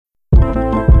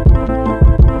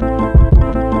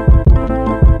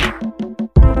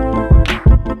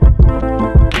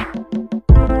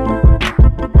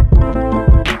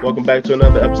Welcome back to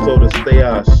another episode of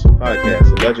Stayos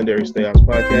Podcast, the legendary Stayos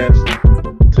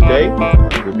Podcast. Today,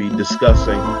 we'll be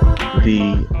discussing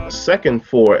the second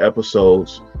 4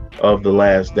 episodes of The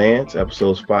Last Dance,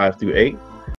 episodes 5 through 8.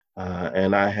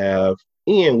 And I have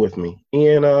Ian with me.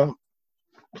 Ian,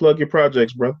 plug your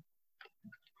projects, bro.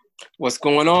 What's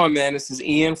going on, man? This is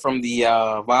Ian from the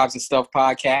Vibes and Stuff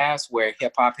podcast, where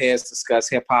hip-hop heads discuss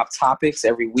hip-hop topics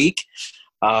every week.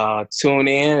 Tune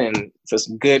in and for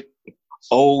some good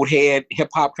old head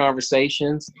hip-hop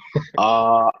conversations.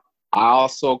 I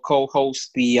also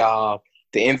co-host the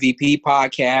MVP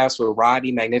podcast with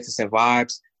Roddy, Magnificent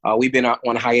Vibes. We've been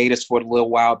on hiatus for a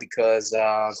little while because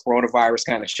coronavirus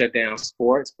kind of shut down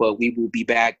sports, but we will be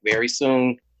back very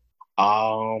soon.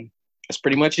 That's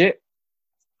pretty much it.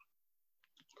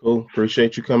 Cool.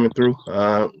 Appreciate you coming through.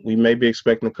 We may be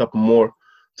expecting a couple more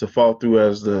to fall through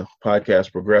as the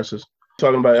podcast progresses.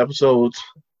 Talking about episodes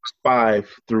 5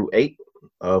 through 8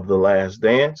 of The Last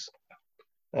Dance.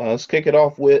 Let's kick it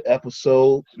off with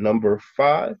episode number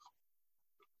 5.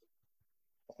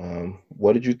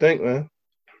 What did you think, man?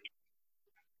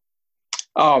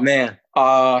 Oh, man.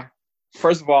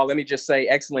 First of all, let me just say,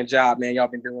 excellent job, man. Y'all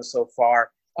been doing so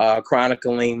far,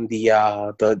 chronicling the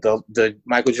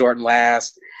Michael Jordan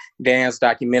Last Dance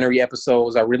documentary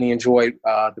episodes. I really enjoyed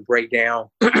the breakdown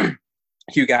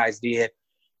you guys did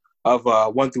of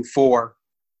 1 through 4.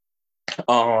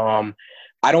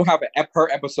 I don't have a per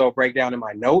episode breakdown in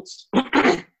my notes.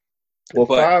 Well,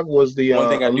 5 was the one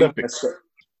thing Olympics.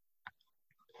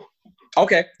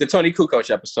 Okay, the Tony Kukoc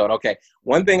episode. Okay,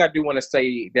 one thing I do want to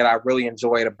say that I really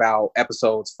enjoyed about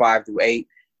episodes 5 through 8,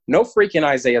 no freaking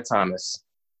Isaiah Thomas.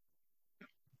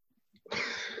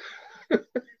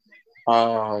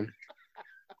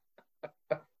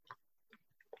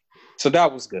 So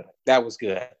that was good. That was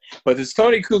good. But this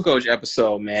Tony Kukoc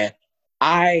episode, man,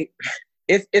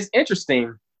 it's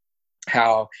interesting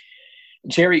how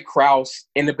Jerry Krause,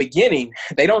 in the beginning,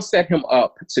 they don't set him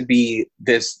up to be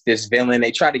this villain.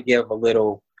 They try to give a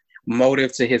little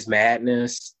motive to his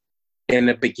madness in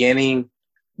the beginning,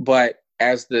 but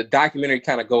as the documentary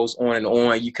kind of goes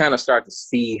on, you kind of start to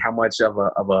see how much of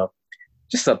a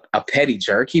petty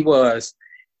jerk he was,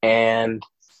 and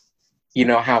you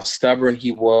know how stubborn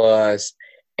he was,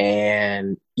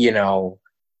 and you know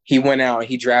he went out and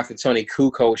he drafted Tony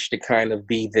Kukoc to kind of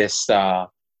be this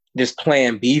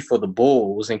plan B for the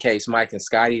Bulls in case Mike and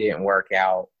Scotty didn't work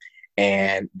out.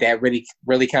 And that really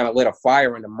kind of lit a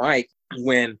fire under Mike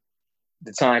when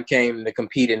the time came to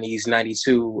compete in these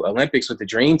 92 Olympics with the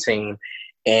Dream Team.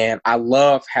 And I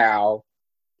love how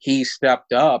he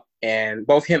stepped up, and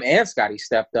both him and Scotty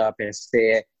stepped up and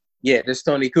said, yeah, this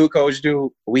Tony Kukoc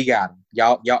dude, we got him.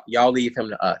 Y'all leave him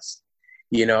to us.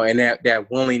 You know, and that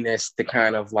willingness to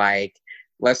kind of like,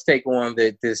 let's take on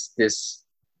this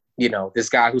you know, this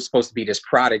guy who's supposed to be this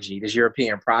prodigy, this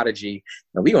European prodigy,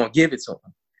 and we're going to give it to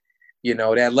him. You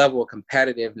know, that level of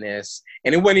competitiveness.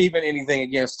 And it wasn't even anything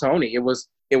against Tony. It was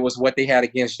what they had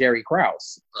against Jerry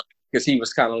Krause, because he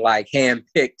was kind of like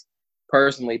handpicked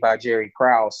personally by Jerry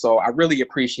Krause. So I really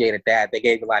appreciated that. They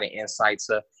gave a lot of insight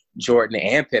to Jordan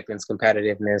and Pippen's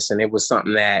competitiveness. And it was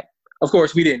something that, of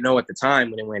course, we didn't know at the time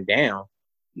when it went down.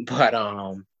 But,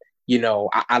 you know,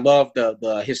 I love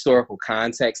the historical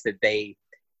context that they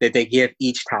give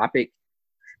each topic.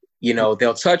 You know,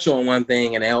 they'll touch on one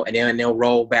thing and they'll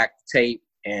roll back the tape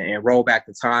and roll back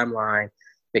the timeline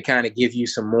to kind of give you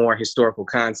some more historical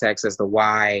context as to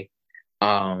why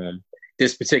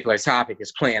this particular topic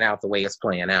is playing out the way it's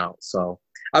playing out. So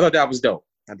I thought that was dope.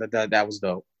 That was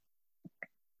dope.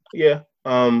 Yeah.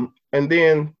 And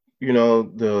then, you know,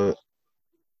 the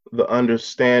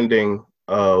understanding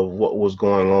of what was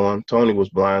going on. Tony was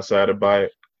blindsided by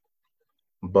it,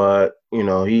 but you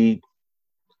know, he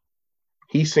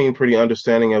seemed pretty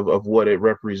understanding of what it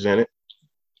represented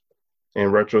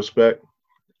in retrospect.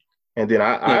 And then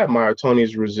I admire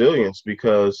Tony's resilience,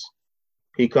 because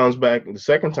he comes back the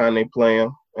second time they play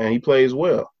him and he plays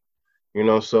well. You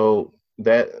know, so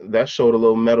that showed a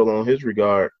little mettle on his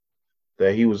regard,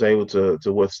 that he was able to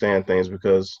withstand things,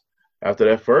 because after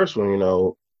that first one, you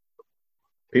know,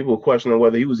 people were questioning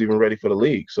whether he was even ready for the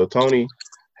league. So Tony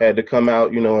had to come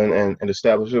out, you know, and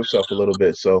establish himself a little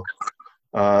bit. So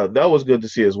that was good to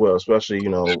see as well, especially, you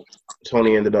know,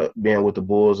 Tony ended up being with the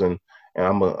Bulls, and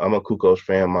I'm a Kukoc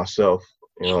fan myself,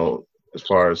 you know, as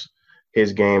far as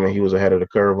his game, and he was ahead of the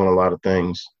curve on a lot of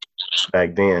things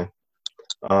back then.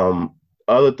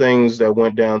 Other things that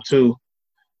went down too,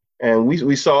 and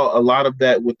we saw a lot of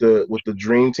that with the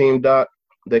Dream Team doc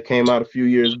that came out a few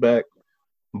years back,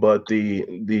 but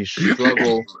the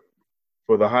struggle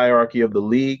for the hierarchy of the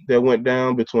league that went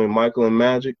down between Michael and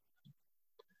Magic,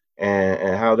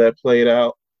 and how that played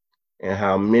out, and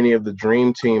how many of the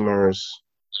Dream Teamers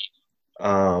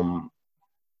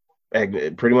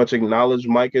pretty much acknowledged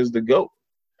Mike as the GOAT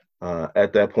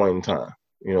at that point in time.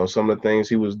 You know, some of the things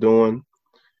he was doing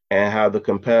and how the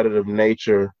competitive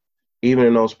nature, even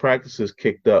in those practices,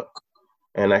 kicked up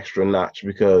an extra notch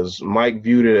because Mike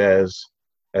viewed it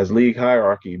as league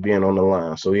hierarchy being on the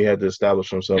line. So he had to establish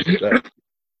himself with that.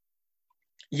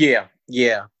 Yeah.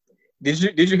 Did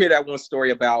you hear that one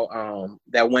story about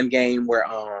that one game where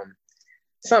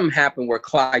something happened where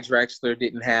Clyde Drexler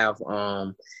didn't have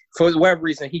for whatever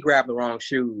reason he grabbed the wrong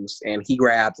shoes, and he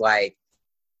grabbed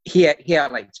he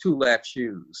had like two left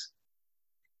shoes,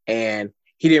 and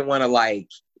he didn't want to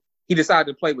he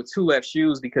decided to play with two left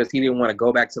shoes because he didn't want to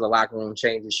go back to the locker room,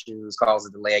 change his shoes, cause a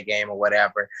delay a game or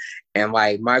whatever. And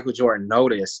Michael Jordan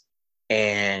noticed,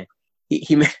 and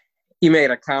he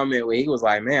made a comment where he was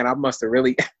like, "Man, I must have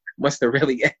really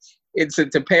it's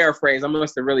to paraphrase, I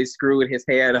must have really screwed his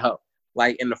head up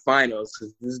in the finals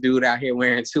because this dude out here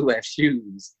wearing two left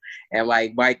shoes." And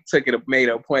Mike made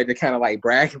a point to kind of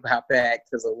brag about that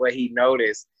because of what he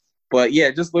noticed. But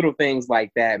yeah, just little things like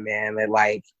that, man. That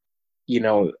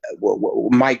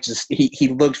Mike just he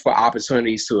looked for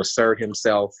opportunities to assert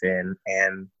himself and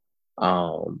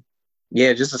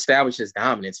just establish his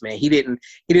dominance, man. He didn't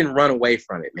run away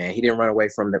from it, man. He didn't run away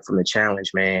from the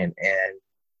challenge, man.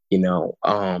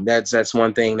 And that's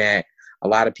one thing that a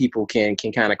lot of people can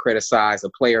kind of criticize a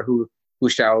player who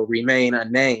shall remain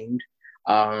unnamed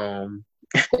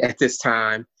at this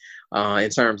time in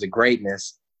terms of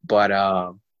greatness. But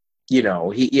he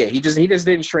just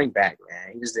didn't shrink back,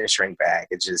 man. He just didn't shrink back.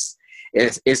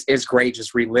 It's great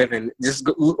just reliving, just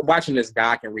watching this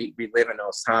doc and reliving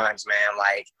those times, man.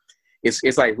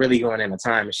 It's like really going in a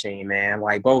time machine, man.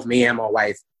 Both me and my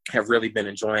wife have really been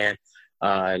enjoying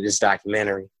this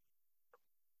documentary.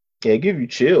 Yeah, it give you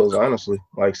chills, honestly.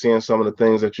 Seeing some of the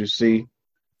things that you see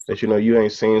that you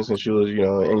ain't seen since you was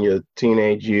in your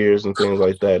teenage years and things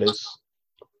like that.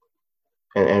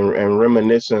 And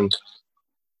reminiscing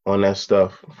on that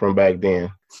stuff from back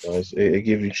then. It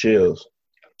gives you chills.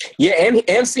 Yeah,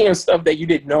 and seeing stuff that you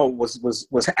didn't know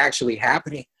was actually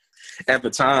happening at the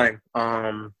time.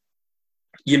 I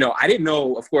didn't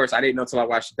know, of course, I didn't know until I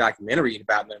watched the documentary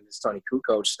about none of this Tony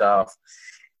Kukoc stuff.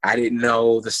 I didn't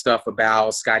know the stuff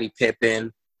about Scottie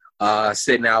Pippen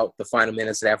sitting out the final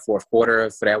minutes of that fourth quarter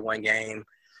for that one game.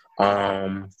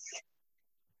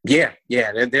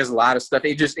 There's a lot of stuff.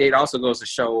 It also goes to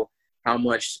show how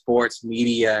much sports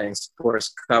media and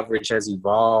sports coverage has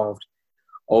evolved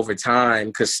over time,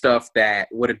 because stuff that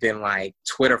would have been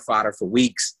Twitter fodder for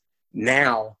weeks,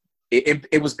 now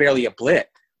it was barely a blip,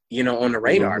 on the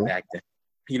radar back then.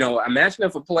 Imagine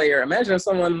if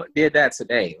someone did that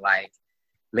today.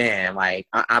 Man, I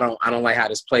don't like how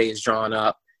this play is drawn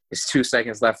up. It's 2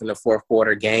 seconds left in the fourth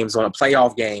quarter. Game's on a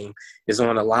playoff game is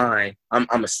on the line. I'm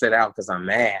gonna sit out because I'm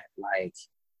mad.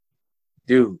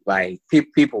 Dude,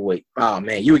 people would. Oh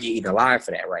man, you would get eaten alive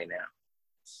for that right now.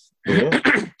 Yeah,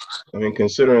 I mean,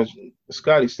 considering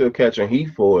Scottie's still catching heat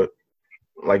for it,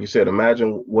 like you said,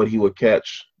 imagine what he would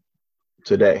catch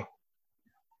today.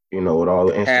 With all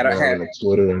the Instagram and the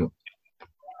Twitter and.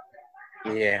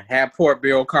 Yeah, had poor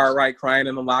Bill Cartwright crying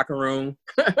in the locker room.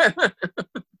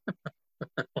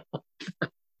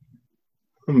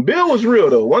 Bill was real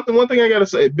though. One thing I gotta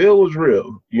say, Bill was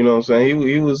real. You know what I'm saying?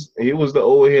 He was the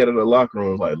old head of the locker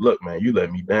room. Look, man, you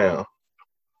let me down.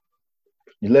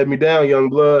 You let me down, young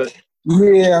blood.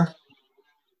 Yeah.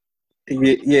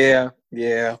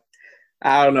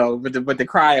 I don't know, but to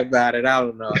cry about it, I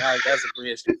don't know. That's a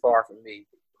bridge too far for me.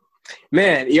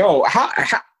 Man, yo,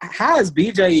 how is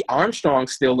BJ Armstrong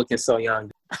still looking so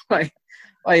young?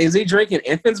 Is he drinking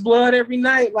infant's blood every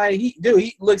night?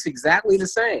 He looks exactly the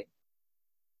same.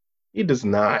 He does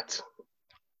not.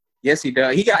 Yes, he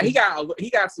does. He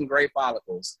got some great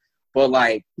follicles, but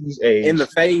in the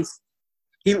face,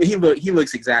 he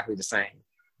looks exactly the same.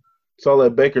 It's all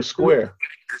at Baker Square.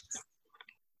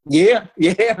 Yeah,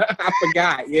 I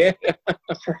forgot. Yeah.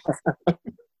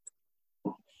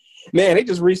 Man, they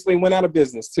just recently went out of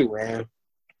business too, man.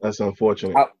 That's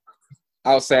unfortunate.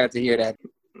 I was sad to hear that.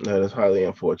 That is highly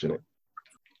unfortunate.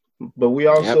 But we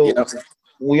also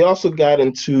got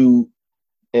into,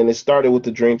 and it started with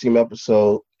the Dream Team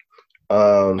episode.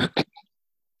 Started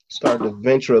to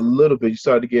venture a little bit. You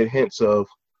started to get hints of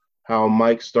how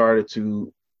Mike started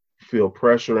to feel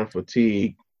pressure and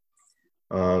fatigue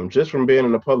just from being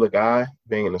in the public eye,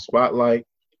 being in the spotlight.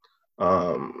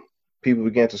 People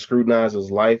began to scrutinize his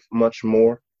life much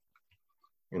more.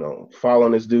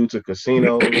 Following this dude to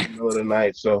casinos in the middle of the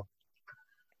night. So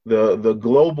the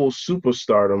global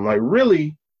superstardom,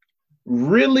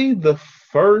 really the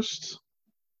first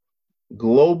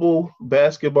global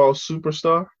basketball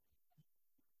superstar,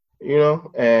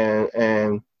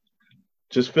 and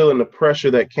just feeling the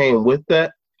pressure that came with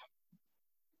that.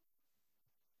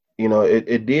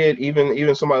 It did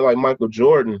even somebody like Michael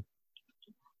Jordan,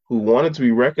 who wanted to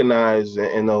be recognized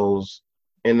in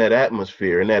that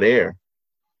atmosphere, in that air.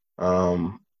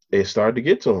 It started to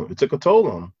get to him. It took a toll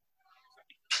on him.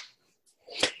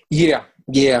 Yeah.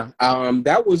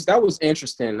 That was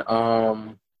interesting.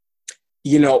 I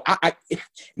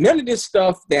none of this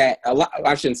stuff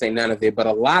I shouldn't say none of it, but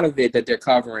a lot of it that they're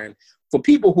covering for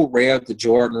people who read the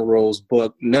Jordan Rules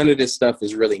book, none of this stuff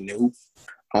is really new.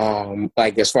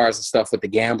 Like as far as the stuff with the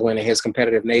gambling and his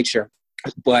competitive nature,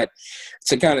 but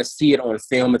to kind of see it on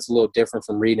film, it's a little different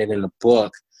from reading it in the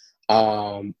book.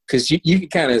 Cause you can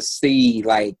kind of see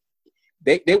like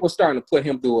they were starting to put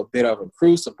him through a bit of a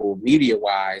crucible media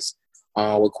wise,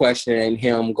 with questioning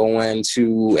him going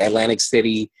to Atlantic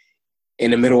City in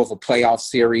the middle of a playoff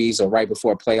series or right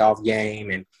before a playoff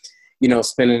game and,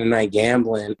 spending the night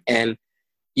gambling. And,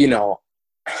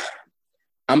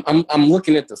 I'm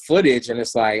looking at the footage and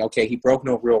it's like, okay, he broke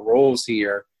no real rules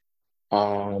here.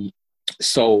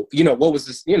 So, what was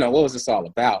this all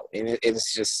about? And it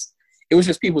was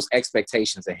just people's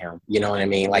expectations of him. You know what I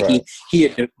mean? Like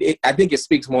right. I think it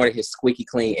speaks more to his squeaky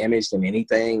clean image than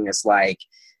anything. It's like,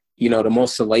 the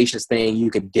most salacious thing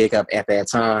you could dig up at that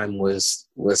time was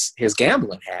his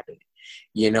gambling habit,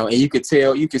 and you could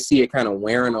see it kind of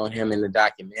wearing on him in the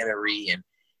documentary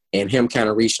and him kind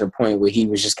of reaching a point where he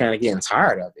was just kind of getting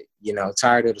tired of it,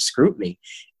 tired of the scrutiny.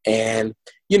 And,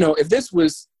 if this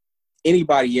was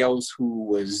anybody else who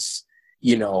was,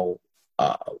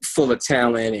 full of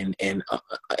talent and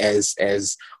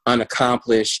as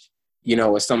unaccomplished,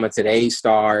 as some of today's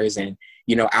stars and,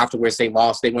 afterwards they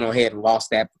went ahead and lost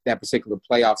that particular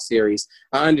playoff series.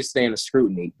 I understand the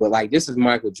scrutiny, but like this is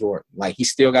Michael Jordan. Like he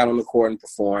still got on the court and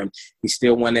performed. He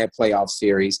still won that playoff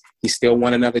series. He still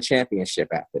won another championship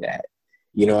after that.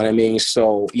 You know what I mean?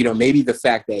 So, maybe the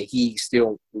fact that he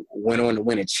still went on to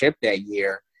win a chip that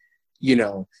year,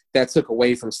 that took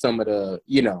away from some of the,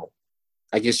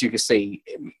 I guess you could say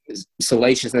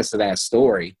salaciousness of that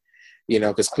story.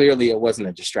 Because clearly it wasn't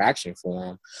a distraction for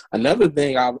him. Another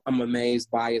thing I'm amazed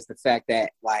by is the fact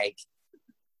that, like,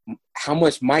 how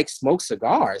much Mike smoked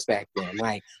cigars back then.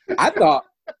 Like, I thought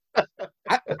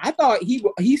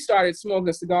he started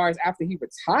smoking cigars after he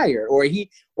retired, or he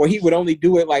would only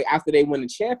do it, like, after they win the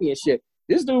championship.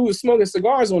 This dude was smoking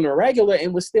cigars on the regular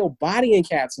and was still bodying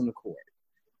cats on the court.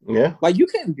 Yeah. Like, you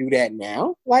couldn't do that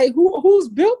now. Like, who's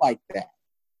built like that?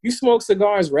 You smoke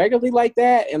cigars regularly like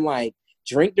that and, like,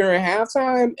 drink during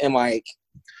halftime and like,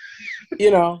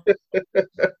 I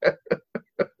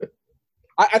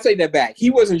take that back.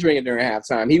 He wasn't drinking during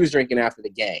halftime. He was drinking after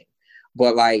the game.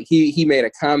 But like he made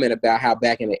a comment about how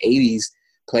back in the 80s,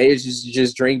 players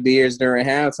just drink beers during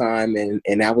halftime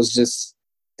and that was just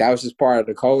part of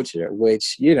the culture,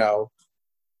 which,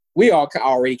 we all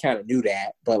already kind of knew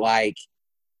that. But like,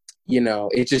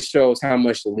 it just shows how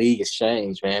much the league has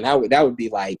changed, man. That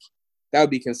would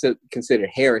be considered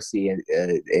heresy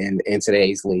in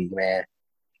today's league, man.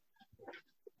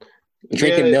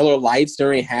 Drinking Miller Lights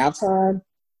during halftime?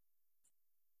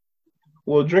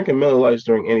 Well, drinking Miller Lights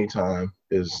during any time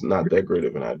is not that great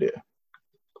of an idea.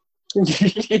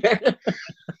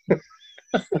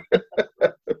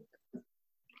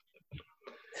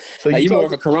 So you more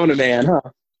of a Corona man, huh?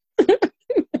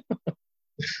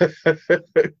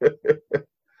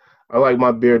 I like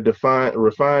my beer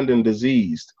refined and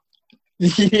diseased.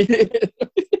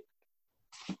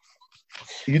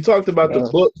 You talked about the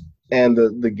book and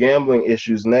the gambling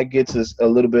issues, and that gets us a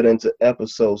little bit into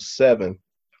episode 6,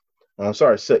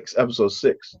 episode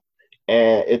 6.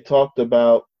 And it talked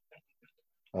about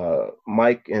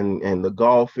Mike and the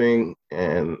golfing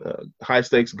and high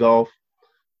stakes golf,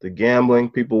 the gambling,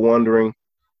 people wondering,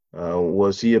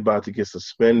 was he about to get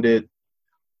suspended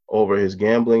over his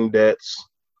gambling debts?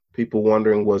 People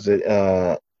wondering, was it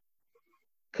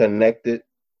connected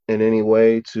in any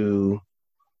way to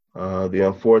the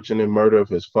unfortunate murder of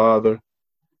his father?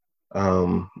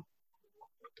 I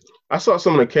saw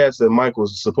some of the cats that Mike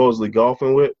was supposedly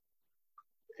golfing with.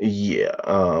 Yeah,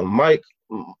 Mike,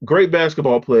 great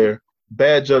basketball player,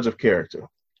 bad judge of character.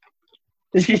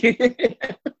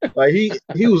 Like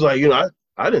he was like,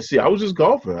 I didn't see. I was just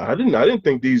golfing. I didn't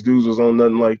think these dudes was on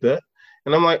nothing like that.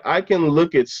 And I'm like, I can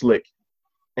look at Slick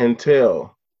and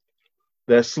tell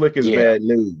that Slick is bad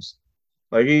news.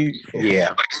 Like it's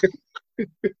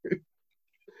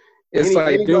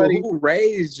like, dude, who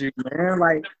raised you, man?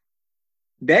 Like,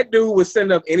 that dude would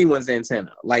send up anyone's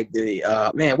antenna. Like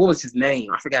the man, what was his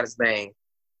name? I forgot his name.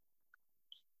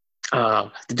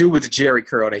 The dude with the Jerry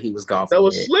curl that he was golfing. That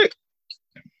was with.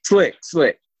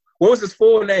 Slick. What was his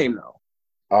full name though?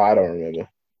 Oh, I don't remember.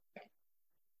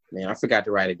 Man, I forgot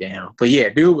to write it down. But yeah,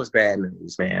 dude was bad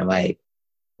news, man. Like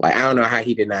I don't know how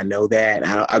he did not know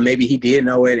that. Maybe he did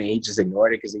know it and he just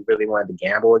ignored it because he really wanted to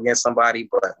gamble against somebody.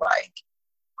 But like,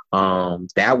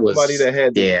 that was somebody that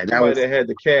had that had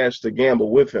the cash to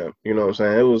gamble with him. You know what I'm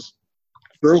saying? It was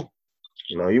true.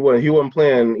 You know, he wasn't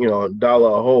playing, you know, a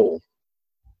dollar a hole.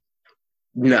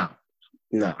 No.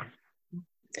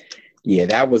 Yeah,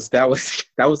 that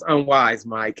was unwise,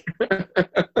 Mike.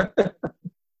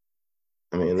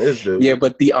 I mean, this dude. Yeah,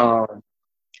 but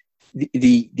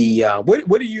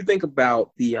what do you think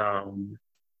about the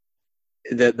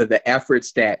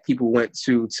efforts that people went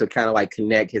to kind of like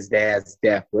connect his dad's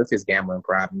death with his gambling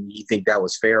problem? You think that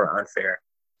was fair or unfair?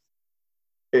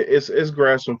 It was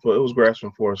grasping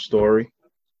for a story.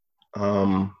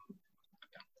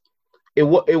 It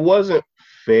wasn't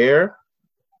fair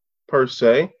per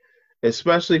se,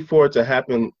 especially for it to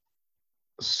happen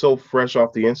so fresh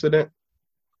off the incident.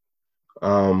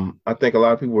 I think a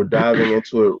lot of people were diving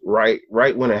into it right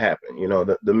when it happened. You know,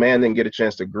 the man didn't get a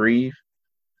chance to grieve.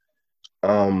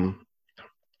 You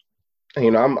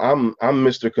know, I'm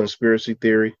Mr. Conspiracy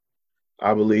Theory.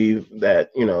 I believe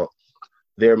that, you know,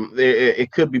 there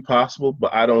it could be possible,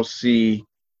 but I don't see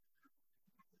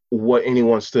what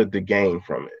anyone stood to gain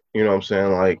from it. You know what I'm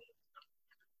saying? Like,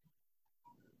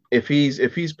 if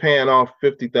he's paying off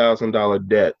 $50,000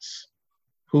 debts,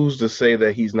 who's to say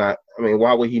that he's not? I mean,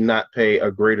 why would he not pay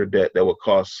a greater debt that would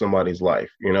cost somebody's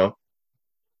life? You know?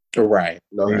 Right.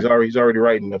 No, he's already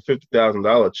writing a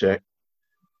 $50,000 check.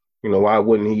 You know, why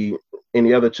wouldn't he?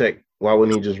 Any other check? Why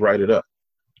wouldn't he just write it up?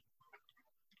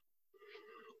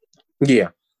 Yeah.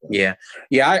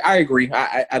 I agree.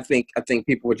 I think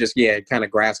people were just kind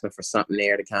of grasping for something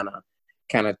there to kind of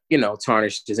you know,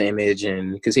 tarnish his image,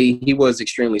 and because he was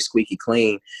extremely squeaky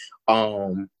clean.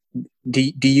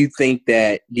 Do you think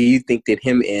that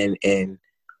him and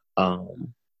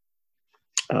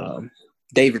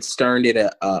David Stern did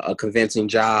a convincing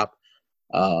job,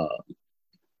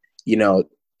 you know,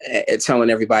 at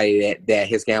telling everybody that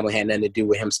his gambling had nothing to do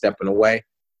with him stepping away?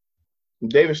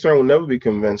 David Stern will never be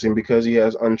convincing because he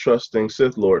has untrusting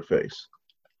Sith Lord face.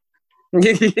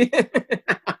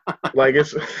 Like,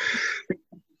 it's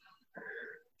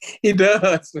he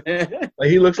does, man. Like,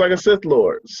 he looks like a Sith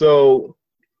Lord. So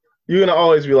you're gonna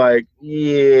always be like,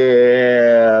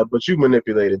 yeah, but you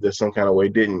manipulated this some kind of way,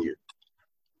 didn't you?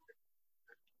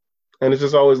 And it's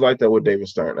just always like that with David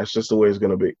Stern. That's just the way it's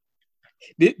gonna be.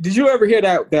 Did you ever hear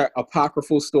that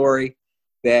apocryphal story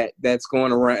that's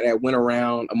going around, that went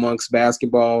around amongst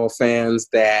basketball fans,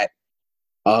 that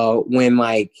when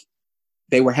like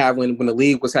they were when the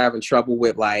league was having trouble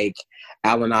with like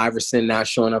Allen Iverson not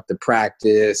showing up to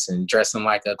practice and dressing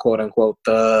like a quote unquote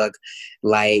thug,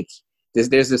 like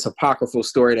there's this apocryphal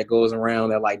story that goes around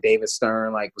that like David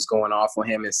Stern like was going off on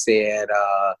him and said,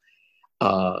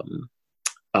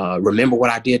 remember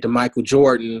what I did to Michael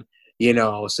Jordan, you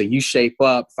know, so you shape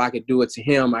up. If I could do it to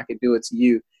him, I could do it to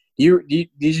you.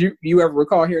 Did you ever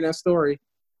recall hearing that story?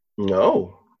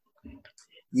 No.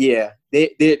 Yeah,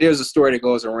 there's a story that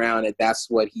goes around that that's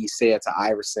what he said to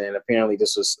Iverson. Apparently,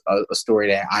 this was a story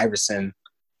that Iverson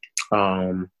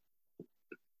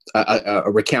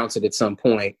recounted at some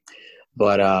point,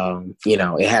 but you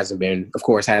know, it hasn't been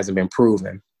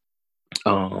proven.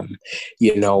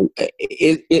 You know,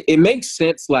 it makes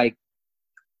sense, like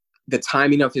the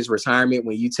timing of his retirement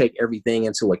when you take everything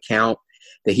into account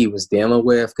that he was dealing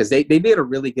with, because they did a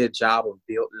really good job of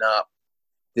building up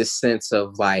this sense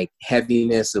of like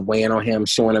heaviness of weighing on him,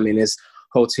 showing him in his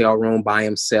hotel room by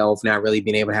himself, not really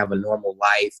being able to have a normal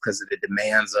life because of the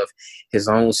demands of his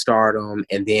own stardom,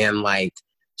 and then like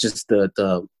just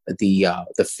the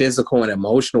physical and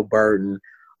emotional burden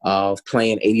of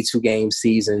playing 82 game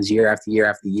seasons year after year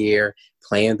after year,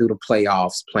 playing through the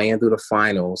playoffs, playing through the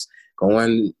finals,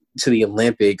 going to the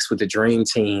Olympics with the dream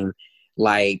team,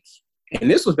 like, and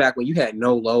this was back when you had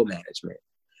no load management.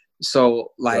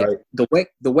 So like right.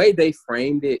 the way they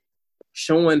framed it,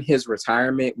 showing his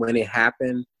retirement when it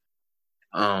happened,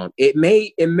 it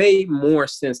made more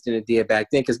sense than it did back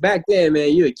then. Because back then,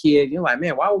 man, you're a kid, you're like,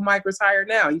 man, why would Mike retire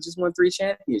now? He just won 3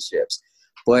 championships.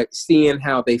 But seeing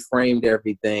how they framed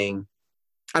everything,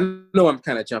 I know I'm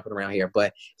kind of jumping around here,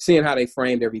 but seeing how they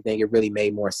framed everything, it really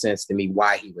made more sense to me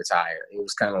why he retired. It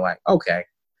was kind of like, okay,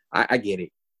 I get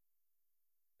it.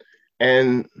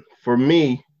 And for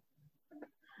me,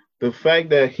 the fact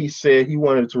that he said he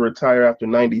wanted to retire after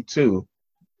 92,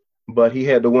 but he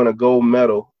had to win a gold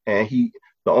medal, and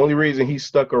the only reason he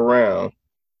stuck around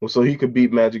was so he could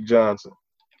beat Magic Johnson.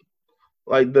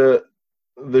 Like the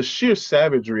sheer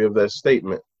savagery of that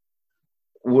statement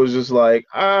was just like,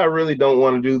 I really don't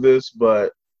want to do this,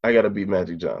 but I got to beat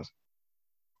Magic Johnson.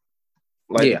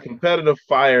 Like the Yeah. competitive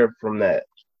fire from that,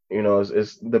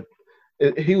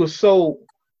 he was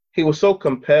so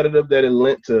competitive that it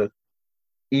lent to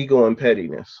ego and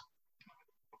pettiness.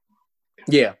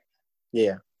 Yeah.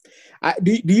 Yeah.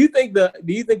 Do you think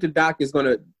the doc is going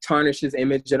to tarnish his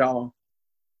image at all?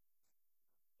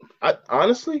 I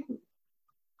honestly,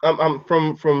 I'm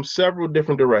from several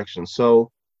different directions.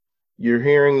 So you're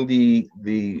hearing the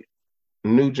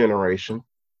new generation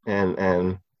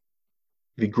and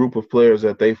the group of players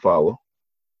that they follow,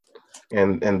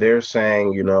 and they're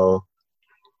saying,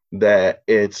 that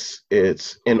it's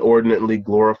inordinately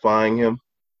glorifying him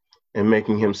and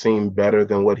making him seem better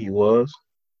than what he was.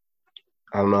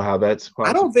 I don't know how that's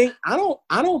possible.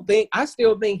 I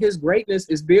still think his greatness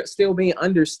is still being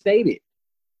understated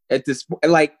at this point.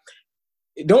 Like,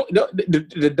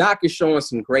 the doc is showing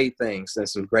some great things and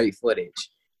some great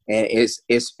footage, and it's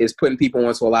putting people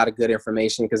onto a lot of good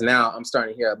information, because now I'm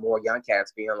starting to hear more young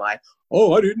cats being like,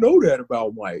 "Oh, I didn't know that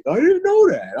about Mike. I didn't know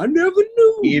that. I never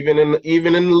knew." Even in the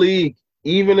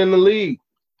league.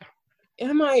 And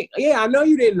I'm like, yeah, I know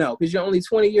you didn't know because you're only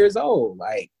 20 years old.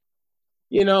 Like,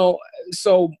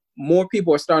 so more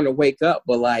people are starting to wake up.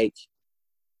 But like,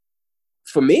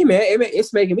 for me, man,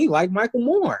 it's making me like Michael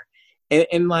more.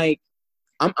 And like,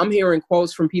 I'm hearing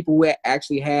quotes from people who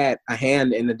actually had a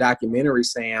hand in the documentary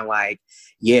saying like,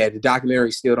 yeah, the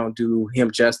documentary still don't do him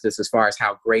justice as far as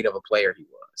how great of a player he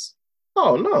was.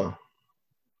 Oh, no.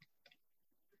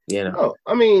 No,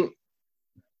 I mean,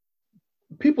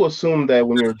 people assume that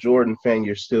when you're a Jordan fan,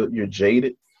 you're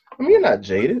jaded. I mean, you're not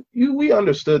jaded. We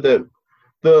understood that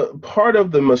the part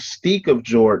of the mystique of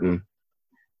Jordan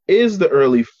is the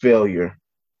early failure,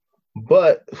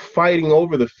 but fighting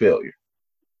over the failure,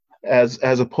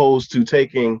 as opposed to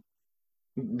taking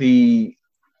the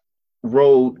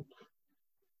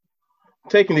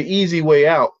easy way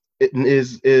out. It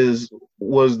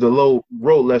was the low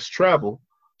road less traveled,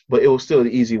 but it was still the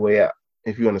easy way out.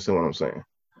 If you understand what I'm saying.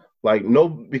 Like,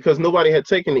 because nobody had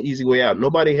taken the easy way out.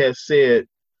 Nobody had said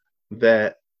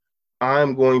that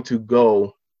I'm going to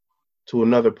go to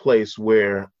another place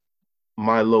where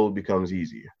my load becomes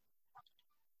easier.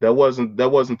 That wasn't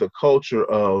the culture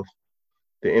of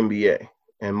the NBA.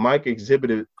 And Mike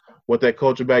exhibited what that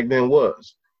culture back then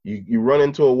was. You run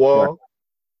into a wall, right.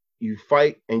 You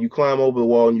fight, and you climb over the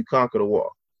wall, and you conquer the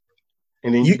wall.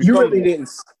 And then you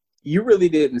really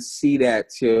didn't see that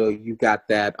till you got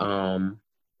that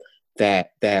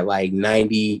that like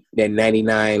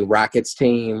 99 Rockets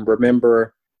team,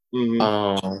 remember?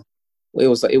 Mm-hmm. It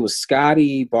was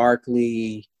Scottie,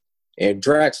 Barkley, and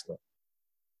Drexler.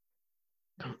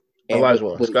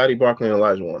 Olajuwon. Scottie, Barkley, and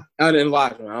Olajuwon. And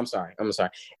Olajuwon. I'm sorry.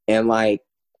 And like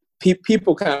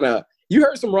people kind of, you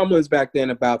heard some rumblings back then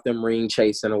about them ring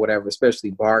chasing or whatever, especially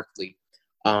Barkley.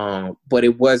 But they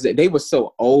were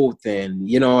so old then,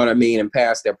 you know what I mean, and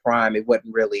past their prime. It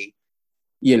wasn't really,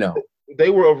 They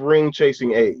were of ring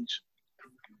chasing age.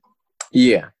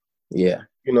 Yeah.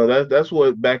 That's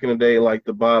what back in the day, like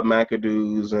the Bob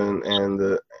McAdoo's and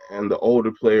the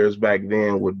older players back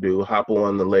then would do: hop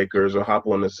on the Lakers or hop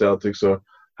on the Celtics or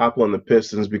hop on the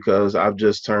Pistons because I've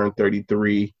just turned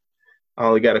 33. I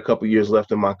only got a couple years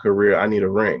left in my career. I need a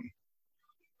ring.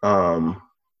 But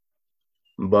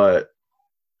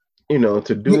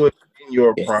to do it in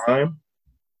your prime,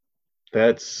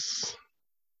 that's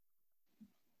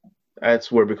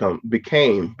where it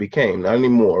became not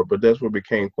anymore, but that's where it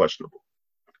became questionable.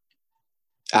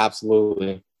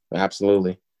 Absolutely.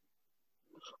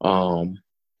 But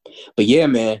yeah,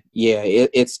 man, yeah,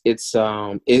 it's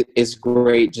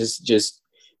great just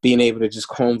being able to just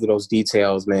comb through those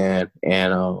details, man,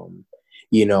 and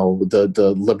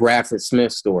the LeBradford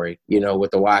Smith story,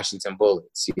 with the Washington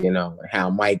Bullets, how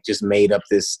Mike just made up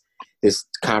this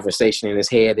conversation in his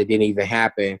head that didn't even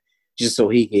happen, just so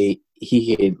he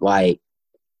could like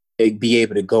be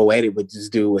able to go at it with this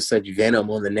dude with such venom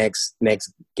on the next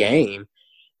game.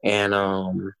 And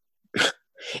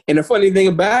and the funny thing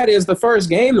about it is the first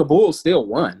game the Bulls still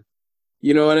won.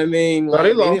 You know what I mean? Like,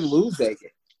 they didn't lose that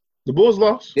game. The Bulls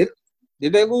lost. Did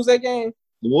they lose that game?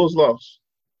 The Bulls lost.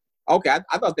 Okay,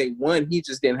 I thought they won. He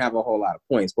just didn't have a whole lot of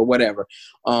points, but whatever.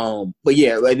 But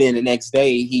yeah, and then the next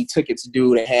day he took it to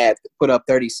dude that had put up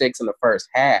 36 in the first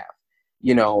half.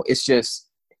 It's just,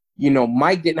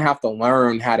 Mike didn't have to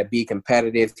learn how to be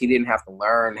competitive. He didn't have to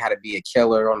learn how to be a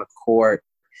killer on the court.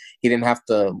 He didn't have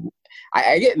to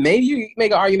I get maybe you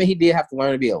make an argument he did have to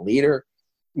learn to be a leader,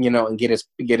 and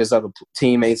get his other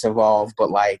teammates involved.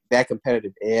 But like that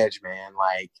competitive edge, man,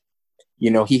 like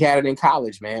he had it in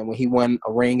college, man, when he won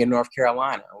a ring in North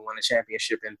Carolina, won a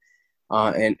championship in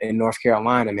North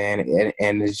Carolina, man,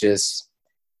 and it's just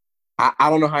I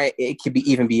don't know how it could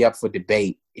even be up for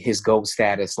debate his GOAT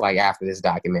status like after this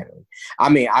documentary. I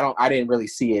mean, I didn't really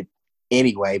see it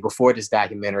anyway before this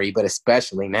documentary, but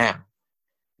especially now,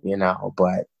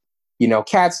 but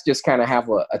cats just kind of have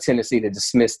a tendency to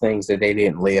dismiss things that they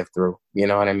didn't live through. You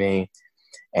know what I mean?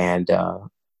 And,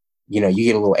 you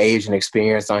get a little Asian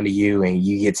experience under you and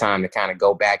you get time to kind of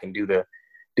go back and do the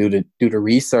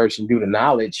research and do the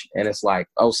knowledge. And it's like,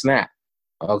 oh snap.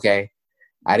 Okay.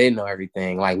 I didn't know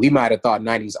everything. Like we might've thought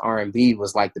 90s R&B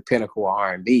was like the pinnacle of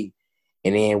R&B.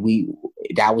 And then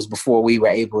that was before we were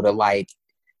able to like,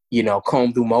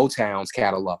 comb through Motown's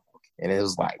catalog. And it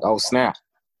was like, oh snap.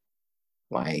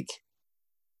 Like,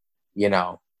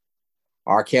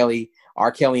 R. Kelly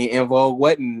and En Vogue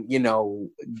wasn't,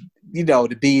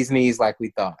 the bee's knees like we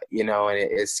thought, and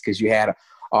it's because you had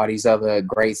all these other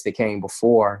greats that came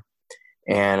before,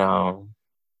 and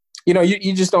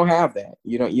you just don't have that.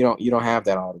 You don't have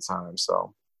that all the time.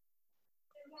 So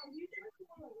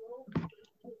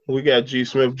we got G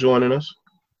Smith joining us.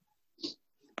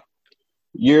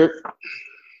 Yo,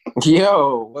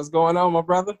 what's going on, my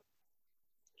brother?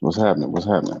 What's happening?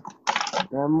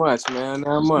 Not much, man.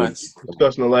 Not much.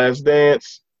 Discussing The Last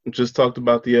Dance. We just talked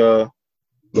about the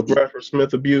Bradford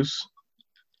Smith abuse.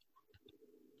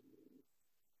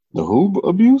 The who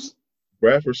abuse?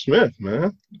 Bradford Smith,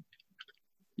 man.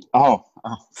 Oh.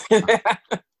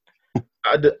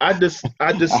 I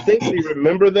distinctly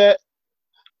remember that.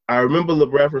 I remember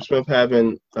LeBradford Smith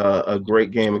having a great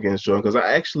game against Jordan because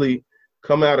I actually,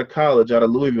 coming out of college, out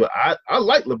of Louisville, I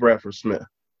liked LeBradford Smith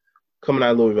coming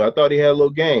out of Louisville. I thought he had a little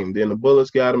game. Then the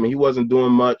Bullets got him, and he wasn't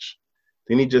doing much.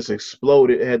 Then he just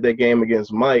exploded, had that game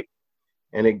against Mike,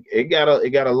 and it got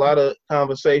a lot of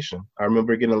conversation. I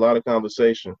remember getting a lot of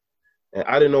conversation. And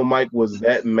I didn't know Mike was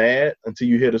that mad until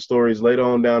you hear the stories later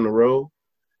on down the road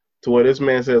to where this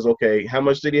man says, okay, how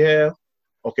much did he have?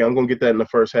 Okay, I'm going to get that in the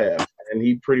first half. And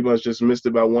he pretty much just missed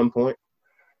it by 1 point.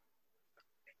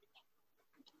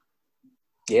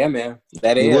 Yeah, man.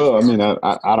 That is. Well, I mean, I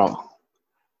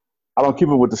don't keep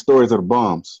up with the stories of the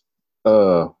bums.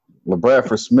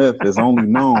 LeBradford Smith is only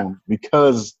known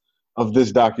because of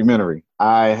this documentary.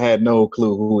 I had no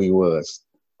clue who he was.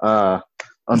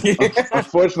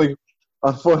 Unfortunately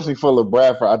for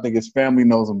LeBradford, I think his family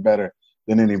knows him better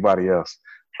than anybody else.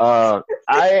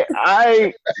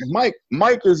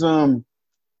 Mike is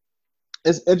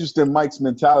it's interesting. Mike's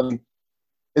mentality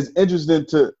is interesting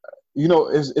to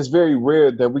it's very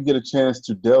rare that we get a chance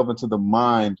to delve into the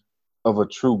mind of a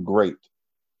true great.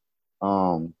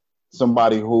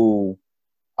 Somebody who,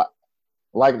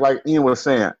 like Ian was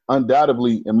saying,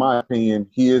 undoubtedly, in my opinion,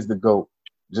 he is the GOAT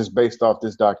just based off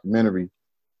this documentary.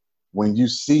 When you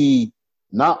see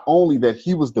not only that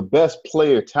he was the best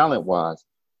player talent-wise,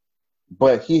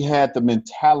 but he had the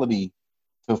mentality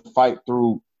to fight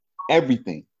through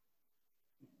everything.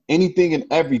 Anything and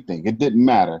everything. It didn't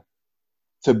matter.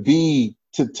 To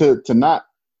not,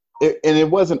 and it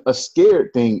wasn't a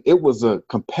scared thing. It was a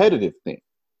competitive thing.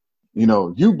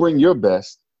 You bring your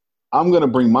best, I'm going to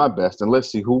bring my best, and let's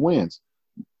see who wins.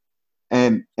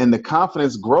 And the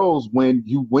confidence grows when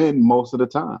you win most of the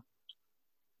time.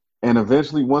 And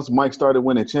eventually, once Mike started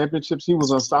winning championships, he was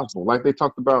unstoppable. Like they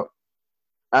talked about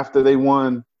after they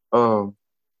won in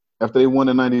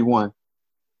 91,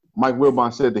 Mike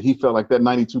Wilbon said that he felt like that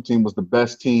 92 team was the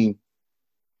best team.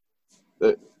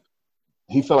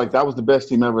 He felt like that was the best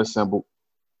team ever assembled.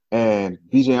 And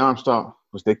B.J. Armstrong,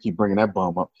 which they keep bringing that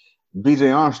bum up,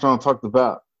 B.J. Armstrong talked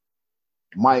about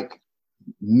Mike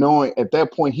knowing at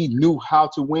that point he knew how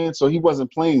to win, so he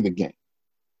wasn't playing the game.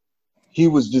 He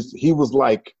was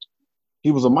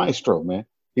a maestro, man.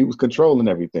 He was controlling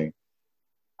everything.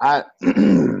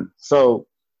 So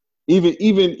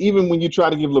even when you try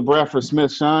to give LeBradford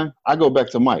Smith shine, I go back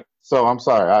to Mike. So I'm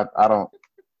sorry, I don't.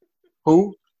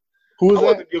 Who is that? I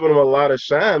wasn't giving him a lot of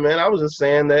shine, man. I was just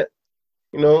saying that,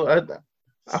 I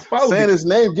follow. Saying his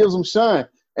name gives him shine,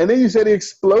 and then you said he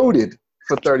exploded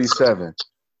for 37.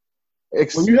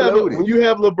 Exploded. When you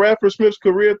have LeBradford Smith's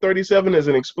career, 37 is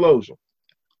an explosion.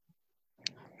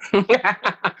 Yeah,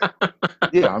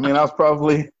 I mean that was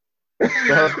probably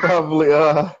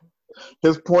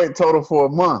his point total for a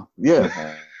month.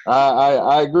 Yeah,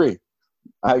 I agree.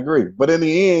 But in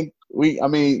the end,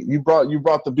 you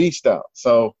brought the beast out.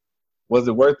 So was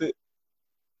it worth it?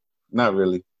 Not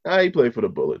really. He played for the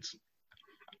Bullets.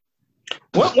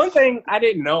 One thing I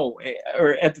didn't know,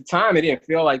 or at the time it didn't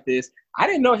feel like this. I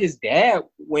didn't know his dad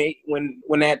when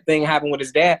that thing happened with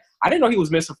his dad. I didn't know he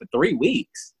was missing for 3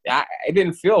 weeks. It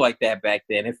didn't feel like that back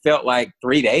then. It felt like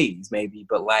 3 days maybe,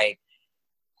 but like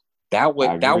that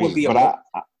would be. But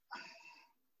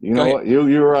you know what?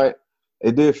 You're right.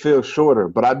 It did feel shorter,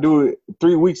 but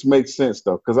 3 weeks makes sense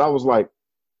though, because I was like,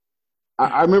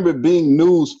 I remember it being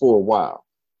news for a while,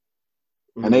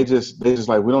 and they just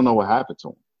like, we don't know what happened to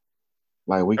him.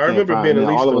 Like we can't find him.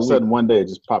 All of a sudden one day it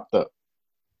just popped up.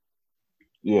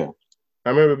 Yeah. I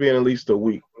remember being at least a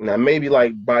week. Now maybe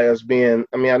like by us being,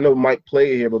 I mean, I know Mike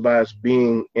played here, but by us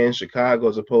being in Chicago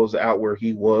as opposed to out where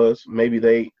he was, maybe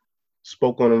they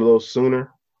spoke on it a little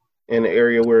sooner in the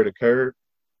area where it occurred,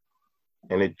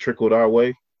 and it trickled our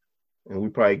way, and we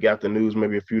probably got the news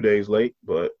maybe a few days late.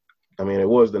 But I mean, it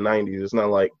was the 90s. It's not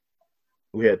like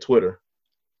we had Twitter.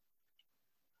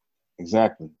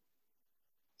 Exactly.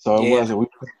 So it wasn't we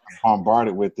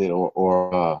bombarded with it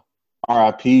or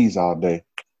RIPs all day.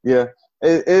 Yeah,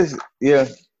 it is. Yeah.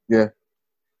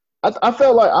 I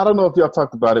felt like, I don't know if y'all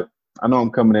talked about it. I know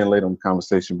I'm coming in late on the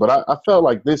conversation, but I felt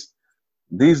like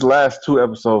these last 2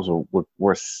 episodes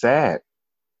were sad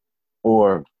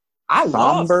or somber.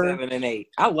 Love 7 and 8.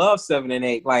 I love 7 and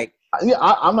 8. Like, yeah,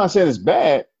 I'm not saying it's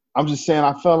bad. I'm just saying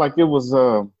I felt like it was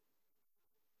a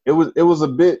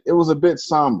bit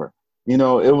somber. You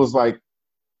know, it was like,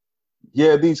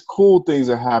 yeah, these cool things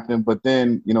are happening, but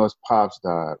then, you know, his pops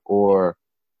died, or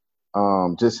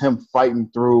just him fighting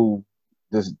through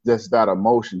that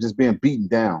emotion, just being beaten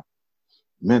down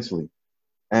mentally,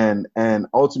 and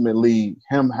ultimately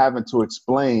him having to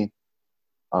explain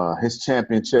his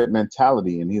championship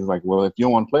mentality. And he's like, well, if you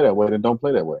don't want to play that way, then don't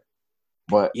play that way.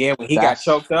 But yeah, when he got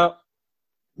choked up.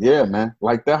 Yeah, man.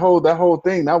 Like that whole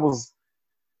thing, that was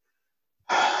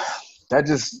that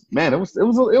just, man, it was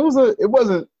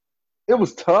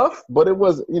tough, but it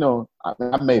was, you know, I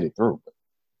made it through.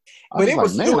 But it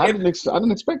was, man, I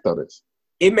didn't expect all this.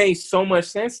 It made so much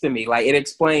sense to me. Like, it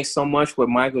explains so much with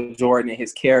Michael Jordan and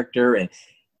his character and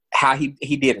how he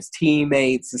did his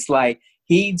teammates. It's like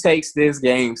he takes this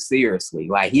game seriously.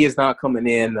 Like, he is not coming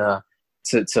in to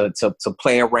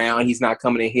play around. He's not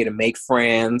coming in here to make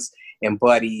friends and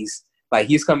buddies. Like,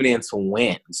 he's coming in to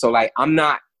win. So, like,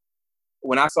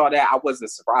 when I saw that, I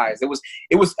wasn't surprised. It was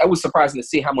surprising to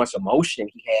see how much emotion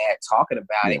he had talking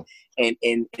about it,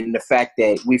 and the fact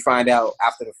that we find out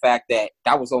after the fact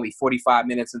that was only 45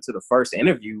 minutes into the first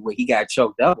interview where he got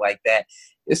choked up like that.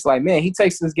 It's like, man, he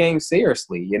takes this game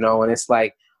seriously, you know. And it's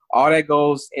like all that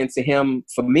goes into him,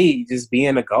 for me, just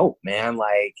being a GOAT, man.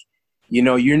 Like, you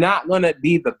know, you're not gonna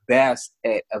be the best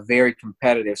at a very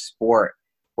competitive sport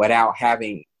without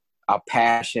having a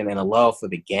passion and a love for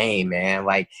the game, man,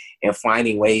 like, and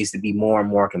finding ways to be more and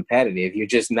more competitive. You're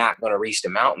just not going to reach the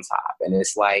mountaintop. And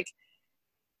it's like,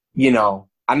 you know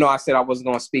I said I wasn't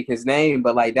going to speak his name,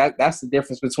 but like that's the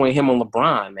difference between him and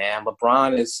LeBron, man.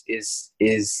 LeBron is,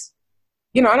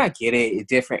 you know, and I get it,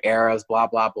 different eras, blah,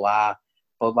 blah, blah.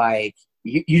 But like,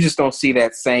 you just don't see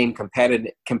that same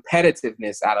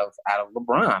competitiveness out of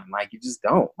LeBron. Like, you just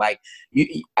don't. Like,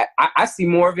 I see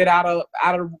more of it out of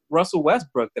Russell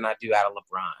Westbrook than I do out of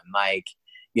LeBron. Like,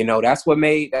 you know, that's what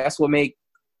made it's,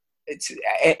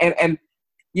 and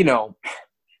you know,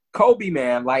 Kobe,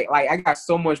 man, like I got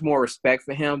so much more respect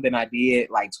for him than I did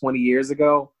like 20 years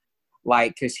ago.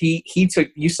 Like, cause he took,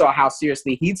 you saw how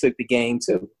seriously he took the game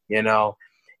too, you know?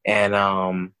 And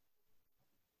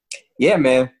yeah,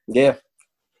 man. Yeah.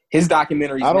 His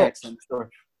documentary's next, I'm sure.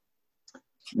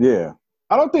 Yeah,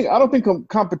 I don't think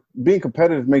being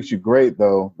competitive makes you great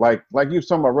though. Like you were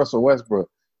talking about Russell Westbrook.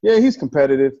 Yeah, he's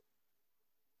competitive.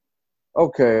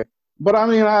 Okay, but I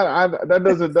mean,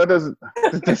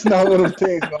 that's not one of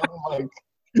the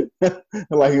things.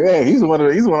 Like, hey, he's one of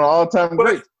the all-time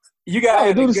greats. You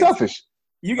gotta do the selfish.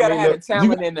 You gotta have the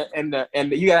talent and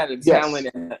you gotta have the talent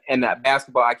and the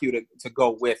basketball IQ to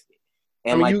go with it.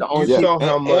 And like the only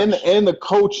and the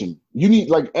coaching, you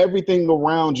need, like, everything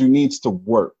around you needs to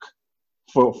work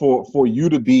for you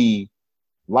to be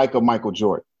like a Michael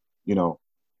Jordan. You know,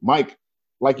 Mike,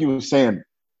 like you were saying,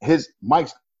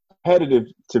 Mike's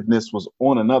competitiveness was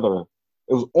on another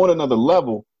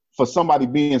level for somebody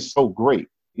being so great.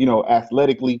 You know,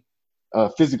 athletically,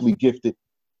 physically gifted.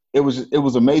 It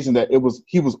was amazing that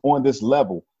he was on this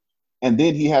level, and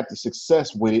then he had the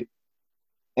success with it.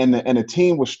 And the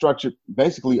team was structured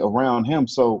basically around him.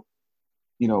 So,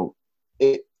 you know,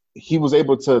 he was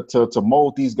able to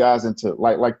mold these guys into,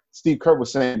 like Steve Kerr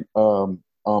was saying, I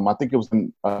think it was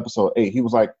in episode 8. He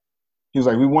was like,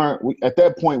 at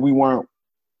that point, we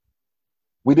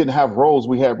didn't have roles,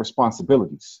 we had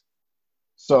responsibilities.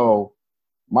 So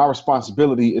my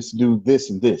responsibility is to do this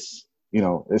and this. You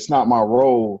know, it's not my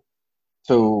role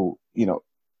to, you know,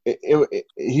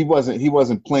 he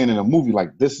wasn't playing in a movie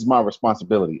like, this is my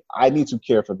responsibility. I need to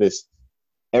care for this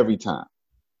every time.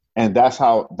 And that's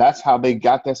how they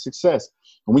got that success.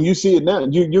 And when you see it now,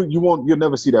 you'll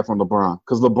never see that from LeBron,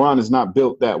 because LeBron is not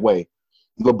built that way.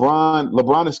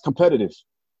 LeBron is competitive,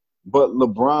 but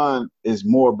LeBron is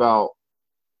more about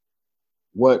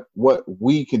what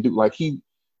we can do. Like he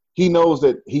knows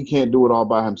that he can't do it all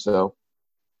by himself.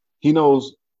 He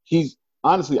knows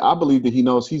honestly, I believe that he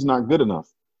knows he's not good enough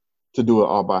to do it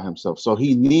all by himself. So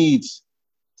he needs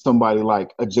somebody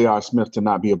like a J.R. Smith to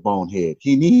not be a bonehead.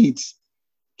 He needs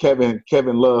Kevin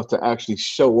Love to actually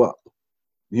show up,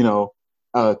 you know,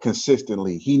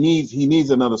 consistently. He needs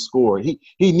another scorer. He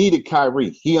needed Kyrie.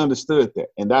 He understood that,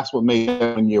 and that's what made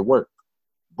that 1 year work.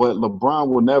 But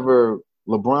LeBron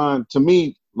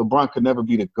could never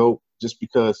be the GOAT, just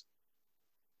because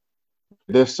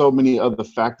there's so many other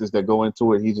factors that go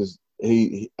into it.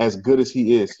 He as good as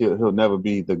he is, he'll never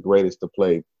be the greatest to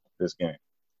play this game.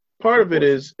 Part of it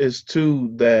is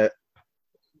too that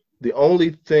the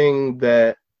only thing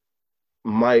that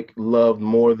Mike loved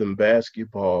more than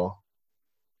basketball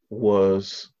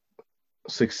was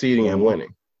succeeding and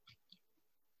winning.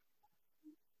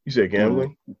 You said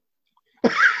gambling?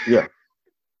 Yeah.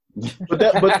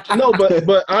 But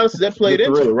honestly, that played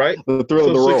into it, right? The thrill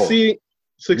of the role.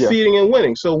 Succeeding and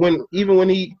winning. So when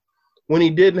he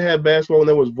didn't have basketball, when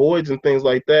there was voids and things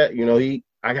like that, you know,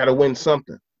 I got to win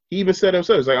something. He even said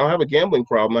himself, he's like, I don't have a gambling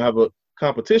problem. I have a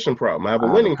competition problem. I have a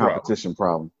winning competition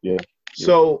problem. Yeah.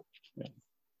 So,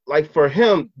 like for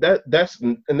him, that's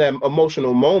in that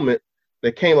emotional moment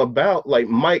that came about. Like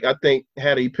Mike, I think,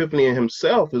 had an epiphany in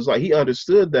himself. It's like he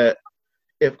understood that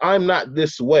if I'm not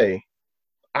this way,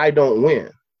 I don't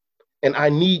win, and I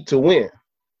need to win.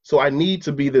 So I need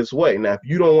to be this way. Now, if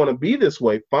you don't want to be this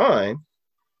way, fine.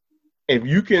 If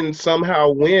you can somehow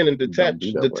win and detach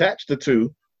the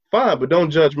two, fine. But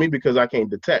don't judge me because I can't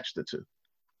detach the two.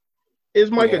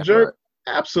 Is Mike a jerk?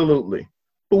 Right. Absolutely.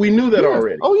 But we knew that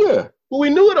already. Oh, yeah. But we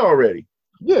knew it already.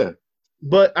 Yeah.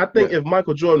 But I think if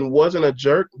Michael Jordan wasn't a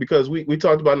jerk, because we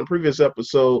talked about in the previous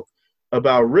episode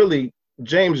about really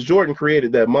James Jordan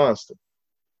created that monster.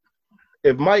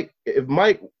 If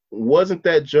Mike wasn't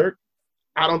that jerk,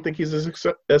 I don't think he's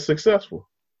as successful.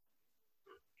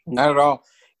 Not at all.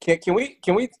 Can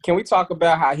we talk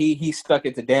about how he stuck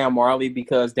it to Dan Marley,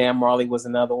 because Dan Marley was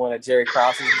another one of Jerry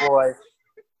Krause's boys?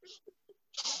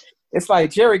 It's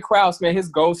like Jerry Krause, man, his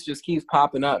ghost just keeps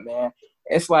popping up, man.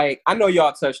 It's like, I know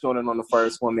y'all touched on it on the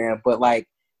first one, man, but like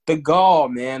the gall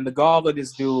of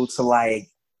this dude to like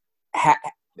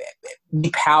be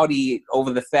pouty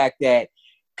over the fact that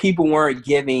people weren't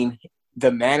giving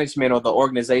the management or the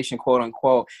organization, quote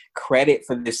unquote, credit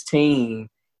for this team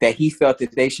that he felt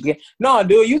that they should get. No,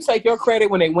 dude, you take your credit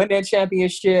when they win that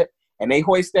championship and they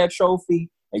hoist that trophy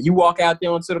and you walk out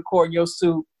there onto the court in your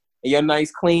suit, in your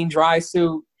nice, clean, dry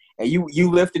suit, and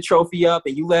you lift the trophy up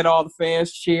and you let all the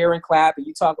fans cheer and clap and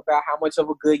you talk about how much of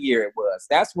a good year it was.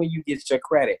 That's when you get your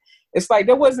credit. It's like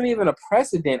there wasn't even a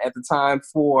precedent at the time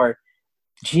for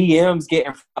GMs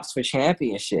getting props for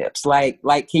championships. Like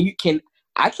maybe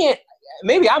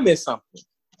I missed something.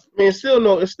 I mean, it's still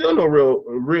no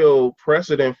real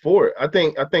precedent for it. I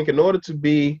think in order to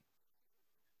be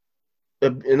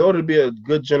a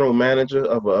good general manager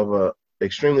of a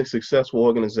extremely successful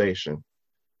organization,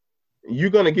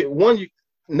 you're gonna get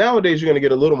nowadays you're gonna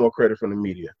get a little more credit from the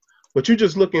media, but you're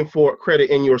just looking for credit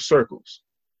in your circles,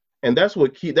 and that's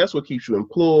what keeps you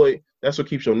employed. That's what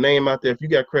keeps your name out there. If you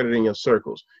got credit in your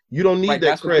circles, you don't need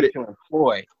that credit.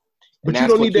 Employed. But you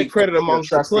don't need that credit amongst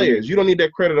the players. You don't need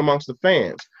that credit amongst the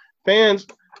fans. Fans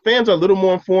are a little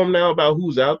more informed now about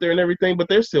who's out there and everything, but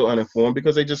they're still uninformed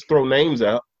because they just throw names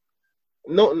out.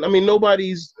 No, I mean,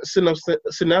 nobody's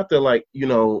sitting out there like, you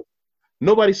know,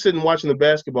 nobody's sitting watching the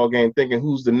basketball game thinking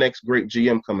who's the next great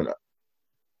GM coming up.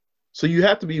 So you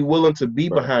have to be willing to be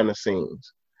behind the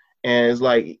scenes. And it's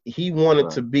like he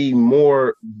wanted to be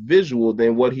more visual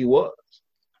than what he was.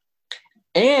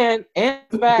 And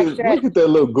look at that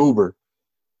little goober.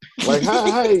 Like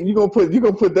how you gonna put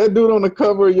that dude on the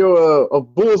cover of your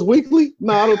of Bulls Weekly?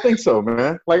 No, I don't think so,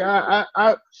 man. Like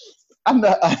I'm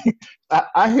not.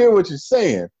 I hear what you're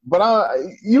saying, but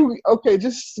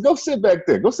just go sit back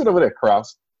there. Go sit over there,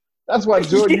 Krause. That's why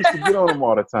Jordan used to get on him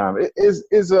all the time.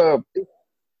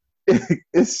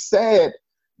 It's sad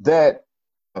that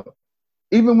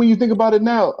even when you think about it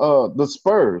now, the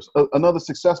Spurs, another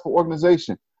successful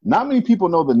organization, not many people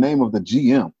know the name of the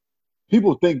GM.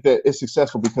 People think that it's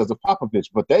successful because of Popovich,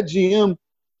 but that GM,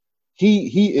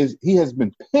 he has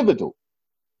been pivotal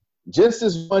just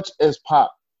as much as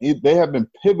Pop, they have been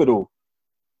pivotal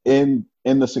in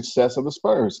the success of the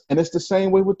Spurs. And it's the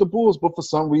same way with the Bulls, but for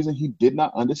some reason he did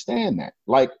not understand that.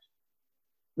 Like,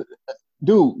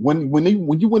 dude, when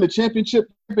you win a championship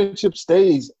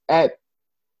stays at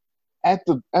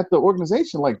the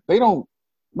organization. Like,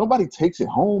 nobody takes it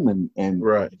home and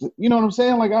right. You know what I'm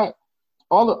saying? Like,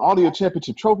 all of your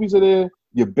championship trophies are there,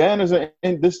 your banners are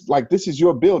in this. Like, this is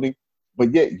your building,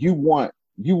 but yet you want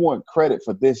credit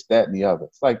for this, that, and the other.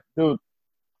 It's like, dude,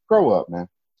 grow up, man,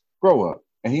 grow up.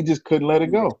 And he just couldn't let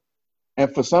it go.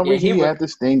 And for some reason, he had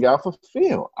this thing out for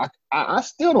Phil. I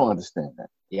still don't understand that.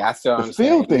 Yeah, I still the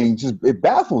Phil thing it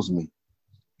baffles me.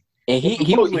 And he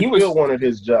Phil wanted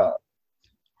his job.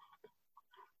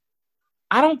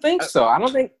 I don't think so. I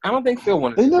don't think Phil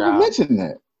wanted. They never mentioned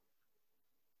that.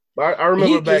 I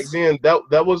remember back then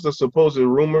that was the supposed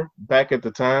rumor back at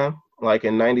the time, like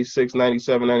in 96,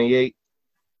 97, 98,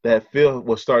 that Phil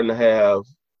was starting to have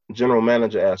general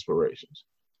manager aspirations.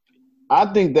 I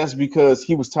think that's because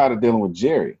he was tired of dealing with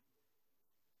Jerry.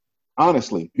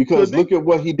 Honestly, because look at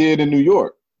what he did in New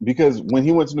York. Because when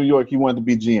he went to New York, he wanted to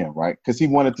be GM, right? Because he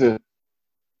wanted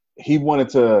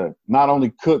to not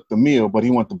only cook the meal, but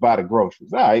he wanted to buy the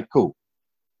groceries. All right, cool.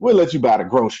 We'll let you buy the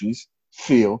groceries,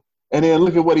 Phil. And then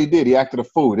look at what he did. He acted a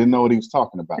fool. Didn't know what he was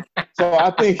talking about. So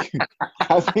I think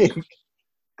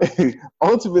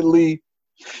ultimately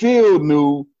Phil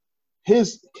knew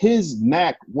his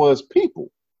knack was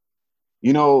people.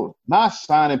 You know, not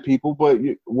signing people, but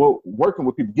working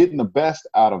with people, getting the best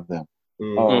out of them.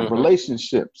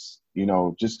 Relationships, you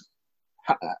know, just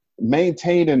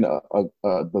maintaining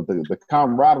the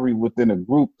camaraderie within a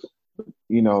group,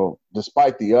 you know,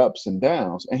 despite the ups and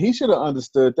downs. And he should have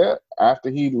understood that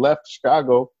after he left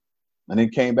Chicago and then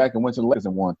came back and went to the Lakers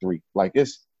and won 3. Like,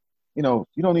 it's, you know,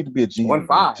 you don't need to be a GM. Won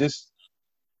 5. Just,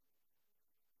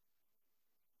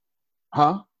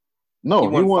 No,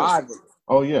 he won 5.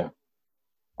 Oh, yeah.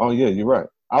 Oh, yeah, you're right.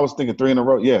 I was thinking 3 in a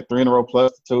row. Yeah, 3 in a row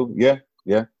plus 2. Yeah.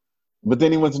 But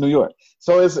then he went to New York.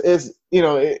 So it's you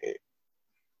know,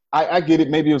 I get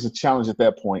it. Maybe it was a challenge at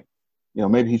that point. You know,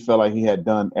 maybe he felt like he had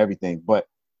done everything. But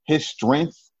his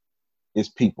strength is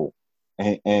people.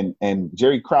 And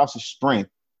Jerry Krause's strength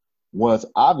was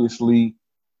obviously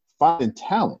finding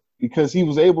talent because he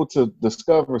was able to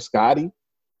discover Scotty.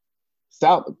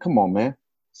 Come on, man.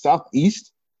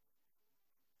 Southeast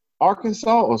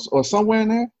Arkansas or somewhere in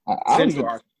there? I don't even,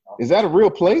 is that a real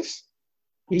place?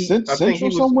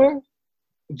 Central somewhere?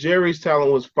 Jerry's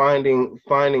talent was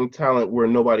finding talent where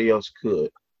nobody else could.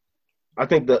 I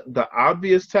think the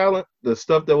obvious talent, the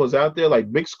stuff that was out there,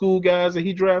 like big school guys that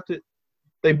he drafted,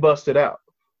 they busted out.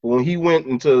 But when he went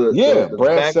into the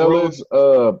Brad back Sellers,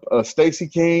 roads, Stacey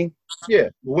King. Yeah,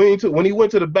 when he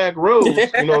went to the back roads, you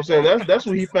know what I'm saying? That's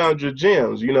where he found your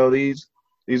gems. You know, these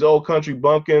old country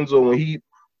bumpkins, or when he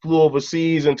flew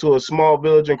overseas into a small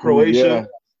village in Croatia.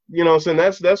 You know what I'm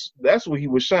saying? That's where he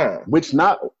would shine.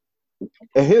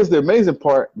 And here's the amazing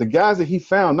part: the guys that he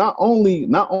found, not only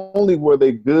were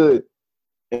they good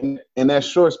in that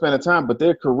short span of time, but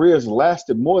their careers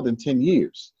lasted more than 10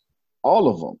 years, all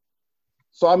of them.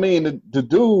 So I mean, the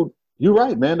dude, you're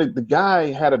right, man. The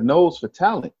guy had a nose for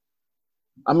talent.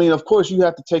 I mean, of course, you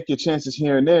have to take your chances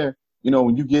here and there. You know,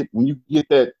 when you get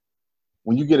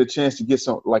a chance to get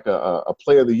some like a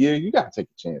player of the year, you got to take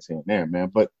a chance here and there, man.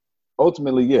 But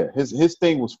ultimately, yeah, his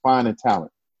thing was finding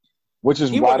talent, which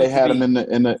is why they had him in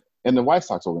the White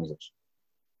Sox organization.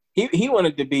 He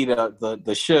wanted to be the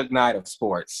Suge Knight of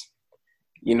sports.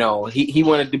 You know, he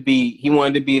wanted to be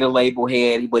the label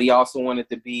head, but he also wanted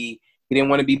to be. He didn't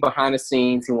want to be behind the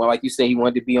scenes. He wanted, like you say, he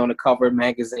wanted to be on the cover of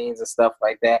magazines and stuff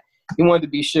like that. He wanted to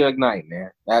be Suge Knight,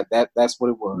 man. That's what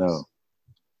it was.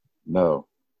 No.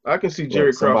 I can see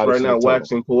Jerry Krause right now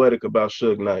waxing poetic about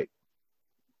Suge Knight.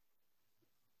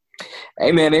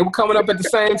 Hey, man, they were coming up at the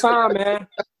same time, man.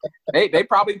 They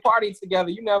probably partied together.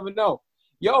 You never know.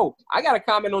 Yo, I got a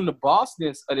comment on the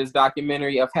bossness of this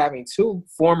documentary of having 2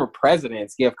 former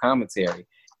presidents give commentary.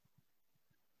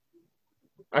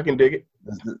 I can dig it.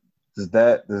 Does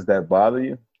that bother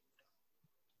you?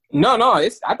 No.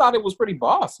 I thought it was pretty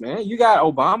boss, man. You got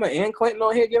Obama and Clinton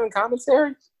on here giving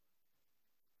commentary.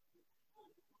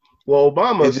 Well,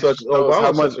 Obama's such a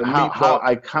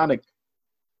iconic.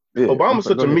 Yeah, Obama's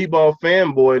such a meatball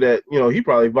fanboy that, you know, he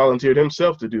probably volunteered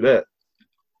himself to do that.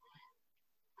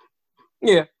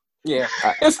 Yeah.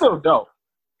 It's still dope.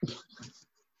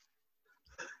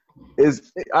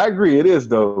 I agree, it is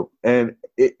dope, and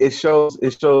it shows to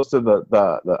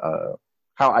the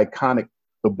how iconic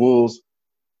the Bulls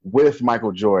with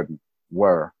Michael Jordan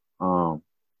were.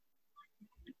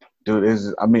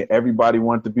 dude, I mean, everybody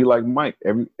wanted to be like Mike.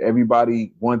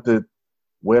 Everybody wanted to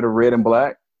wear the red and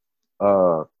black.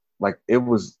 Like it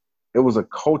was a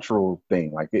cultural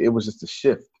thing. Like it was just a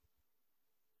shift.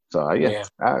 So yeah.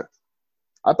 I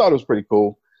thought it was pretty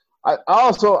cool. I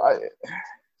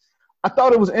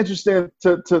thought it was interesting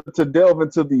to delve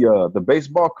into the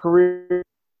baseball career.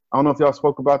 I don't know if y'all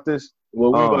spoke about this.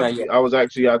 Well, I was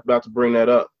actually about to bring that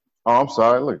up. Oh, I'm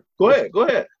sorry. Look. Go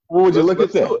ahead. Well, would you look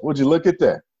at that? Would you look at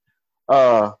that?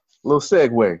 Little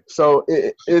segue. So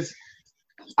it's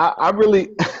I really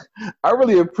I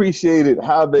really appreciated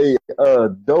how they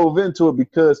dove into it,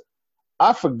 because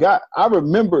I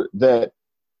remember that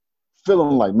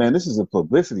feeling like, man, this is a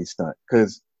publicity stunt,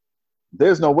 because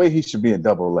there's no way he should be in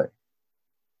Double-A.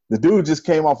 The dude just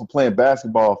came off of playing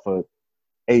basketball for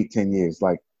 8-10 years.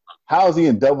 Like, how is he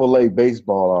in Double-A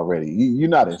baseball already? You're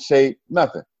not in shape,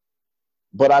 nothing.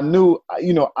 But I knew, I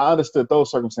understood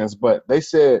those circumstances. But they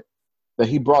said that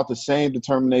he brought the same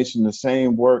determination, the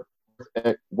same work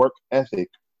ethic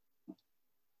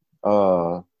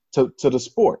to the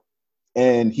sport,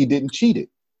 and he didn't cheat it.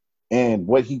 And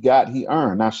what he got, he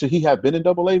earned. Now, should he have been in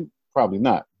Double-A? Probably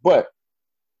not. But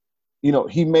he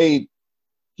made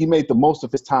the most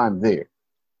of his time there.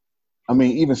 I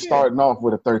mean, even starting off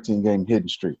with a 13-game hitting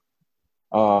streak.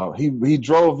 He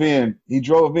drove in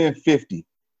 50.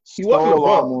 He wasn't a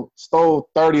bum. Stole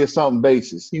 30 or something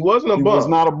bases. He wasn't a bum. He was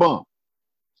not a bum.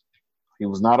 He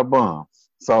was not a bum.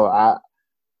 So I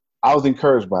was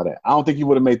encouraged by that. I don't think he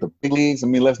would have made the big leagues. I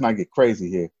mean, let's not get crazy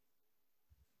here.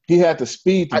 He had the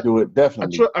speed to do it,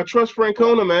 definitely. I trust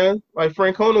Francona, man. Like,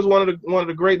 Francona is one of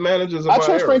the great managers of our era. I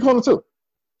trust Francona too.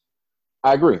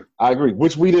 I agree.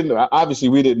 Which we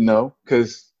didn't know,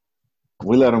 because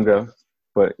we let him go.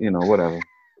 But whatever.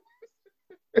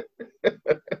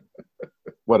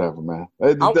 Whatever, man.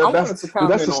 That's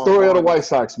the story of the White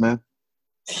Sox, man.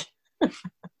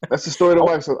 That's the story of the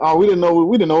White Sox. Oh, we didn't know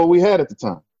what we had at the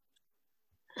time.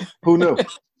 Who knew?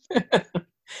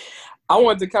 I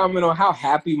wanted to comment on how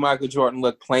happy Michael Jordan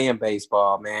looked playing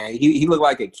baseball, man. He looked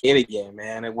like a kid again,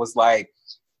 man. It was like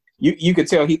you could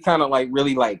tell he kind of like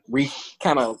really like was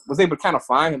able to kind of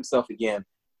find himself again.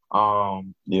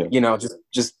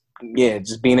 Just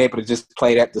being able to just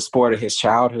play the sport of his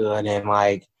childhood, and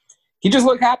like he just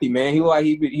looked happy, man.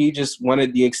 He just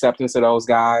wanted the acceptance of those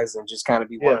guys and just kind of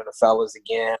be one of the fellas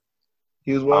again.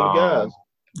 He was one of the guys.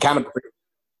 Kind of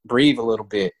breathe a little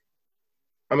bit.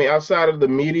 I mean, outside of the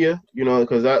media,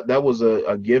 because that was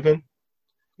a given.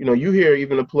 You hear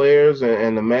even the players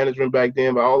and the management back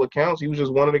then, by all accounts, he was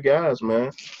just one of the guys,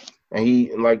 man. And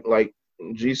he, like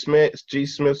G. Smith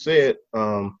said,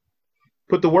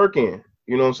 put the work in.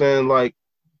 You know what I'm saying? Like,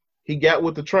 he got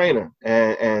with the trainer,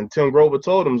 and Tim Grover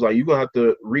told him, like, you're going to have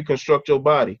to reconstruct your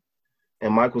body.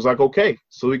 And Mike was like, okay.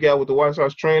 So he got with the White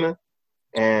Sox trainer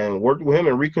and worked with him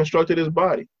and reconstructed his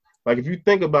body. Like, if you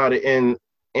think about it, in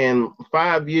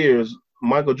 5 years,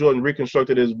 Michael Jordan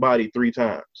reconstructed his body 3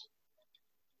 times.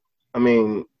 I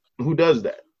mean, who does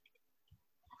that?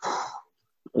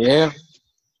 Yeah.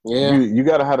 You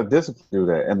got to have the discipline to do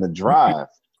that, and the drive.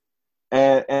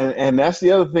 And that's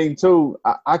the other thing too.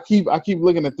 I keep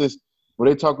looking at this where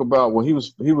they talk about, well, he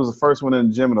was the first one in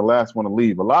the gym and the last one to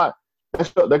leave. A lot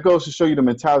that goes to show you the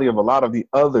mentality of a lot of the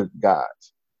other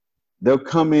guys. They'll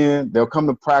come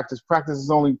to practice. Practice is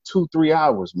only 2-3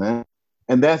 hours, man,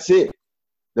 and that's it.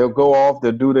 They'll go off.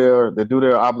 They'll do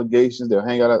their obligations. They'll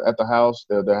hang out at the house.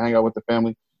 They'll hang out with the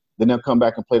family. Then they'll come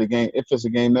back and play the game if it's a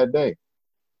game that day.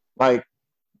 Like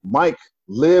Mike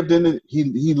lived in it.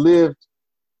 He lived.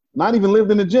 Not even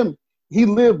lived in the gym. He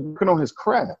lived working on his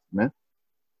craft, man.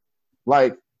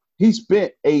 Like, he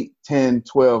spent 8, 10,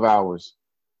 12 hours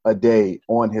a day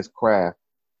on his craft.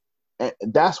 And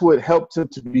that's what helped him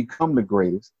to become the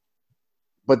greatest.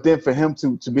 But then for him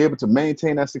to be able to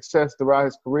maintain that success throughout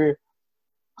his career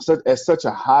at such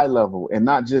a high level, and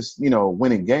not just,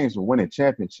 winning games, but winning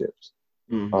championships,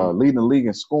 leading the league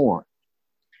in scoring,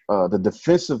 the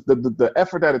defensive, the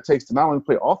effort that it takes to not only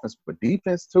play offense, but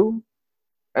defense too.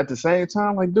 At the same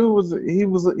time, like, dude was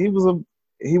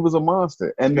a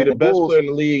monster, and the best player in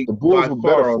the league by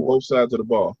far on both sides of the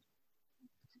ball,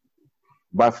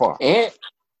 by far.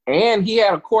 And he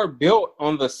had a court built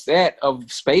on the set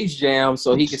of Space Jam,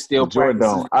 so he could still Jordan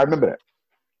Dome. I remember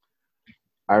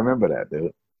that,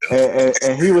 dude.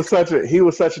 And he was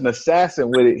such an assassin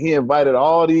with it. He invited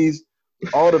all the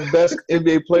best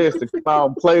NBA players to come out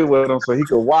and play with him, so he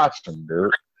could watch them,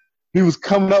 dude. He was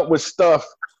coming up with stuff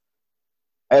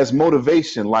as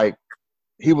motivation, like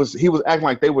he was acting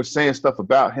like they were saying stuff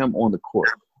about him on the court,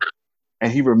 and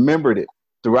he remembered it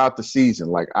throughout the season.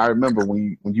 Like, I remember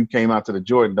when you came out to the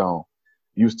Jordan Dome,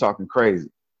 you was talking crazy.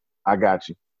 I got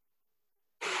you.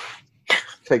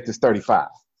 Take this 35.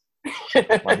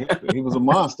 Like he was a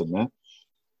monster, man.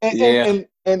 And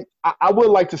I would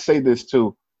like to say this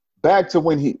too. Back to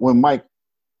when Mike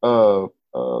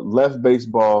left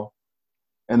baseball,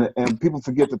 and people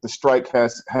forget that the strike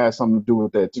has something to do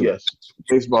with that too. Yes,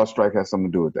 baseball strike has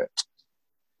something to do with that.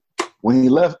 When he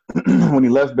left, when he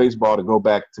left baseball to go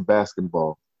back to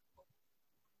basketball,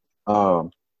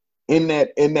 in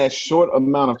that short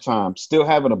amount of time, still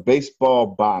having a baseball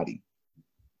body,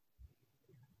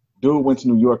 dude went to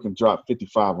New York and dropped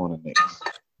 55 on the Knicks.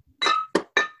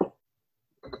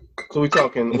 So we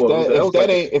talking.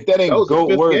 If that ain't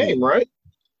GOAT worthy, game, right?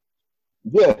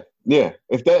 Yeah.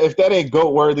 If that ain't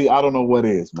GOAT worthy, I don't know what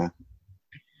is, man.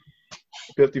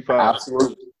 55.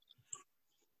 Absolutely.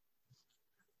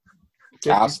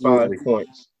 55 Absolutely.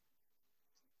 points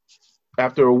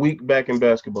after a week back in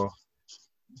basketball.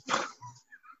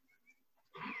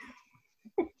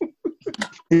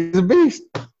 He's a beast.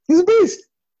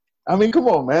 I mean, come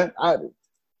on, man.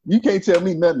 You can't tell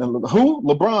me nothing. Who?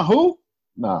 LeBron? Who?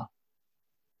 Nah.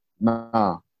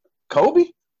 Kobe?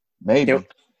 Maybe.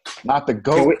 Not the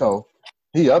GOAT, though.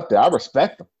 He up there. I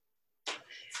respect him.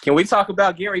 Can we talk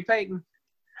about Gary Payton?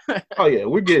 Oh, yeah,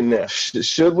 we're getting there.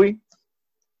 Should we?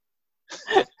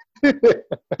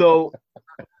 So,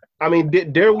 I mean,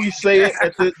 dare we say it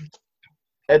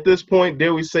at this point?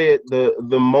 Dare we say it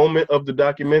the moment of the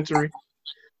documentary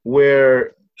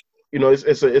where, you know,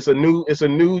 it's a new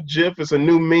GIF, it's a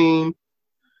new meme.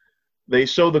 They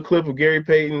show the clip of Gary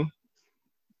Payton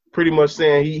pretty much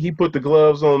saying he put the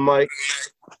gloves on Mike,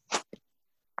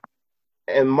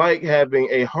 and Mike having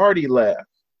a hearty laugh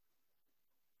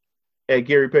at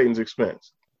Gary Payton's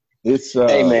expense. It's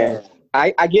hey, man.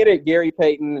 I get it. Gary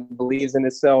Payton believes in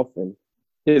himself and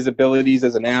his abilities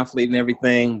as an athlete and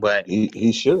everything, but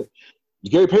he should.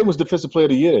 Gary Payton was Defensive Player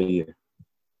of the Year that year.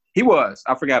 He was.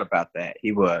 I forgot about that.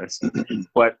 He was.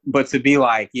 but to be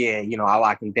like, yeah, you know, I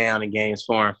locked him down in games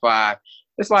 4 and 5.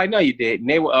 It's like, no, you didn't.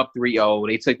 They were up 3-0.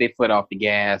 They took their foot off the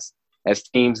gas, as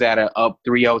teams that are up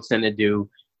 3-0 tend to do.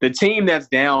 The team that's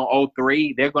down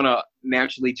 0-3, they're going to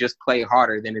naturally just play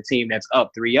harder than the team that's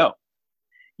up 3-0.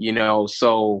 You know,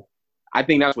 so I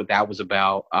think that's what that was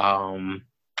about.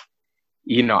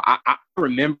 You know, I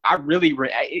remember.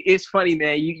 It's funny,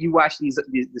 man. You watch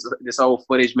this old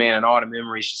footage, man, and all the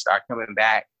memories just start coming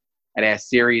back at that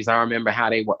series. I remember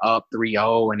how they were up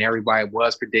 3-0, and everybody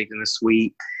was predicting the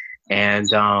sweep. And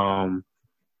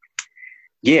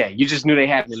yeah, you just knew they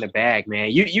had it in the bag,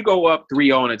 man. You go up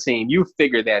 3-0 on a team, you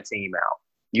figure that team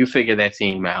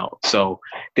out. So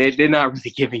they're not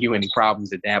really giving you any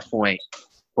problems at that point.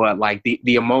 But like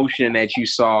the emotion that you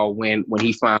saw when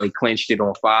he finally clinched it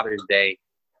on Father's Day,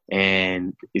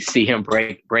 and you see him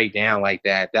break down like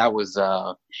that was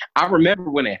I remember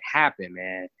when it happened,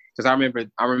 man. Because I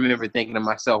remember thinking to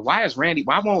myself, why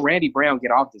won't Randy Brown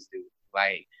get off this dude?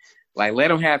 Like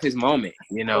let him have his moment,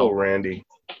 you know. Oh, Randy.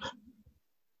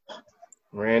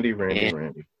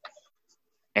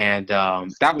 And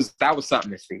that was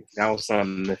something to see.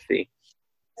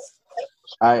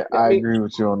 I agree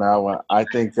with you on that one. I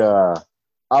think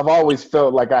I've always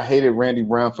felt like I hated Randy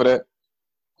Brown for that,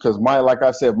 because like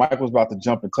I said, Mike was about to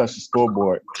jump and touch the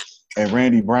scoreboard, and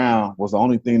Randy Brown was the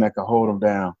only thing that could hold him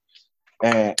down.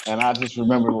 And I just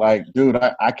remember, like, dude,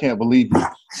 I can't believe you.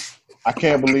 I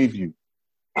can't believe you.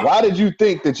 Why did you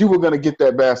think that you were going to get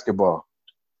that basketball?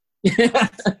 I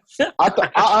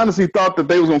honestly thought that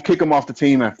they was going to kick him off the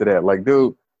team after that. Like,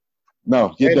 dude,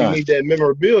 no, you're done. You need that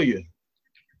memorabilia.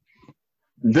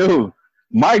 Dude,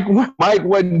 Mike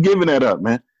wasn't giving that up,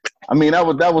 man. I mean, that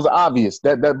was obvious.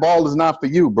 That ball is not for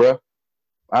you, bro.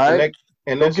 All right?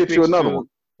 And that get you another one.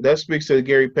 That speaks to the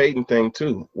Gary Payton thing,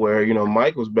 too, where, you know,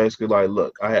 Mike was basically like,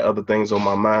 look, I had other things on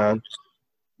my mind.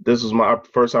 This was my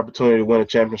first opportunity to win a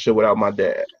championship without my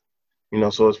dad. You know,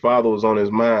 so his father was on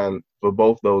his mind for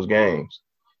both those games.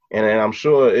 And I'm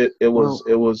sure it was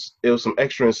some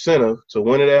extra incentive to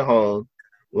win it at home,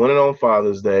 win it on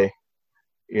Father's Day,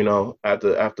 you know,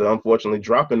 after unfortunately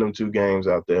dropping them 2 games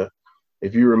out there.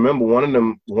 If you remember one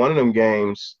of them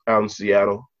games out in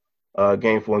Seattle,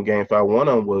 game 4 and game 5, one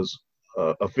of them was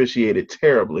officiated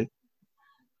terribly.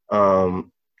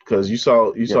 Because you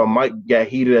saw Mike got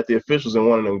heated at the officials in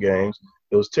one of them games.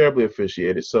 It was terribly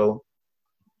officiated. So,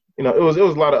 you know, it was a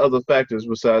lot of other factors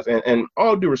besides, and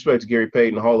all due respect to Gary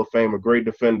Payton, Hall of Famer, great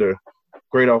defender,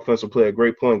 great offensive player,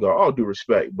 great point guard, all due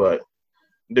respect. But,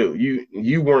 dude,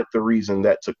 you weren't the reason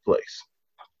that took place.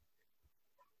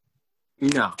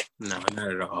 No, not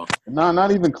at all. No,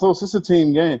 not even close. It's a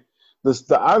team game.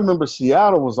 I remember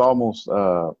Seattle was almost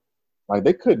like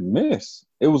they couldn't miss.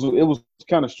 It was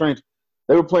kind of strange.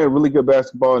 They were playing really good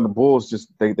basketball, and the Bulls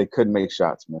just they couldn't make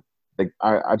shots, man.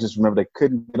 I just remember they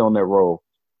couldn't get on that roll.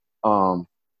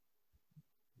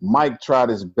 Mike tried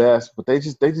his best, but they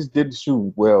just didn't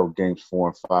shoot well games 4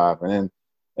 and 5, and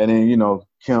then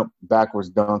Kemp backwards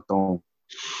dunked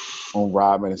on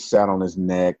Rodman and sat on his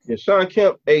neck. Yeah, Sean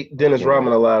Kemp ate Dennis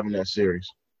Rodman alive in that series.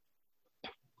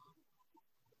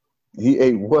 He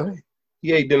ate what?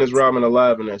 He ate Dennis Rodman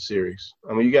alive in that series.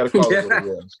 I mean, you got to call it what it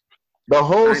was. The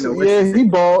whole he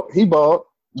balled.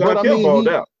 Sean Kemp balled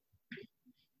out.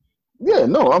 Yeah,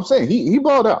 no, I'm saying he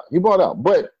balled out. He balled out,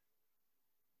 but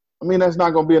I mean that's not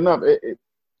going to be enough.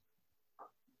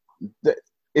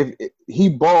 If he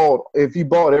balled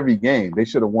every game, they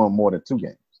should have won more than 2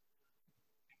 games.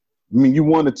 I mean, you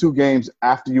won the 2 games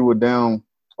after you were down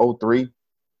 0-3.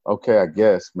 Okay, I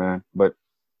guess, man. But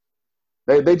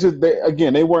they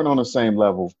weren't on the same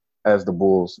level as the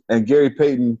Bulls. And Gary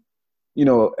Payton,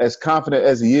 as confident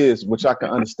as he is, which I can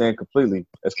understand completely,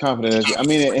 as confident as and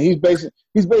he's basing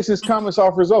his comments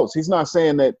off results. He is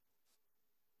saying that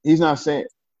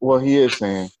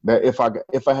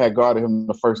if I had guarded him in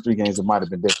the first 3 games, it might have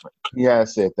been different. He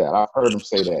has said that. I've heard him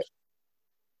say that.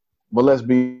 But let's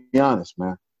be honest,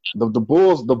 man. The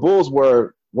Bulls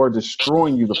were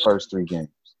destroying you the first 3 games.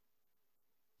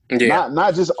 Yeah.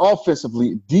 Not just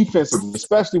offensively, defensively,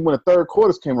 especially when the third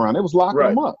quarters came around. It was locking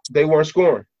them up. They weren't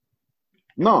scoring.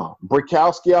 No.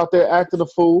 Brikowski out there acting a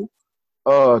fool,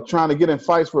 trying to get in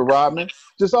fights with Rodman.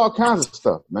 Just all kinds of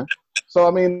stuff, man. So,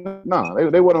 I mean, no,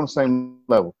 they weren't on the same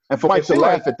level. And for Mike to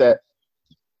laugh at that,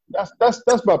 that's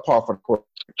about par for the course.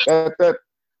 That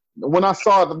when I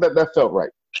saw it, that felt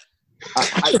right.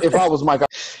 If I was Mike,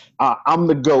 I'm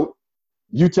the GOAT.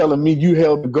 You telling me you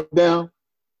held the GOAT down?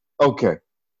 Okay.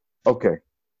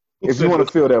 If you want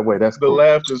to feel that way, that's the cool.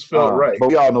 laugh just felt right. But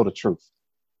we all know the truth.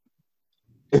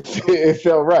 It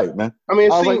felt right, man. I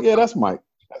was like, yeah, that's Mike.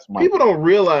 That's Mike. People don't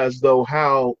realize, though,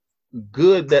 how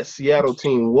good that Seattle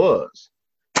team was.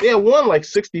 They had won like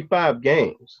 65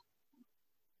 games.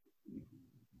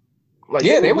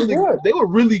 They were good. They were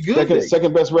really good.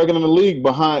 Second best record in the league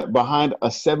behind a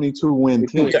 72-win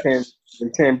team.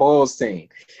 10 Bulls team.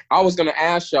 I was gonna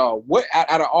ask y'all, what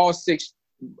out of all 6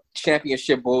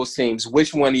 championship Bulls teams,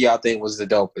 which one do y'all think was the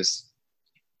dopest?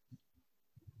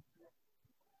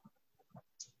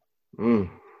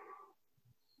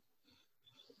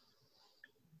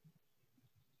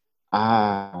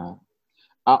 I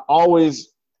always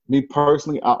be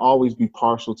partial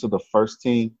to the first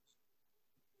team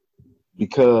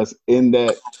because in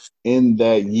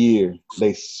that year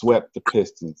they swept the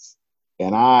Pistons,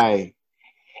 and I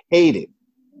hated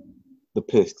the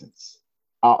Pistons.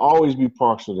 I'll always be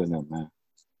partial to them, man.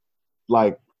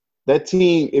 Like that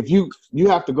team, if you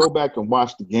have to go back and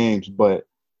watch the games, but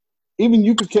even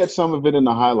you could catch some of it in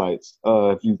the highlights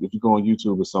if you go on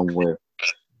YouTube or somewhere.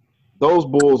 Those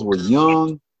Bulls were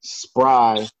young,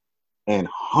 spry, and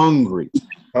hungry.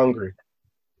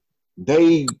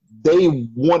 They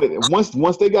wanted it.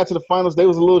 Once they got to the finals, they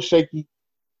was a little shaky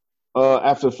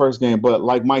after the first game. But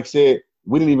like Mike said,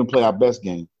 we didn't even play our best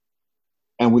game,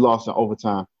 and we lost in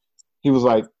overtime. He was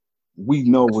like, we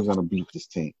know we're going to beat this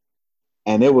team.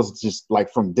 And it was just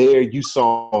like from there, you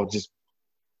saw just,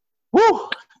 whoo,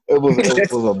 it was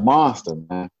a monster,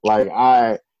 man. Like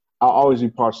I'll always be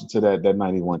partial to that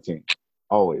 91 team,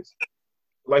 always.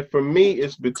 Like for me,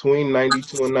 it's between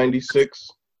 92 and 96.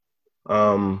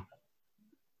 I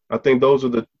think those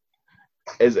are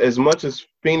as much as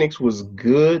Phoenix was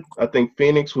good, I think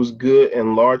Phoenix was good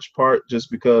in large part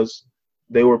just because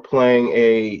they were playing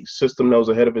a system that was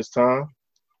ahead of its time.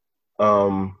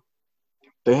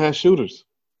 They had shooters.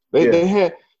 They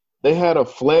had a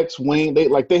flex wing. They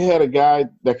had a guy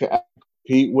that could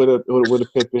compete with a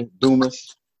Pippen,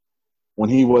 Dumas, when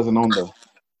he wasn't on the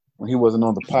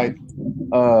pipe.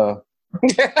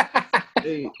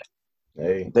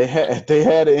 They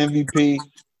had an MVP.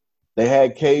 They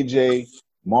had KJ,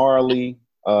 Marley,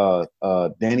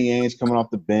 Danny Ainge coming off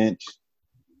the bench.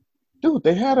 Dude,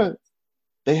 they had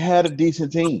a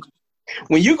decent team.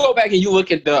 When you go back and you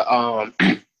look at the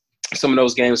some of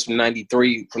those games from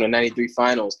 '93, from the '93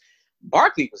 finals,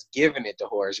 Barkley was giving it to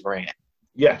Horace Grant.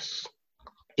 Yes,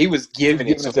 he was giving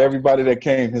it to everybody that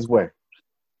came his way.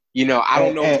 I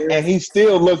don't know. And he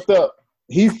still looked up.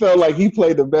 He felt like he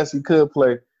played the best he could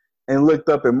play, and looked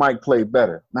up and Mike played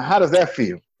better. Now, how does that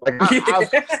feel? Like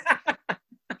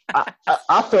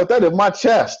I felt that in my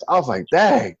chest. I was like,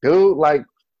 dang, dude, like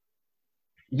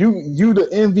you the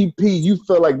MVP. You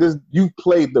felt like this. You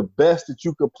played the best that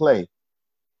you could play,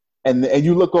 and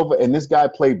you look over and this guy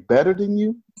played better than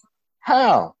you.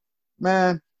 How,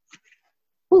 man?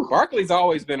 Barkley's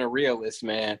always been a realist,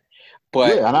 man.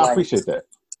 But yeah, and I appreciate that.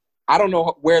 I don't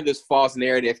know where this false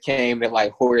narrative came that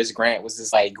like Horace Grant was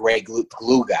this like great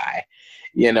glue guy.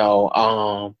 You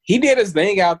know, he did his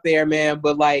thing out there, man.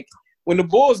 But like when the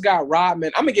Bulls got robbed,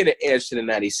 man, I'm gonna get an edge to the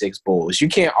 '96 Bulls. You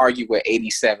can't argue with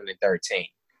 87-13.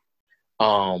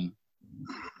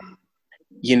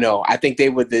 You know, I think they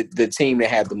were the team that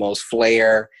had the most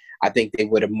flair. I think they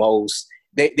were the most.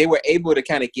 They were able to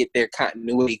kind of get their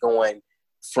continuity going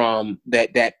from the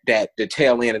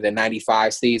tail end of the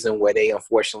 '95 season where they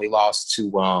unfortunately lost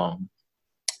to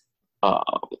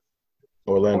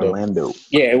Orlando.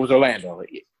 Yeah, it was Orlando.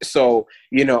 So,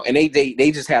 you know, and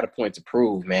they just had a point to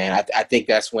prove, man. I think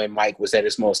that's when Mike was at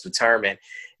his most determined.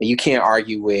 And you just can't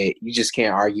argue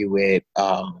with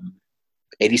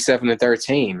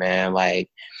 87-13, man.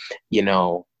 Like, you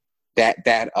know, that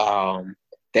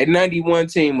 91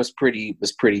 team was pretty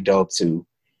dope too.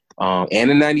 And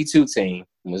the 92 team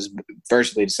was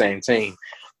virtually the same team.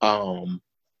 I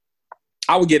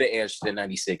would get an edge to the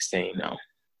 96 team though.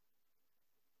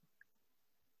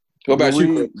 What about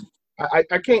you? I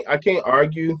can't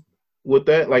argue with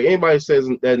that. Like anybody says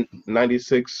that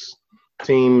 96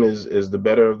 team is the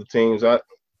better of the teams.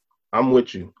 I'm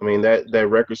with you. I mean that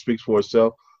record speaks for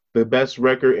itself. The best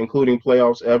record, including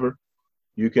playoffs ever.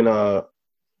 You can go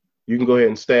ahead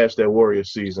and stash that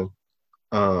Warriors season.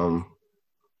 The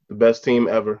best team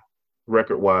ever,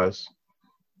 record wise,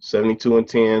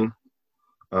 72-10.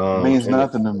 Means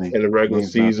nothing to me in the regular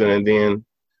season, nothing. And then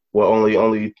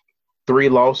only 3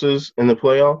 losses in the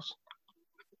playoffs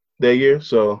that year.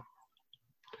 So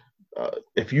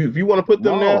if you want to put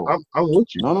them there, I'm with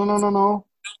you. No.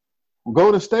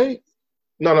 Golden State?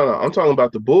 No. I'm talking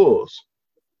about the Bulls.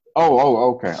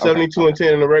 Oh, okay.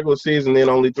 72-10 in the regular season, then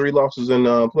only 3 losses in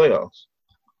playoffs.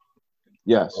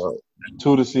 Yes.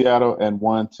 2 to Seattle and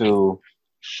 1 to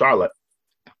Charlotte.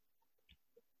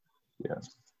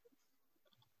 Yes.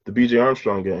 The B.J.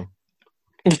 Armstrong game.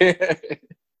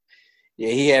 Yeah,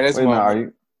 he had his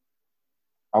moment.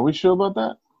 Are we sure about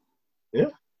that? Yeah.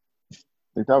 I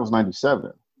think that was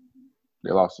 97.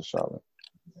 They lost to Charlotte.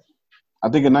 I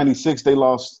think in 96 they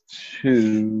lost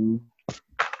to –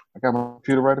 I got my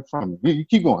computer right in front of me. You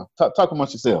keep going. Talk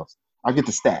amongst yourselves. I'll get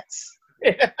the stats.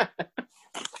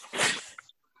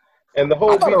 And the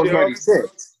whole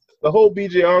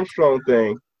B.J. Armstrong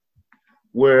thing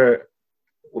where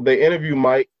they interview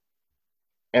Mike,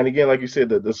 and again, like you said,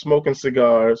 the smoking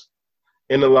cigars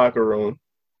in the locker room,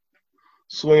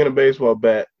 swinging a baseball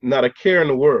bat, not a care in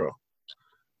the world.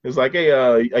 It's like, hey,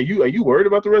 are you worried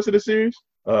about the rest of the series?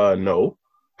 No.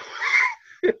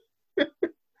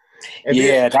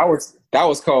 That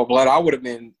was cold blood. I would have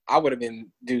been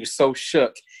dude so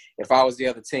shook if I was the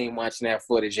other team watching that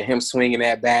footage of him swinging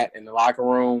that bat in the locker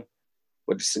room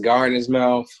with the cigar in his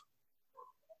mouth,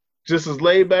 just as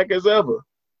laid back as ever.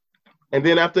 And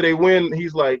then after they win,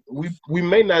 he's like, we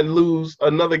may not lose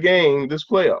another game this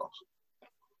playoffs.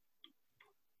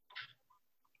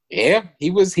 Yeah, he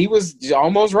was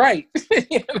almost right.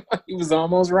 He was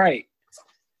almost right.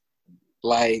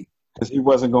 Like, because he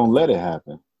wasn't going to let it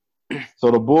happen. So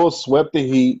the Bulls swept the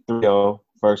Heat 3-0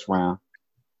 first round,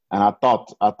 and I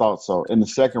thought so. In the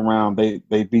second round,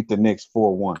 they beat the Knicks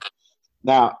 4-1.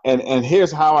 Now, and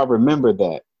here's how I remember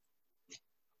that.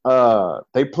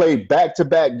 They played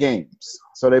back-to-back games.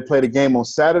 So they played a game on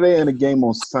Saturday and a game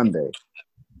on Sunday.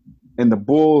 And the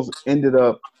Bulls ended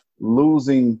up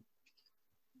losing.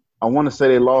 I want to say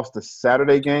they lost the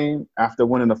Saturday game after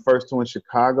winning the first 2 in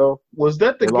Chicago. Was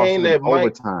that the game that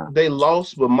Mike they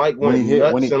lost, but Mike went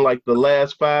nuts in like the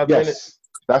last 5 minutes?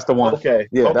 That's the one. Okay.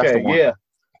 Yeah, okay. That's the one. Yeah.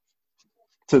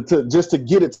 To just to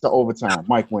get it to overtime,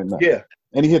 Mike went nuts. Yeah.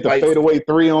 And he hit the fadeaway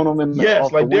 3 on him.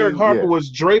 Like Derek Harper was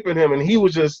draping him, and he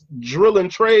was just drilling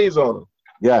trays on him.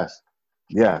 Yes.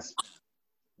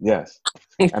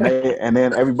 And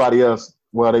then everybody else,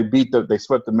 well, they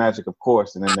swept the Magic, of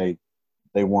course, and then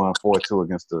they won 4-2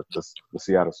 against the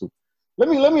Seattle Super. Let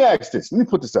me ask this. Let me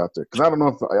put this out there because I don't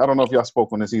know if y'all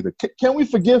spoke on this either. Can we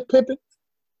forgive Pippen?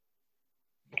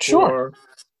 Sure.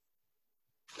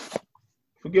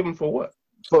 Forgive him for what?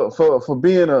 For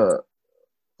being a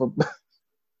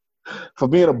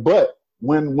butt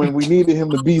when we needed him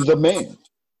to be the man.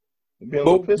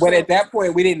 But at that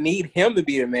point, we didn't need him to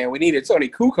be the man. We needed Tony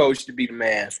Kukoc to be the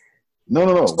man.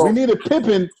 No. So, we needed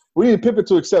Pippen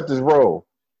to accept his role.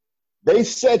 They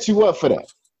set you up for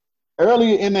that.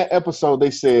 Earlier in that episode, they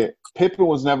said Pippen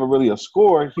was never really a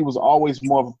scorer. He was always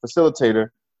more of a facilitator,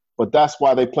 but that's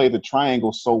why they played the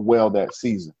triangle so well that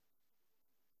season.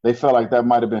 They felt like that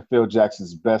might have been Phil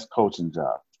Jackson's best coaching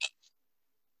job.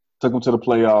 Took him to the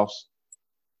playoffs,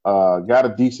 got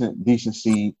a decent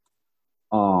seed,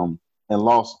 and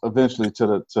lost eventually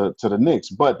to the Knicks.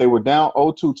 But they were down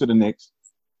 0-2 to the Knicks.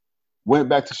 Went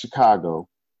back to Chicago.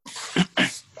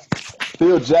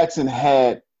 Phil Jackson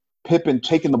had Pippen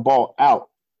taking the ball out,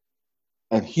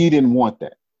 and he didn't want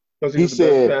that. He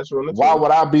said, why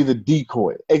would I be the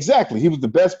decoy? Exactly. He was the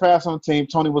best passer on the team.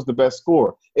 Tony was the best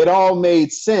scorer. It all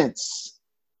made sense.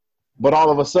 But all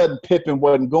of a sudden, Pippen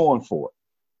wasn't going for it.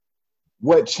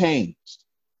 What changed?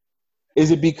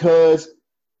 Is it because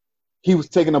he was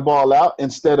taking the ball out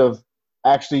instead of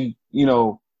actually,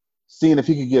 seeing if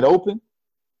he could get open?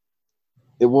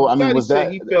 Was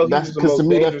that? That's because to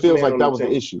me that feels like that was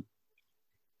the issue.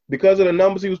 Because of the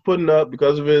numbers he was putting up,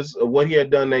 because of what he had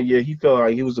done that year, he felt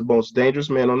like he was the most dangerous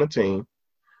man on the team.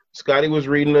 Scotty was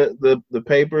reading the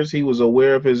papers. He was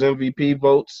aware of his MVP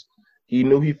votes. He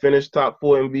knew he finished top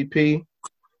 4 MVP.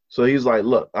 So he's like,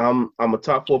 look, I'm a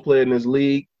top 4 player in this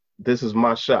league. This is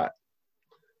my shot.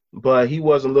 But he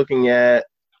wasn't looking at,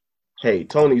 hey,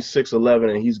 Tony's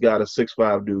 6'11" and he's got a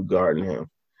 6'5" dude guarding him.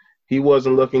 He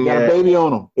wasn't looking at a baby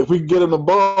on him. If we can get him the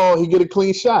ball, he get a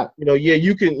clean shot.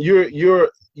 You can.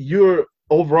 You're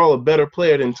overall a better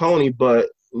player than Tony, but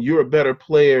you're a better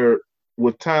player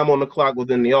with time on the clock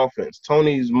within the offense.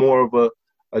 Tony's more of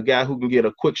a guy who can get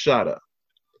a quick shot up.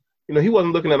 He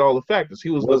wasn't looking at all the factors. He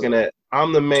was looking at,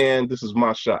 I'm the man. This is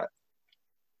my shot.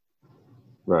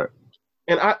 Right.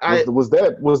 And was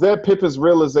that Pippen's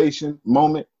realization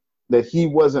moment that he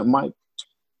wasn't Mike?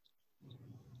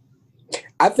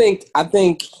 I think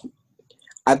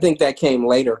that came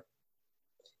later.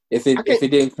 If it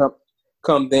didn't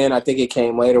come then, I think it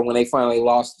came later when they finally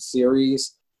lost the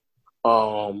series.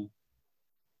 And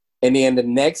then the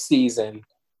next season,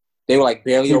 they were like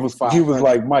barely over 500. He was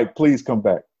like, Mike, please come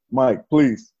back. Mike,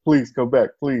 please come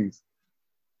back, please.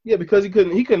 Yeah, because he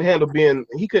couldn't handle being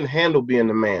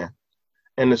the man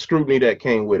and the scrutiny that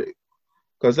came with it.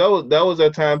 Because that was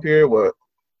that time period where.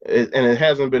 And it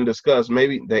hasn't been discussed.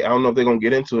 Maybe I don't know if they're gonna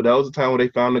get into it. That was the time where they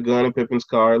found the gun in Pippen's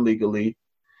car illegally,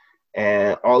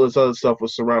 and all this other stuff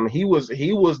was surrounding. He was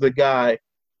the guy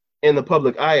in the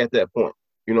public eye at that point.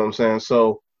 You know what I'm saying?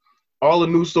 So all the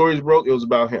news stories broke. It was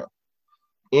about him.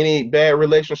 Any bad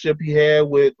relationship he had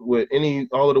with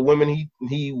all of the women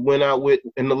he went out with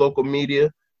in the local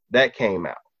media, that came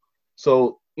out.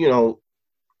 So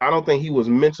I don't think he was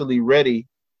mentally ready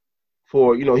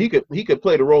for he could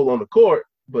play the role on the court.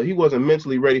 But he wasn't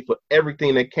mentally ready for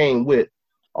everything that came with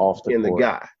the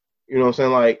guy. You know what I'm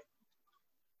saying? Like,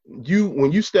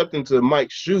 when you stepped into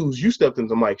Mike's shoes, you stepped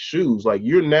into Mike's shoes. Like,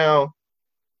 you're now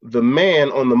the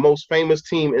man on the most famous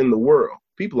team in the world.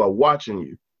 People are watching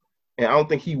you. And I don't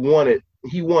think he wanted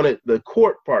the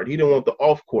court part. He didn't want the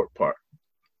off-court part.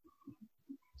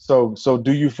 So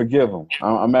do you forgive him?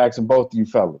 I'm asking both of you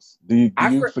fellas. Do you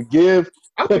forgive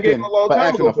Pippen him a long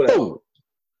time ago for that.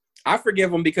 I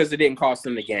forgive him because it didn't cost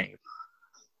him the game.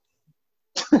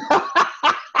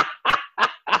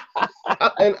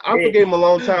 And I forgave him a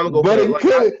long time ago. But it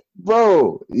could,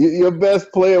 bro. Your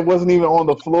best player wasn't even on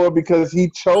the floor because he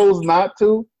chose not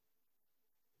to.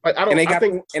 And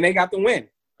they got the win.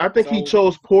 I think he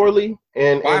chose poorly,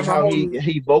 and how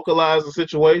he vocalized the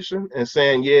situation and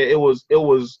saying, yeah, it was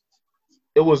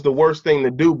the worst thing to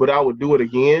do, but I would do it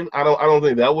again. I don't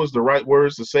think that was the right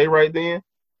words to say right then,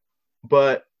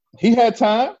 but. He had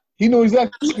time. He knew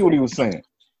exactly what he was saying.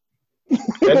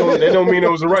 That don't mean it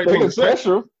was the right thing to say.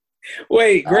 Pressure.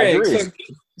 Wait, Greg.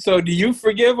 So do you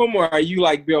forgive him, or are you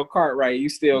like Bill Cartwright? You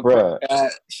still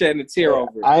shedding a tear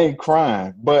over it? I ain't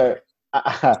crying, but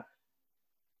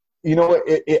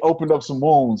it opened up some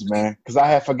wounds, man, because I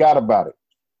had forgot about it.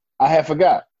 I had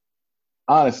forgot.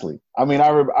 Honestly, I mean,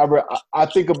 I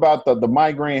think about the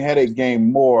migraine headache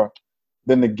game more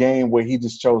than the game where he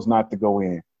just chose not to go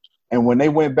in. And when they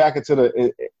went back and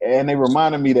they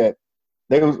reminded me that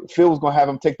Phil was going to have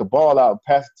him take the ball out and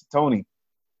pass it to Tony.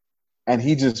 And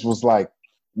he just was like,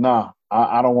 nah,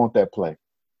 I don't want that play.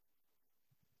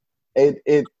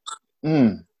 It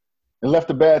left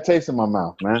a bad taste in my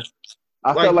mouth, man.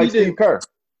 I felt like Steve Kerr.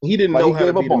 He didn't know how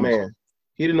to be the man.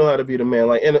 He didn't know how to be the man.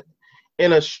 Like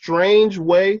in a strange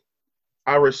way,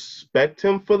 I respect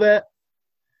him for that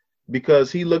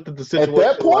because he looked at the situation.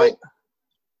 At that point?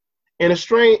 In an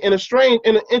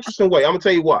interesting way. I'm gonna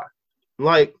tell you why.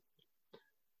 Like,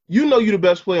 you're the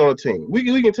best player on the team.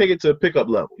 We can take it to a pickup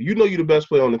level. You're the best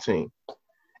player on the team,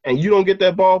 and you don't get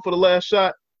that ball for the last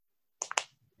shot,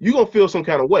 you're gonna feel some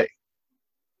kind of way,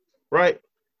 right?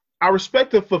 I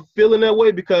respect him for feeling that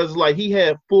way because, like, he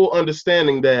had full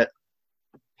understanding that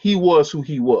he was who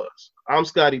he was. I'm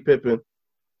Scottie Pippen.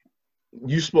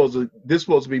 This supposed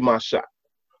to be my shot.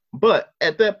 But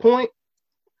at that point,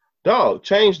 dog,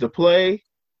 change the play.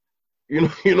 You know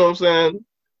what I'm saying?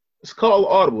 It's called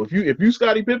audible. If you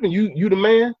Scottie Pippen, you the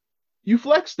man. You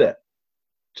flex that.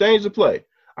 Change the play.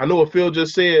 I know what Phil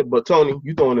just said, but Tony,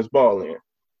 you throwing this ball in.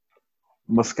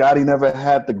 Scottie never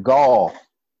had the gall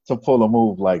to pull a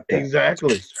move like that.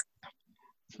 Exactly.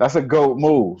 That's a GOAT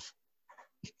move.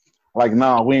 Like,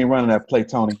 nah, we ain't running that play,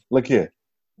 Tony. Look here.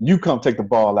 You come take the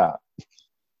ball out.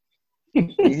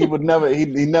 He would never he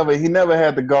never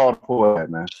had the gall to pull that,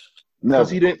 man. Because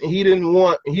he didn't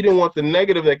want the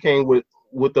negative that came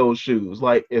with those shoes.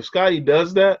 Like, if Scottie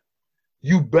does that,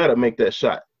 you better make that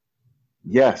shot.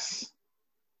 Yes.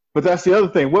 But that's the other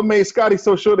thing. What made Scottie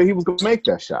so sure that he was going to make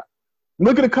that shot?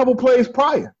 Look at a couple plays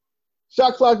prior.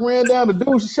 Shot clock ran down. The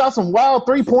dude shot some wild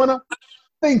three-pointer.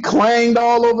 Thing clanged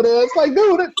all over there. It's like,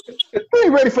 dude, you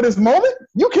ain't ready for this moment.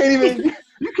 You can't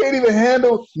even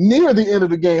handle near the end of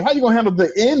the game. How you going to handle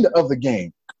the end of the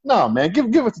game? No, man. Give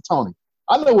it to Tony.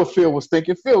 I know what Phil was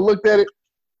thinking. Phil looked at it.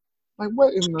 Like,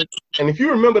 what in the... And if you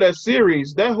remember that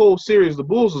whole series, the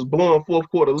Bulls was blowing fourth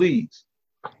quarter leads.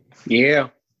 Yeah.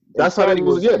 That's how they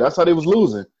was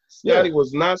losing. Scottie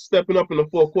was not stepping up in the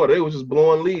fourth quarter. They was just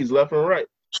blowing leads left and right.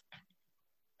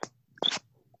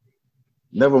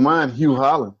 Never mind Hugh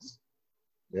Hollins.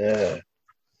 Yeah.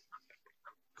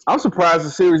 I'm surprised the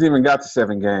series even got to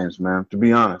 7 games, man, to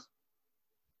be honest.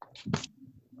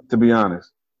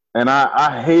 And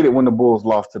I hate it when the Bulls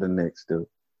lost to the Knicks, dude.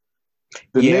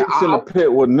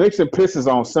 Knicks and Pistons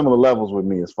on similar levels with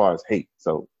me as far as hate.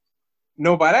 So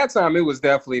no, by that time it was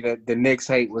definitely the Knicks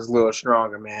hate was a little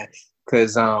stronger, man.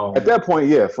 Because at that point,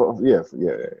 yeah. It's like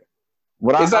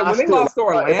when they lost to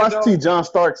Orlando. If I see John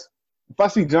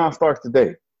Starks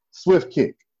today, swift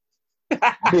kick,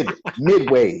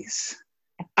 midways,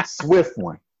 swift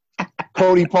one,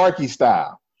 Cody Parkey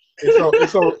style.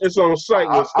 It's on site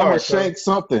with Starks. I'm gonna shank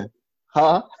something,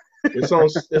 huh? It's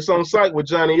on site with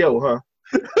Johnny O, huh?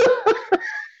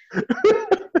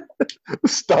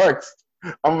 Starks,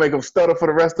 I'm gonna make him stutter for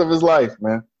the rest of his life,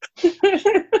 man.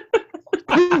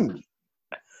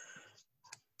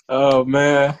 Oh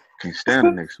man, can't stand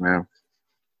the Knicks, man.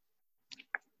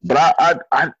 But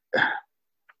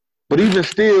but even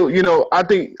still, I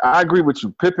think I agree with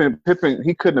you. Pippen,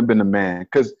 he couldn't have been the man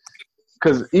because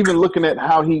even looking at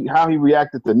how he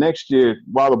reacted the next year,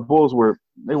 while the Bulls were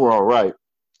all right.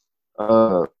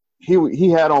 He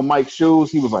had on Mike's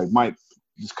shoes. He was like, Mike,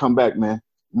 just come back, man.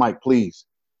 Mike, please.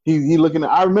 He looking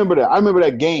at. I remember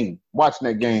that game. Watching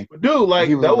that game, dude. Like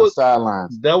he was on the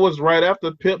sidelines. That was right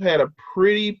after Pip had a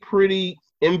pretty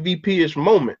MVP-ish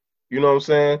moment. You know what I'm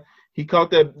saying? He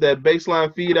caught that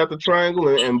baseline feed out the triangle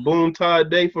and boom, Todd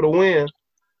Day for the win.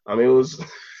 I mean, it was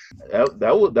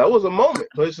that was a moment.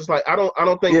 But it's just like I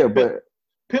don't think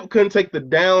Pip couldn't take the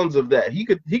downs of that. He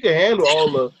could handle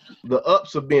all the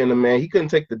ups of being the man. He couldn't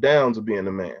take the downs of being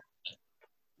the man.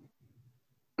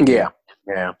 Yeah.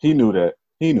 He knew that.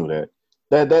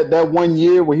 That 1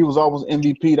 year where he was almost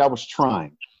MVP, that was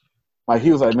trying. Like,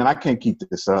 he was like, man, I can't keep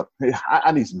this up.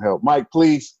 I need some help. Mike,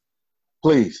 please,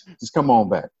 just come on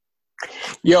back.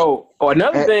 Yo,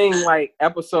 another thing, like,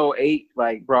 episode 8,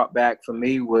 like, brought back for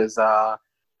me was how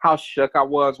shook I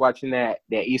was watching that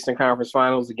Eastern Conference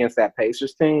Finals against that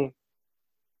Pacers team.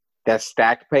 That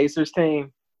stacked Pacers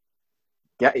team.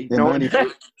 Yeah,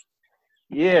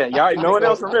 yeah, y'all. No one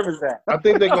else remembers that. I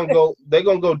think they're gonna go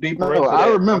deeper. No, I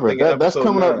remember that's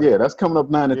coming 9. Up. Yeah, that's coming up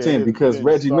 9 and 10 because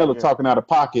Reggie Miller talking out of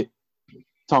pocket,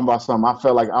 talking about something. I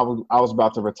felt like I was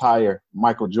about to retire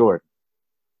Michael Jordan.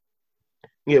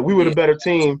 Yeah, we were the better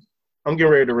team. I'm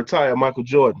getting ready to retire Michael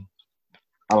Jordan.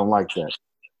 I don't like that.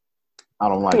 I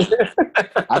don't like it.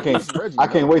 I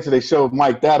can't wait till they show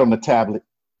Mike that on the tablet.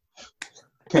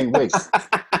 Can't wait.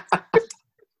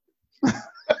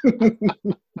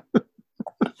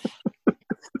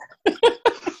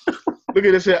 Look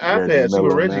at this here iPad. See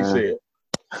what Reggie said.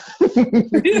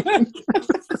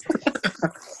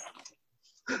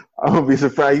 I'm gonna be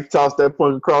surprised he tossed that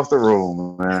point across the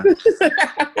room, man.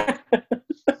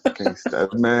 Can't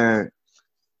stop, man.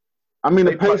 I mean,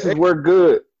 the Pacers were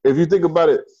good. If you think about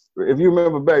it, if you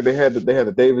remember back, they had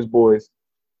the Davis boys,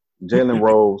 Jalen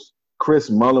Rose, Chris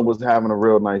Mullin was having a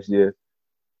real nice year.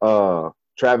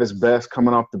 Travis Best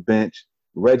coming off the bench,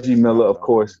 Reggie Miller, of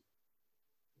course.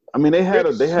 I mean, they had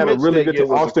a really good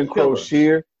team. Austin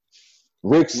Crochet,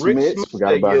 Rick Smith,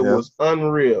 forgot about him. Was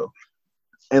unreal.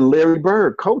 And Larry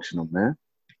Bird coaching them, man.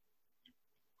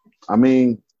 I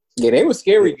mean, yeah, they were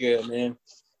scary good, man.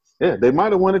 Yeah, they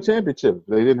might have won a championship if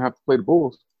they didn't have to play the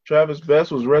Bulls. Travis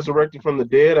Best was resurrected from the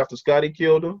dead after Scottie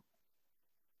killed him.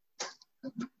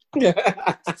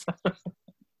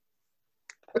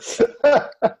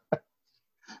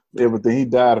 Yeah, but then he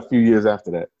died a few years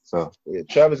after that. So Yeah,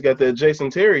 Travis got that Jason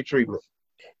Terry treatment.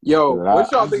 Yo, Yeah,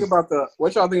 what y'all think about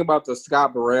the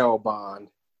Scott Burrell bond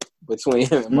between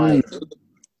him and Mike?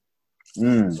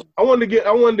 I wanted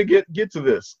to get to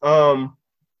this. So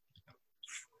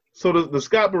the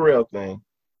Scott Burrell thing,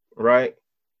 right?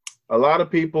 A lot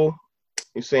of people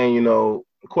are saying,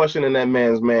 questioning that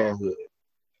man's manhood.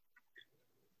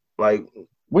 Like,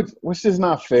 which is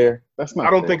not fair. That's not.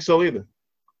 I don't fair. think so either.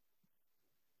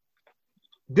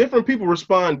 Different people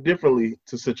respond differently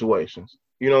to situations.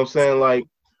 You know what I'm saying? Like,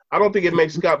 I don't think it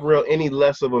makes Scott Burrell any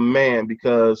less of a man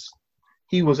because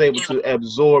he was able to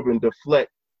absorb and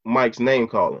deflect Mike's name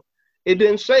calling. It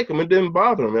didn't shake him. It didn't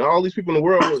bother him. And all these people in the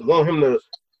world want him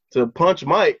to punch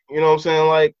Mike. You know what I'm saying?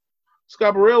 Like,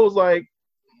 Scott Burrell was like,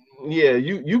 yeah,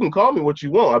 you can call me what you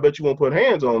want. I bet you won't put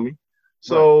hands on me.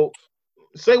 So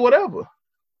say whatever.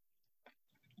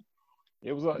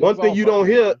 One thing you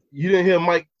didn't hear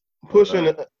Mike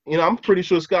pushing. I'm pretty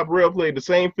sure Scott Burrell played the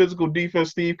same physical defense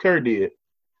Steve Kerr did.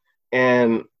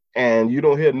 And you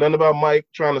don't hear nothing about Mike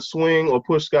trying to swing or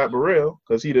push Scott Burrell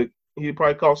because he'd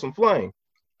probably caught some flame.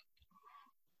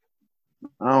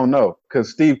 I don't know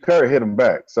because Steve Kerr hit him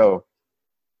back. So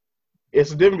it's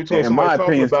the difference between somebody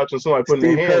talking about you and somebody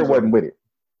putting their hands on you. Steve Kerr wasn't with it.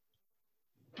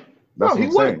 That's what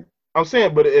I'm saying. I'm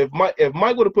saying, but if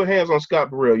Mike would have put hands on Scott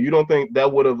Burrell, you don't think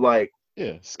that would have that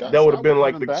would have been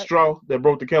like the straw that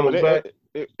broke the camel's back?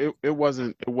 It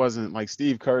wasn't like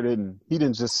Steve Kerr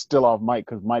didn't just steal off Mike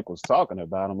because Mike was talking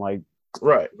about him. Like,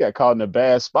 right, he got caught in a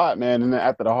bad spot, man. And then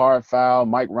after the hard foul,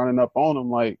 Mike running up on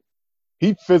him, like,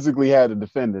 he physically had to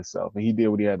defend himself, and he did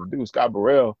what he had to do. Scott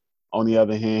Burrell, on the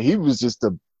other hand, he was just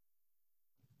a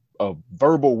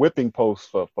verbal whipping post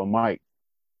for Mike.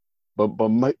 But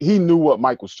he knew what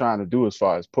Mike was trying to do as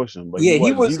far as pushing. But yeah,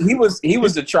 he was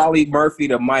the Charlie Murphy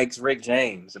to Mike's Rick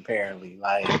James, apparently.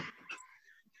 Like,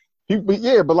 he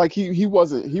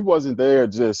wasn't there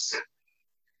just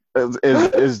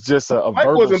as just a Mike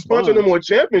verbal wasn't sponge. punching him with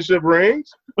championship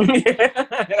rings.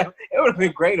 It would have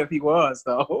been great if he was,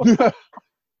 though.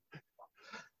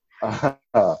 Like,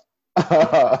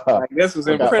 this was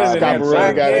imprinted in that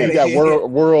black head. He got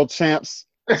world champs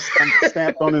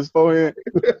stamped on his forehead.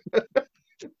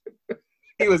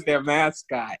 He was their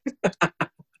mascot.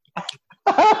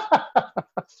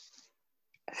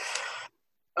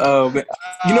 Oh, man.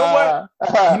 You know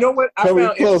what? I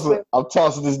found closer. I'm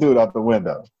tossing this dude out the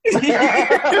window.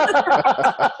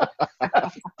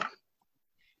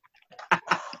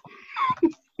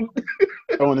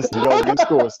 Throwing this to go against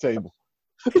scores table.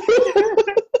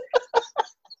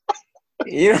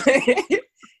 Yeah,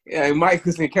 Mike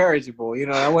was incorrigible.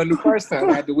 That wasn't the first time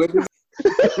I had to whip his.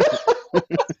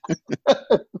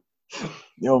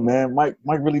 Yo, man, Mike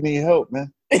really need help,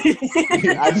 man.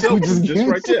 I just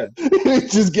right there. He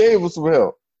just gave us some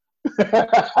help.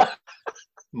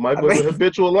 Mike was a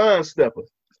habitual line stepper.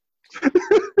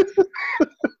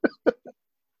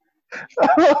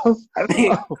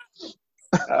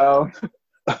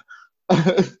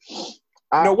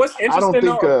 What's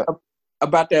interesting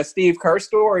about that Steve Kerr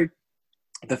story?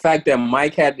 The fact that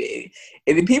Mike had,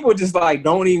 and people just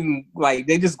don't even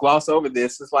they just gloss over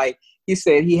this. It's like he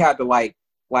said he had to like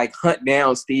hunt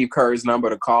down Steve Kerr's number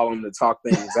to call him to talk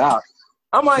things out.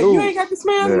 I'm like, you ain't got this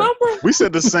man's number? We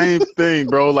said the same thing,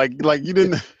 bro. Like you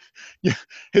didn't.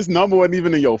 His number wasn't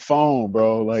even in your phone,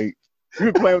 bro. Like, you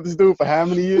were playing with this dude for how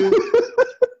many years?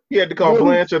 He had to call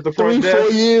Blanche at the front desk. 4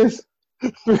 years.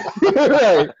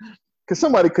 Right. Can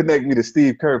somebody connect me to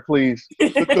Steve Kerr, please?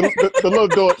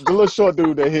 The little short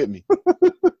dude that hit me.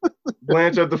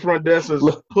 Blanche at the front desk is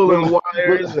pulling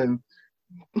wires and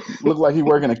look like he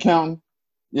working accounting.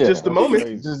 Yeah, just a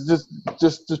moment.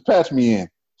 Just patch me in.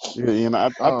 Yeah, I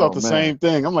thought the same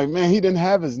thing. I'm like, man, he didn't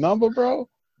have his number, bro.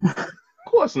 Of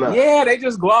course not. Yeah, they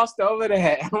just glossed over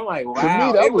that. I'm like,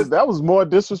 wow. To me, that was more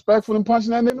disrespectful than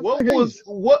punching that nigga. What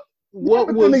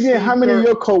was again? How many of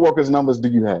your coworkers' numbers do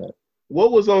you have?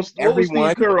 What was Steve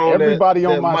Kerr on everybody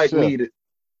on my Mike shift. Needed?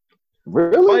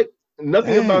 Really?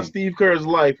 Nothing about Steve Kerr's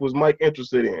life was Mike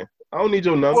interested in. I don't need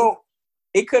your number. Well,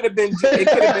 it could have been.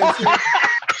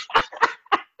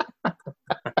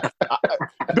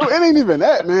 Dude, it ain't even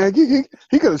that, man. He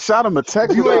could have shot him a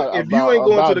text. If you ain't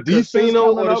going to the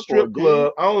casino or the strip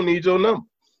club, I don't need your number.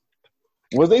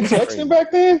 Was they texting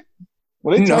back then?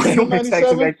 Were they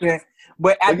texting back then?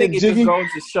 But I think it just goes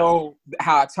to show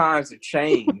how times have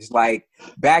changed. Like,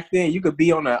 back then, you could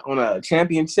be on a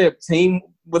championship team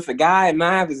with a guy and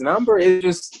not have his number.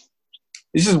 It's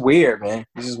just weird, man.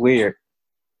 It's just weird.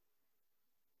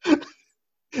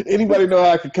 Anybody know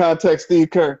how I can contact Steve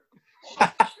Kerr?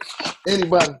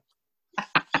 Anybody?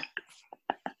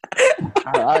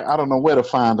 I don't know where to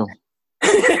find them.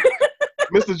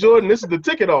 Mr. Jordan, this is the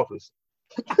ticket office.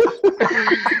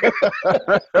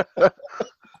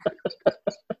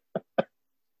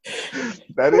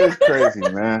 That is crazy,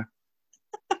 man.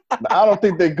 I don't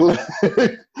think they glossed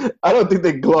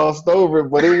over it,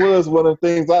 but it was one of the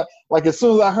things I like. As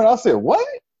soon as I heard, I said, "What?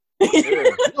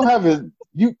 You don't have his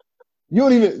you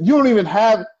don't even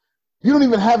have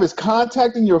his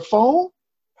contact in your phone?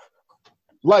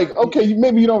 Like, okay,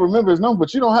 maybe you don't remember his number,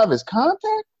 but you don't have his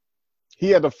contact." He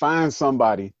had to find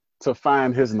somebody to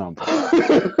find his number.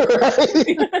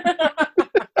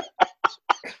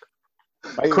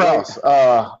 Krause,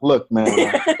 look,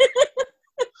 man.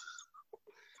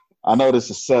 I know this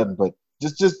is sudden, but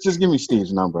just give me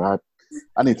Steve's number. I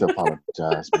need to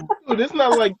apologize, man. Dude, it's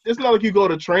not like you go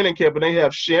to training camp and they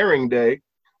have sharing day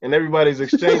and everybody's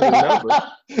exchanging numbers.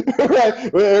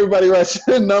 Right. Well, everybody writes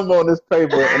their number on this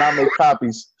paper and I make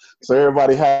copies so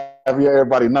everybody have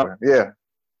everybody number. Yeah.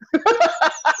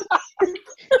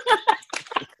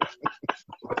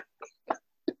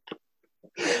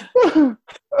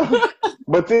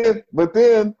 But then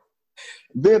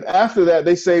after that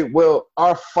they say, well,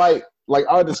 our fight, like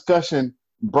our discussion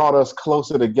brought us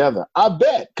closer together. I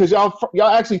bet, because y'all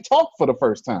actually talked for the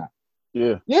first time.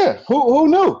 Yeah. Yeah. Who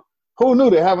knew? Who knew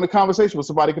that having a conversation with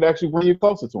somebody could actually bring you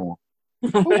closer to him?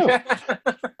 Who knew?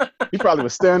 He probably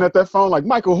was staring at that phone like,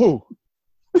 Michael who?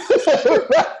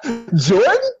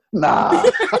 Jordan? Nah.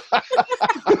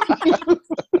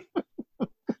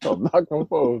 I'm not gonna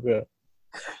pose that.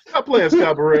 Stop playing,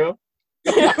 Scott Burrell.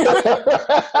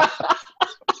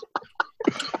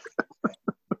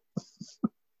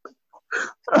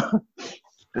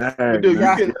 Dang, Dude, you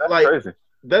man. can That's like crazy.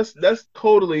 that's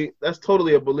totally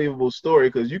a believable story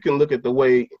because you can look at the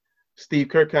way Steve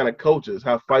Kerr kind of coaches,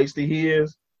 how feisty he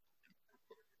is.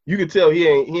 You can tell he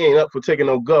ain't up for taking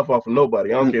no guff off of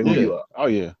nobody. I don't care who you are. Oh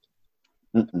yeah.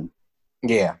 Mm-mm.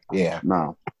 Yeah.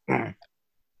 No. Dang,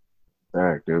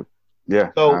 dude.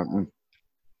 Yeah. So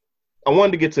I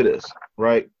wanted to get to this,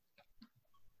 right?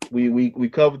 We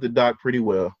covered the doc pretty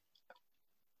well.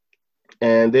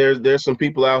 And there's some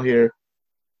people out here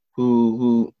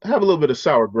who have a little bit of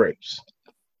sour grapes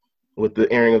with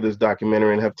the airing of this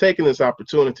documentary and have taken this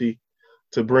opportunity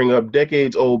to bring up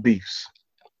decades-old beefs.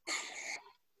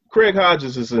 Craig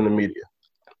Hodges is in the media.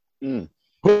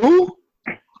 Who?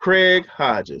 Craig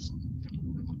Hodges.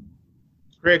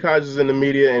 Craig Hodges is in the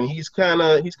media, and he's kind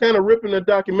of ripping the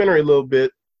documentary a little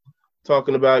bit,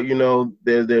 talking about, you know,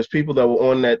 there's people that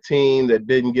were on that team that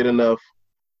didn't get enough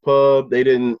pub.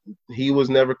 He was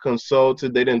never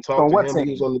consulted. They didn't talk to him when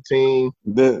he was on the team.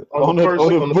 On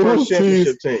the first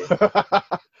championship team.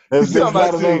 There's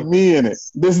not enough me in it.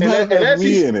 There's not enough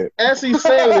me in it. As he's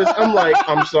saying this, I'm like,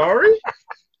 I'm sorry?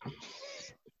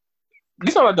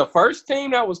 You talking about the first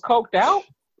team that was coked out?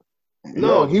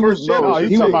 No, he was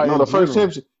the first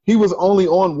championship. He was only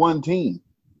on one team.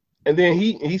 And then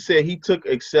he said he took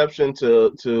exception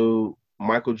to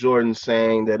Michael Jordan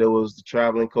saying that it was the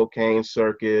traveling cocaine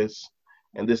circus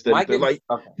and this, that, like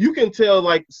okay. You can tell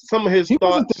like some of his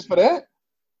thoughts for that.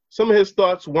 Some of his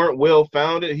thoughts weren't well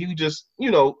founded. He just,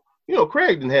 you know,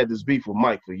 Craig didn't have this beef with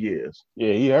Mike for years.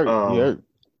 Yeah, he hurt.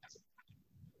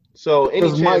 So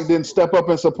because Mike didn't step up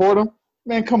and support him,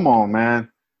 man, come on, man.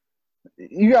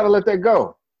 You got to let that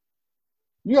go.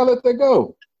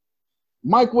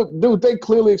 Mike they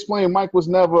clearly explained Mike was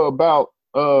never about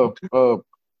a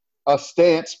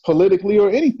stance politically or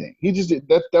anything. He just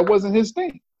that wasn't his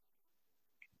thing.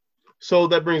 So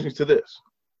that brings me to this.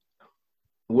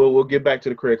 We'll get back to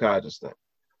the Craig Hodges thing.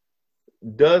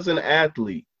 Does an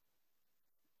athlete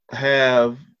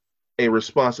have a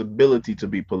responsibility to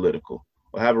be political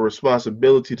or have a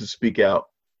responsibility to speak out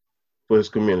for his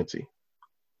community?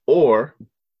 Or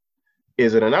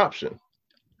is it an option?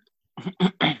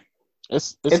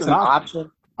 It's an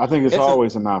option. I think it's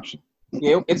always an option.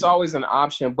 Yeah, it's always an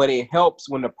option, but it helps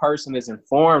when the person is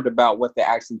informed about what they're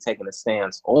actually taking a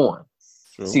stance on.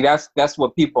 True. See, that's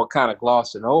what people are kind of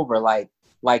glossing over. Like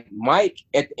Mike,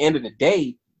 at the end of the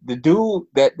day, the dude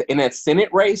that in that Senate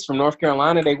race from North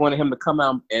Carolina, they wanted him to come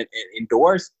out and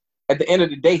endorse. At the end of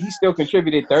the day, he still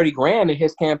contributed $30,000 in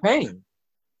his campaign.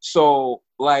 So,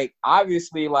 like,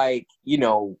 obviously, like, you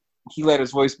know, he let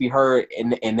his voice be heard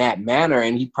in that manner,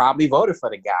 and he probably voted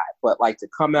for the guy. But like to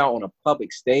come out on a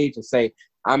public stage and say,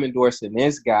 "I'm endorsing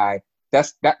this guy,"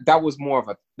 that was more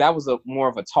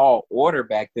of a tall order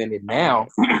back then than now,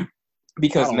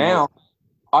 because now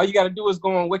all you got to do is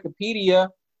go on Wikipedia,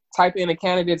 type in a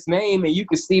candidate's name, and you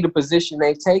can see the position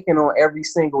they've taken on every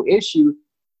single issue.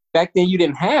 Back then, you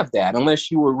didn't have that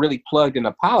unless you were really plugged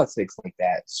into politics like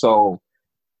that. So,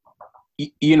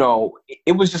 you know,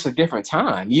 it was just a different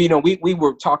time. You know, we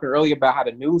were talking earlier about how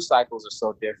the news cycles are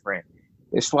so different.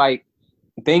 It's like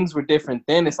things were different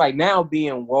then. It's like now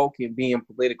being woke and being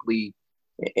politically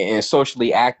and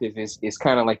socially active is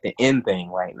kind of like the end thing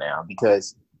right now,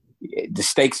 because the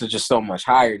stakes are just so much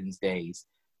higher these days.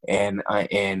 And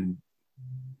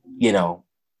you know,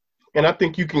 And I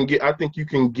think you can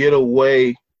get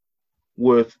away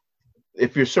with,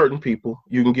 if you're certain people,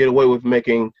 you can get away with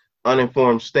making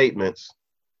uninformed statements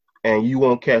and you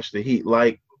won't catch the heat.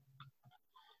 Like,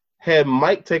 had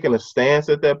Mike taken a stance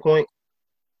at that point,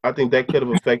 I think that could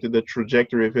have affected the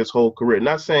trajectory of his whole career.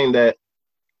 Not saying that,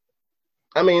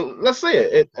 I mean, let's say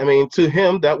it. I mean, to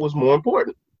him, that was more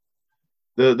important.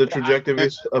 The trajectory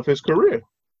of his career.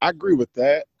 I agree with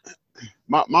that.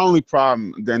 My only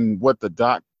problem then what the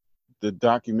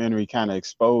documentary kind of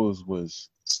exposed was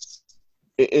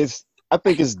I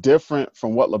think it's different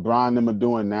from what LeBron and them are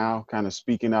doing now, kind of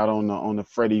speaking out on the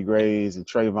Freddie Grays and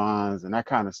Trayvons and that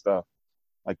kind of stuff,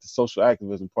 like the social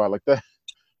activism part, like that.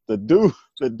 The dude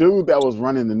that was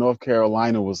running the North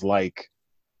Carolina was like,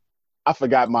 I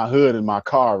forgot my hood in my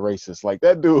car racist. Like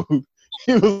that dude,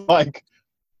 he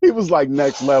was like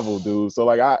next level, dude. So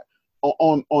like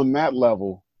on that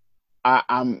level,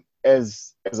 I'm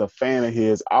as a fan of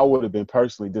his, I would have been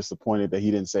personally disappointed that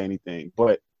he didn't say anything.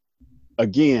 But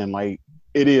again, like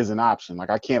it is an option. Like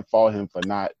I can't fault him for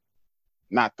not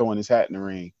throwing his hat in the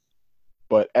ring.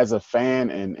 But as a fan,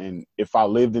 and if I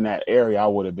lived in that area, I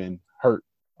would have been hurt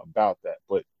about that.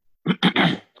 But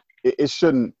it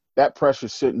shouldn't. That pressure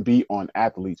shouldn't be on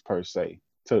athletes per se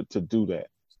to do that,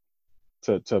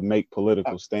 to make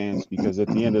political stands, because at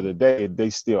the end of the day, they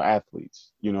still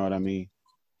athletes. You know what I mean?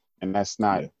 And that's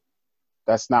not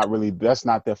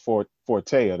their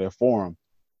forte or their forum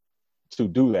to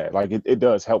do that. Like it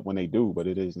does help when they do, but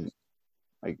it isn't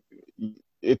like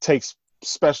it takes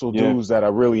special dudes that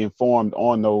are really informed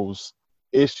on those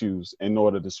issues in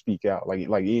order to speak out.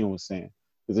 Like Ian was saying,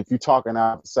 because if you're talking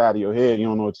out the side of your head, you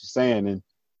don't know what you're saying, and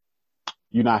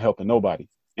you're not helping nobody,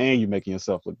 and you're making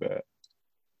yourself look bad.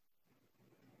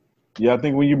 Yeah, I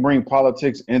think when you bring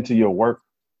politics into your work,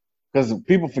 because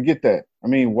people forget that. I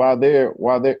mean, while they're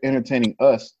entertaining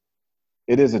us,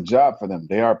 it is a job for them.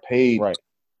 They are paid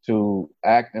to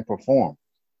act and perform.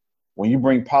 When you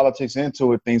bring politics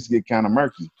into it, things get kind of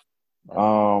murky.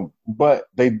 But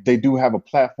they do have a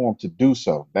platform to do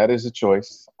so. That is a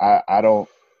choice. I don't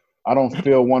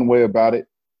feel one way about it,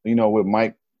 you know, with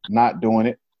Mike not doing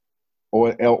it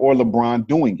or LeBron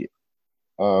doing it.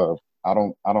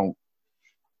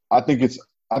 I think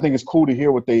it's cool to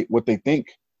hear what they think.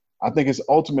 I think it's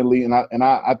ultimately, and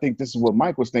I think this is what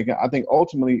Mike was thinking. I think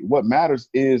ultimately what matters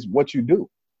is what you do.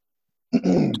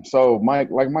 So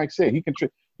Mike, like Mike said,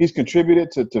 he's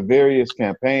contributed to various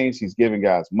campaigns. He's given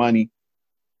guys money.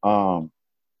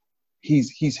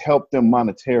 He's helped them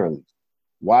monetarily.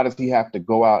 Why does he have to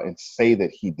go out and say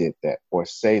that he did that, or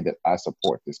say that I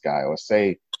support this guy, or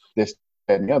say this,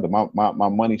 that, and the other? My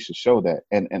money should show that.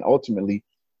 And ultimately,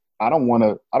 I don't want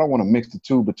to mix the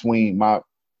two between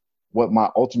what my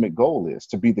ultimate goal is,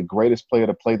 to be the greatest player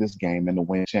to play this game and to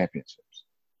win championships.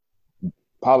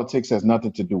 Politics has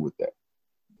nothing to do with that.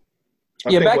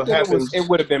 Back then it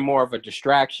would have been more of a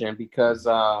distraction, because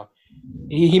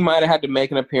he might have had to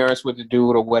make an appearance with the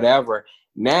dude or whatever.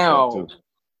 Now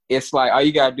it's like all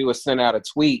you gotta do is send out a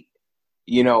tweet.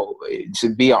 You know, to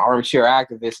be an armchair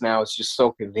activist now, it's just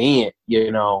so convenient. You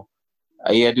know,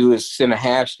 all you gotta do is send a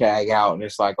hashtag out, and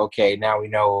it's like, okay, now we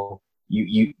know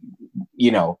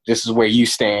you know, this is where you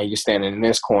stand. You're standing in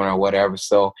this corner or whatever.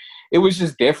 So it was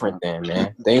just different then,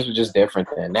 man. Things were just different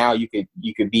then. Now you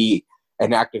could be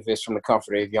an activist from the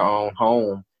comfort of your own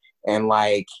home, and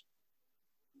like,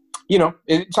 you know,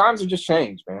 times have just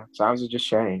changed, man. Times have just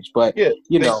changed. But yeah,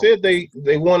 you they said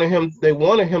they wanted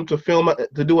him to film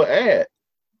to do an ad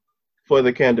for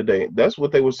the candidate. That's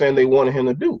what they were saying they wanted him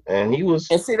to do, and he was.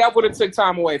 And see, that would have took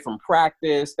time away from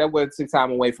practice. That would have took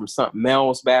time away from something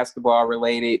else basketball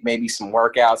related, maybe some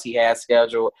workouts he had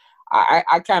scheduled.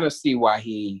 I kind of see why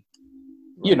he,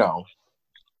 you know.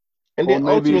 And then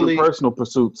maybe even personal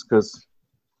pursuits, because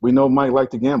we know Mike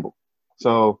liked to gamble.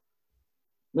 So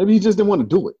maybe he just didn't want to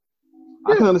do it.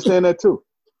 I can understand that too.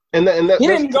 And he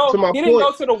didn't go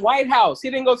to the White House. He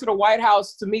didn't go to the White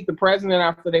House to meet the president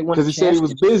after they won. Because he said he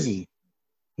was busy.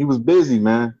 He was busy,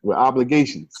 man, with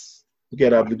obligations. You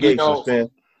got obligations, man.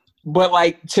 But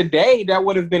like today, that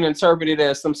would have been interpreted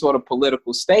as some sort of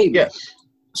political statement. Yes.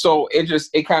 So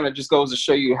it kind of just goes to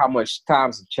show you how much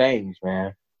times have changed,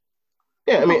 man.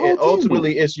 Yeah, I mean,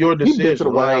 ultimately, it's your decision. Been to the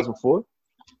White House before.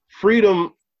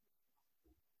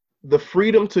 The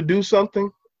freedom to do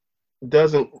something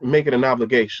doesn't make it an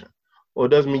obligation. Well, it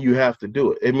doesn't mean you have to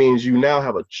do it. It means you now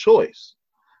have a choice.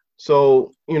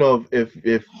 So,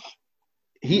 if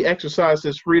he exercised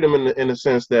his freedom in the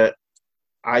sense that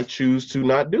I choose to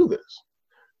not do this,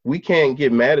 we can't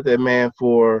get mad at that man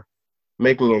for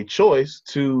making a choice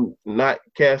to not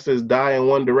cast his die in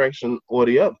one direction or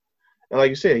the other. And like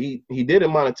you said, he did it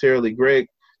monetarily. Greg,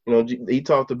 he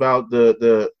talked about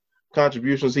the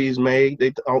contributions he's made.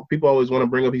 People always want to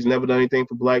bring up he's never done anything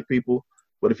for black people,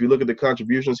 but if you look at the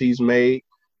contributions he's made,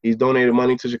 he's donated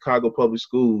money to Chicago public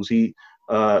schools. He,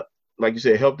 like you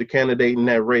said, helped the candidate in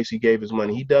that race. He gave his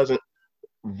money. He doesn't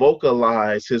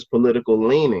vocalize his political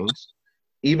leanings.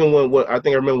 Even I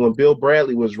remember when Bill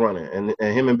Bradley was running, and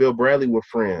him and Bill Bradley were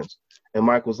friends, and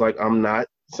Mike was like, I'm not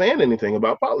saying anything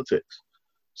about politics.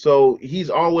 So he's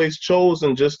always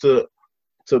chosen just to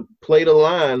play the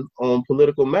line on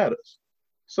political matters.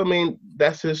 So, I mean,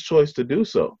 that's his choice to do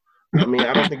so. I mean,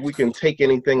 I don't think we can take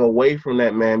anything away from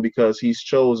that man because he's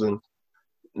chosen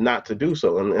not to do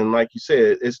so. And like you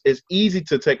said, it's easy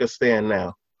to take a stand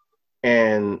now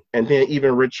and then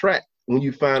even retract when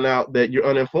you find out that you're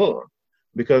uninformed.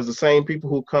 Because the same people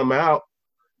who come out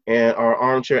and are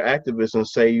armchair activists and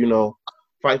say,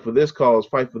 fight for this cause,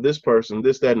 fight for this person,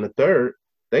 this, that, and the third,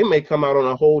 they may come out on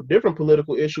a whole different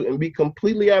political issue and be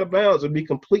completely out of bounds and be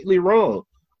completely wrong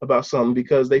about something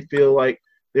because they feel like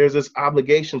there's this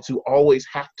obligation to always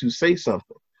have to say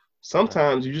something.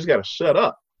 Sometimes you just got to shut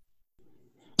up.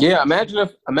 Yeah, imagine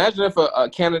if a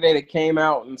candidate that came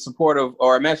out in support of,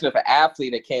 or imagine if an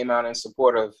athlete that came out in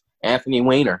support of Anthony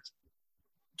Weiner.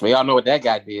 We all know what that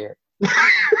guy did.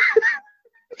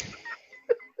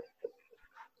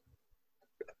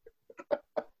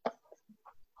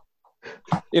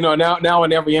 Now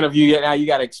in every interview, now you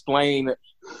got to explain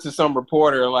to some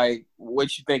reporter like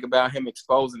what you think about him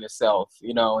exposing himself,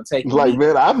 and taking. Like,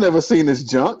 man, I've never seen this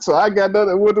junk, so I got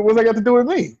nothing. What's that got to do with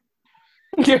me?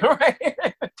 Yeah, right.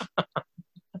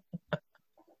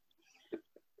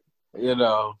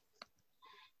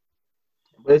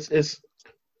 It's.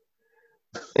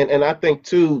 And I think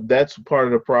too that's part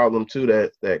of the problem too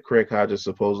that Craig Hodges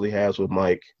supposedly has with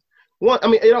Mike.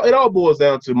 It all boils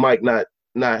down to Mike not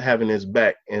having his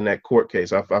back in that court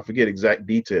case. I forget exact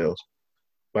details,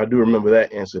 but I do remember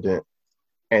that incident.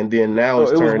 And then now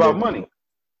it was about money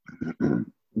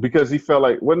because he felt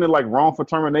like, wasn't it like wrongful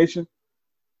termination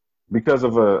because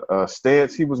of a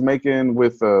stance he was making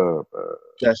with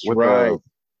that's with right.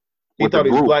 He thought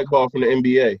he was blackballed from the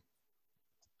NBA.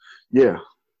 Yeah.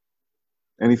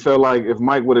 And he felt like if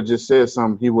Mike would have just said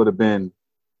something, he would have been,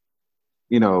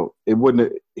 it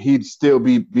wouldn't. He'd still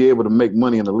be able to make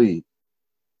money in the league.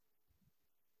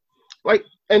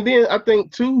 And then I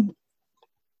think too,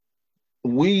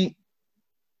 we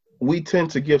tend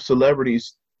to give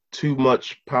celebrities too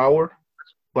much power,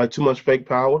 like too much fake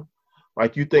power.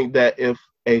 Like you think that if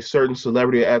a certain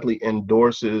celebrity or athlete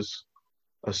endorses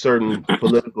a certain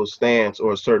political stance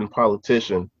or a certain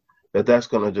politician, that's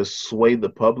going to just sway the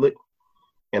public.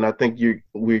 And I think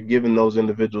we're giving those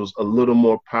individuals a little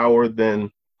more power than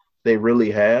they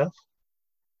really have.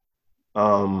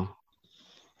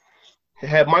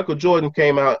 Had Michael Jordan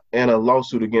came out in a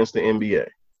lawsuit against the NBA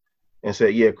and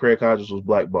said, yeah, Craig Hodges was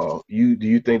blackballed, do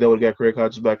you think that would have got Craig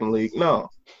Hodges back in the league? No,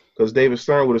 because David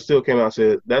Stern would have still came out and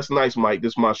said, that's nice, Mike,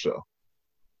 this is my show.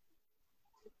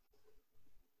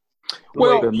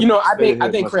 Well, I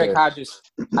think Craig Hodges.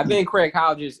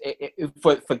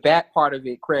 For that part of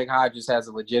it, Craig Hodges has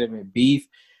a legitimate beef,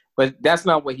 but that's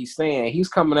not what he's saying. He's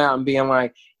coming out and being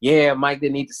like, "Yeah, Mike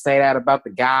didn't need to say that about the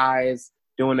guys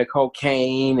doing the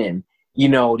cocaine, and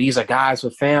these are guys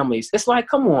with families." It's like,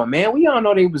 come on, man. We all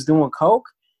know they was doing coke.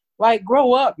 Like,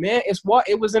 grow up, man.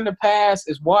 It was in the past.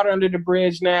 It's water under the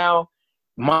bridge now.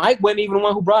 Mike wasn't even the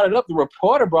one who brought it up. The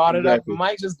reporter brought it up, and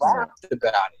Mike just laughed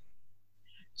about it.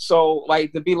 So,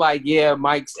 like, to be like, yeah,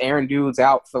 Mike's airing dudes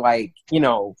out for, like,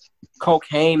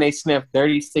 cocaine they sniffed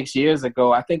 36 years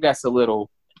ago, I think that's a little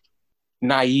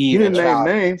naive. He didn't name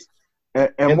names.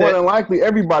 And more than likely,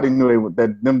 everybody knew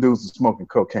that them dudes were smoking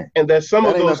cocaine. And that some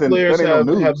of those players have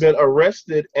been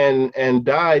arrested and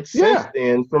died since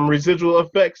then from residual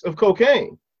effects of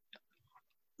cocaine.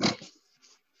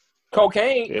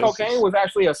 Cocaine was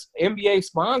actually an NBA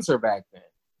sponsor back then.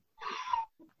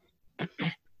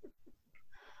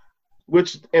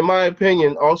 Which, in my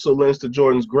opinion, also lends to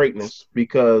Jordan's greatness,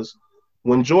 because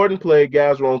when Jordan played,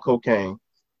 guys were on cocaine.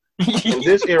 In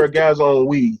this era, guys on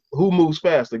weed. Who moves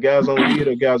faster, guys on weed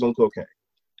or guys on cocaine?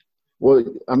 Well,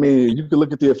 I mean, you can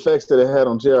look at the effects that it had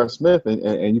on J.R. Smith,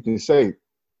 and you can say,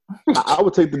 I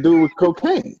would take the dude with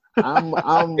cocaine.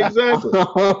 Exactly.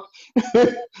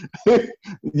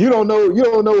 You don't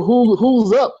know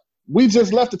who's up. We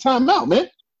just left the timeout, man.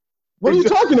 What are you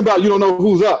talking about? You don't know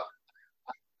who's up.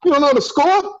 You don't know the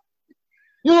score?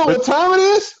 You know what time it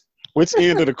is? Which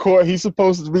end of the court he's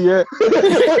supposed to be at?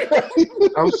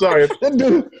 I'm sorry. That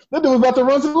dude was about to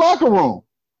run to the locker room.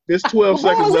 There's 12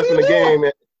 seconds left in the game.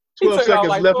 12 seconds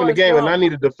like left in the game, and I Trump.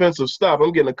 need a defensive stop.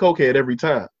 I'm getting a cokehead every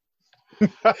time.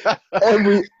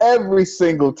 Every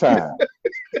single time.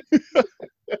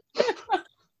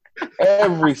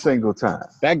 Every single time.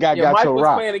 That guy Yeah, got Mike your was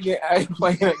rock. playing against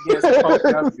fucked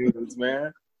up dudes,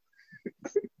 man.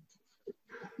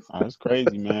 Oh, that's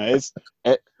crazy, man.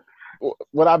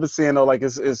 What I've been seeing though, like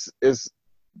it's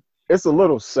a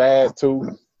little sad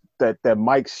too that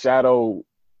Mike's shadow,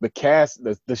 the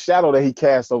shadow that he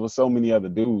cast over so many other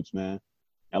dudes, man.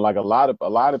 And like a lot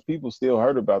of people still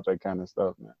heard about that kind of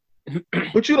stuff, man.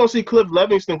 But you don't see Cliff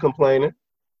Livingston complaining.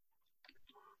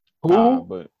 Who?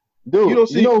 But You don't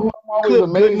see who I'm always Cliff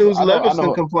amazed? Good News I know.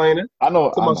 Livingston complaining. I know.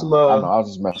 Talking about some, I was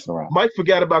just messing around. Mike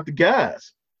forgot about the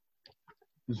guys.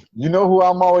 You know who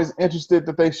I'm always interested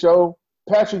that they show?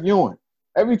 Patrick Ewing.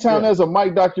 Every time there's a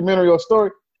Mike documentary or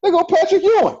story, they go Patrick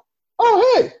Ewing.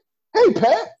 Oh, hey,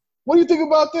 Pat, what do you think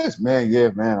about this? Man,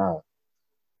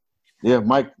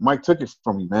 Mike took it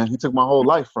from me, man. He took my whole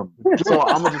life from me. So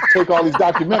I'm gonna just take all these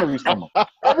documentaries from him.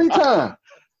 Every time.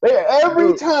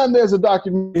 Every time there's a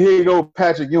documentary, here you go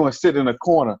Patrick Ewing sitting in a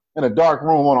corner in a dark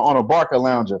room on a Barca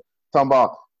lounger talking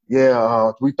about,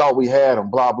 we thought we had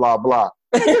him, blah, blah, blah.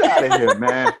 Get out of here,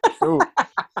 man. dude,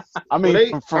 I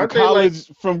mean, from college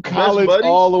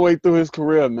all the way through his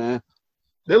career, man.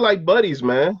 They're like buddies,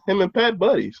 man. Him and Pat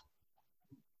buddies.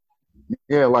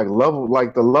 Yeah, like the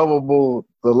lovable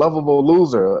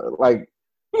loser. Like,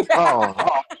 oh,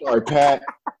 sorry, Pat.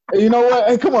 Hey, you know what?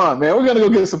 Hey, come on, man. We're gonna go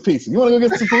get some pizza. You wanna go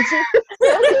get some pizza?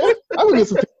 Okay, I'm gonna get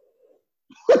some pizza.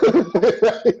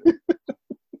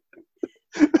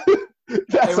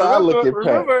 That's how I look at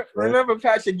Pat. Remember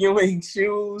Patrick Ewing's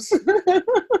shoes?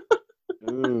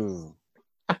 Ooh.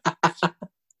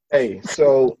 Hey,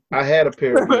 so I had a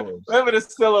pair of Ewings. Remember the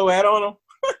silhouette on them?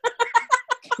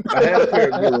 I had a pair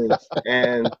of Ewings,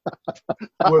 and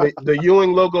where the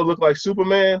Ewing logo looked like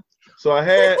Superman. So I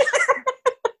had,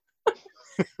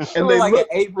 and they like an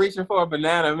ape reaching for a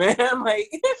banana, man.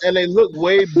 Like, and they look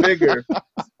way bigger.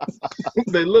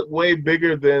 They look way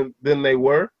bigger than they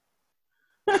were.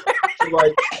 So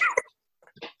like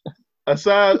a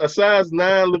size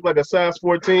 9 looked like a size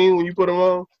 14 when you put them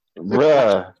on.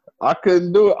 Bruh, I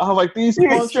couldn't do it. I was like, these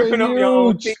punks are stripping up your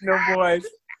own huge. feet, no boys.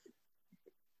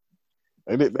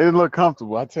 They didn't look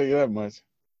comfortable. I tell you that much.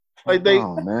 Like they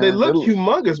look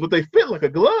humongous, but they fit like a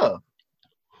glove.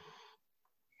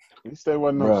 At least they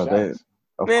wasn't no Bruh, shots.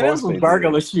 Man, those were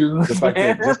burglar shoes. Just like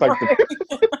the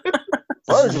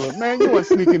Burglar, man, you weren't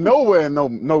sneaking nowhere in no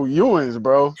Ewings,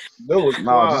 bro.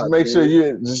 just make sure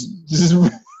you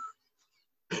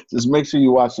just make sure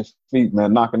you watch your feet,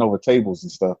 man, knocking over tables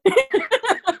and stuff.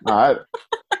 All right.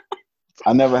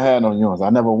 I never had no Ewings. I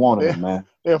never wanted them, man.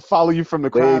 They'll follow you from the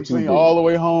crime scene all the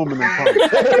way home in the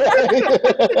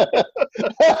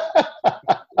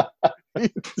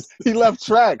he left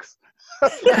tracks.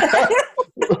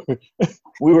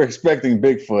 We were expecting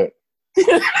Bigfoot.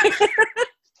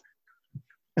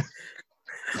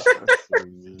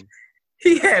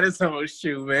 He had his own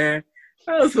shoe, man.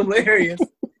 That was hilarious.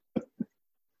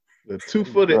 The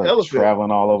 2-footed elephant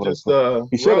traveling all over just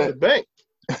the bank.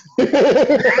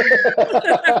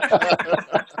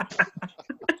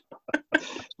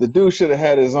 The dude should have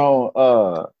had his own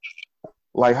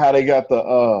like how they got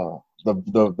the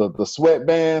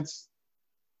sweatbands.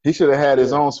 He should have had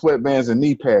his own sweatbands and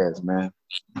knee pads, man.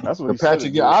 That's what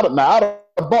Patrick. I'd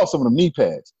have bought some of them knee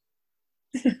pads.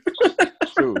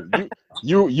 Dude,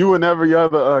 you and every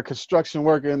other construction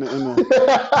worker in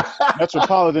the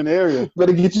metropolitan area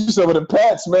better get you some of the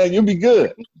pads, man. You'll be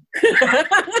good.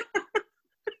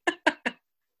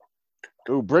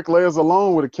 Dude, bricklayers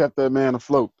alone would have kept that man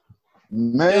afloat.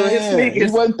 Man, he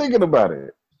wasn't thinking about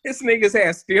it. His niggas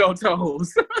had steel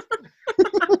toes.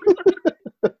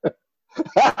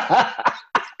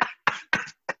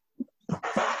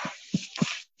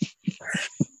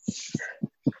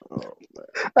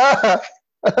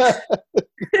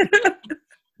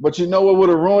 But you know what would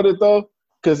have ruined it though?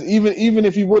 Because even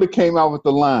if he would have came out with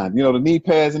the line, you know, the knee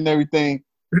pads and everything,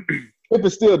 Pippen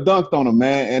still dunked on him,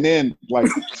 man, and then like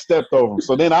stepped over him.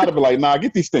 So then I'd have been like, nah,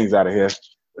 get these things out of here.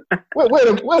 Where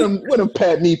them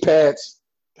pad knee pads?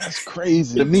 That's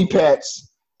crazy. The knee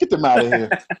pads. Get them out of here.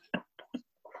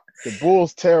 The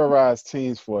Bulls terrorized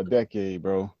teams for a decade,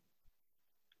 bro.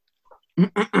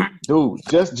 Dude,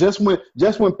 just when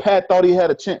Pat thought he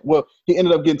had a chance, well, he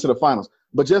ended up getting to the finals.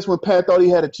 But just when Pat thought he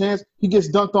had a chance, he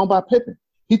gets dunked on by Pippen.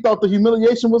 He thought the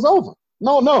humiliation was over.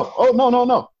 No.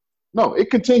 Oh, no. It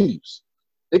continues.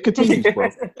 It continues, bro.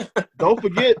 Don't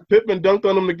forget, Pippen dunked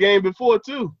on him the game before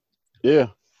too. Yeah.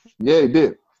 Yeah, he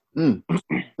did.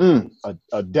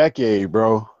 A decade,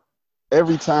 bro.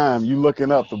 Every time you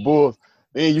looking up the Bulls,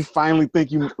 then you finally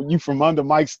think you from under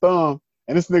Mike's thumb,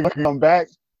 and this nigga come back.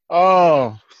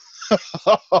 Oh,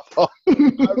 I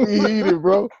be heated,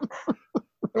 bro.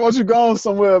 Why don't you go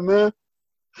somewhere, man?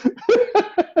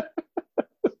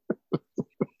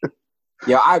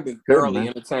 Yeah, I've been thoroughly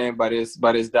entertained by this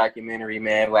documentary,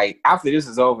 man. Like after this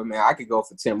is over, man, I could go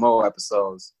for 10 more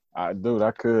episodes. Dude,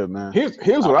 I could, man. Here's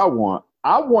what I want.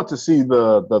 I want to see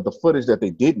the footage that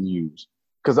they didn't use,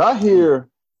 because I'm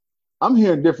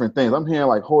hearing different things. I'm hearing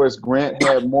like Horace Grant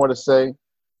had more to say.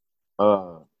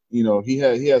 He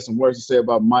had some words to say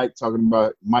about Mike, talking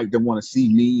about Mike didn't want to see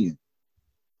me,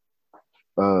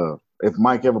 and if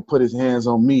Mike ever put his hands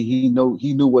on me, he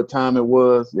knew what time it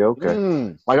was. Yeah,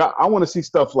 okay. Like I want to see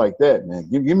stuff like that, man.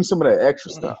 Give me some of that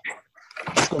extra stuff.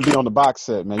 It's gonna be on the box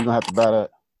set, man. You're gonna have to buy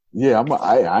that. Yeah,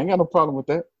 I ain't got no problem with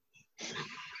that.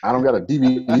 I don't got a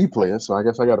DVD player, so I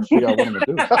guess I got to figure out what I'm gonna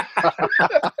do.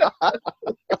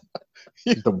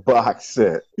 The box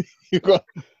set. You got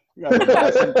to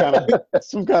buy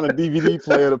some kind of DVD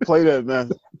player to play that, man.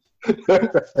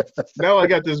 Now I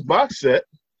got this box set.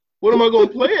 What am I going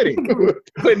to play it in?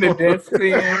 Putting the death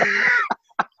scene.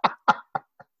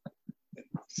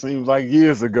 Seems like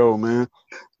years ago, man.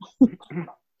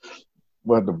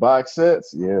 But the box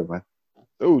sets, yeah, man.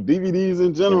 Dude, DVDs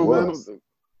in general, man.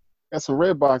 Got some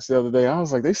Redbox the other day. I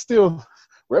was like,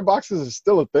 Redboxes are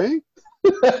still a thing?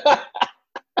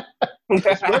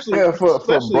 Especially for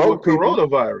broke people.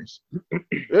 Coronavirus.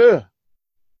 Yeah.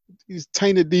 These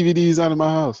tainted DVDs out of my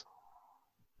house.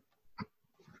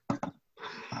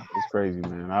 It's crazy,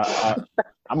 man.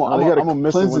 I'm gonna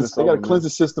miss it when it's over. They got a cleanser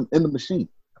system in the machine.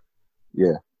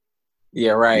 Yeah.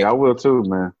 Yeah, right. Yeah, I will too,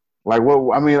 man. Like, I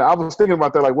was thinking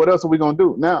about that. Like, what else are we gonna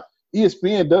do now?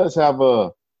 ESPN does have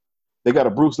they got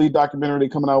a Bruce Lee documentary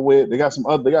coming out with. They got some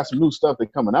new stuff they're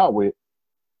coming out with.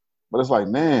 But it's like,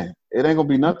 man, it ain't gonna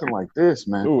be nothing like this,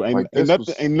 man. Ooh, ain't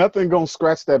nothing gonna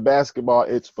scratch that basketball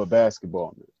itch for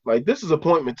basketball, man. Like, this is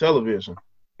appointment television.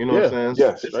 You know what I'm saying?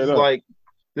 Yes, this is like,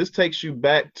 this takes you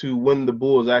back to when the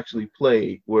Bulls actually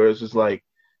played, where it's just like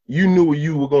you knew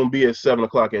you were gonna be at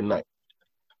 7:00 at night.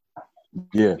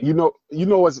 Yeah. You know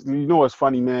what's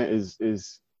funny, man, is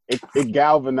it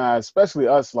galvanized, especially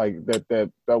us, like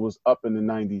that was up in the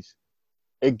 90s.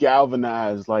 It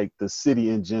galvanized like the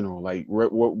city in general, like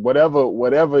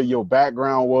whatever your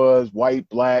background was, white,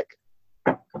 black,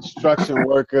 construction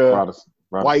worker,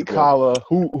 white collar,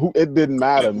 who it didn't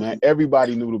matter, man.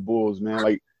 Everybody knew the Bulls, man.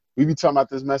 Like we be talking about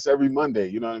this mess every Monday.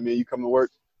 You know what I mean? You come to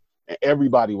work and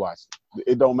everybody watched it.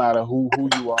 It don't matter who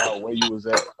you are, where you was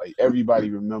at. Like everybody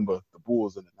remember the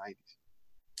Bulls in the 90s.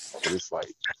 So it's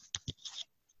like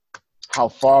how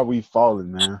far we've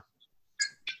fallen, man.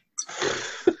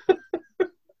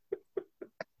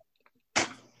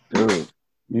 Dude,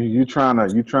 you trying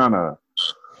to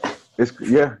it's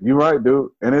you're right,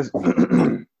 dude. And it's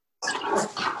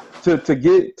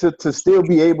to still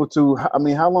be able to, I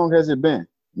mean, how long has it been?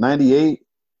 98?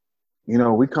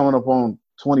 We coming up on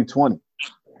 2020.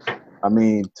 I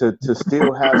mean, to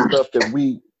still have stuff that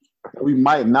we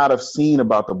might not have seen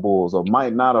about the Bulls or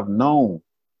might not have known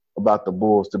about the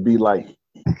Bulls to be like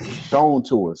shown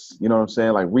to us. You know what I'm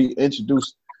saying? Like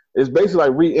reintroduce. It's basically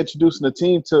like reintroducing the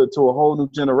team to a whole new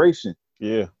generation.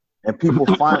 Yeah. And people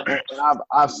find, and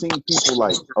I've seen people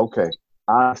like, okay,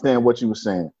 I understand what you were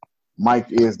saying. Mike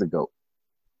is the GOAT.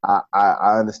 I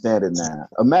understand it now.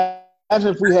 Imagine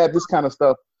if we had this kind of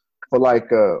stuff for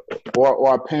like, or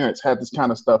our parents had this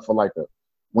kind of stuff for like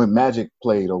when Magic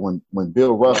played or when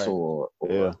Bill Russell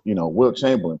or Wilt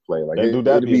Chamberlain played. Like,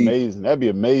 that'd be amazing. That'd be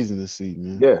amazing to see,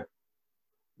 man. Yeah.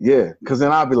 Yeah, because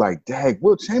then I'd be like, dang,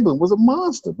 Wilt Chamberlain was a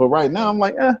monster. But right now I'm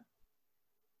like,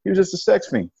 he was just a sex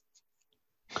fiend.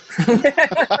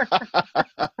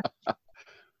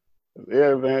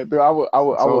 Yeah, man. Dude, I would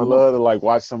love to like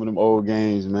watch some of them old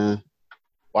games, man.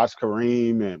 Watch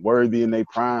Kareem and Worthy in their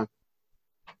prime.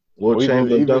 Wilt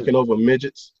Chamberlain dunking over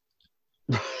midgets.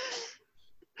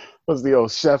 What's the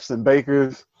old chefs and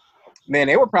bakers? Man,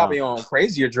 they were probably on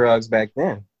crazier drugs back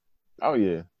then. Oh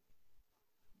yeah.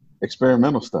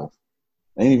 Experimental stuff.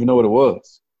 I didn't even know what it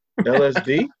was.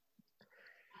 LSD?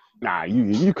 Nah,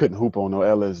 you couldn't hoop on no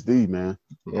LSD, man.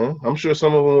 Yeah, I'm sure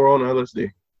some of them were on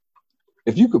LSD.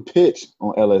 If you could pitch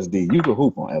on LSD, you could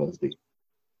hoop on LSD.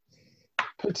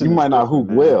 You might not hoop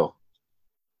well.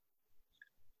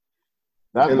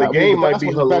 And the game might be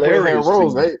hilarious.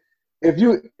 If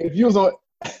you was on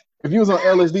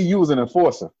LSD, you was an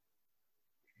enforcer.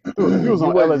 Dude, if you was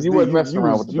on LSD, you wasn't messing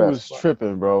around with the you was basketball.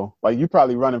 tripping, bro. Like you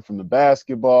probably running from the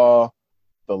basketball,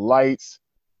 the lights.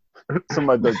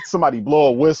 Somebody blow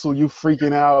a whistle, you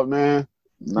freaking out, man.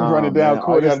 You Nah, running man. down All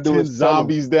court, you there's gotta do 10 is tell them.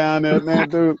 zombies down there, man,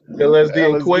 dude. LSD and LSD had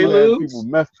people Quaaludes.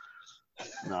 mess.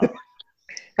 Nah.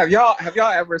 Have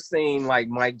y'all ever seen like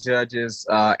Mike Judge's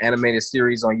animated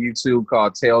series on YouTube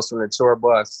called Tales from the Tour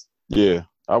Bus? Yeah,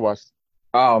 I watched.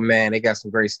 Oh man, they got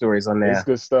some great stories on It's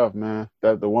there. good stuff, man.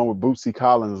 That the one with Bootsy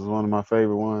Collins is one of my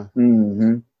favorite ones.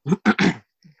 Mm-hmm.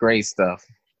 Great stuff.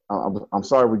 I'm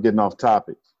sorry we're getting off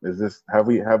topic. Is this have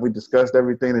we discussed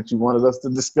everything that you wanted us to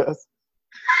discuss?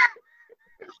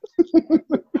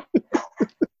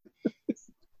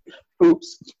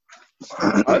 Oops.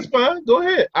 That's fine. Go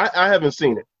ahead. I haven't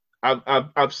seen it.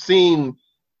 I've seen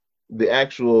the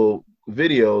actual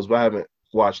videos, but I haven't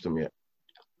watched them yet.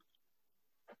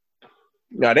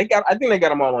 No, I think they got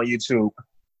them all on YouTube.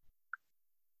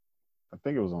 I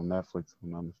think it was on Netflix, if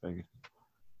I'm not mistaken.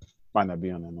 Might not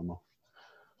be on there no more.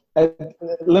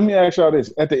 Let me ask y'all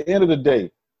this. At the end of the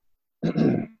day,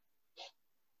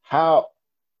 how,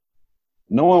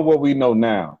 knowing what we know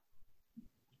now,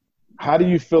 how do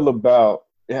you feel about,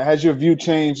 has your view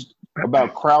changed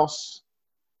about Krause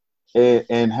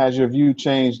and has your view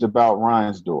changed about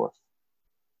Reinsdorf?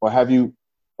 Or have you,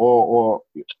 or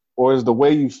is the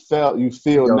way you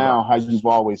feel now how you've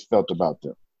always felt about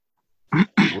them?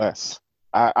 Less.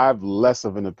 I have less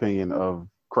of an opinion of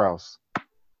Krause.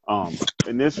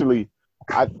 Initially,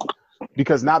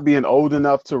 because not being old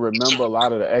enough to remember a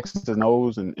lot of the X's and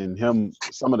O's and him,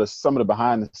 some of the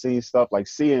behind the scenes stuff, like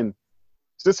seeing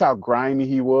just how grimy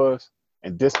he was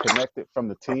and disconnected from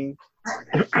the team,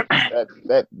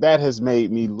 that has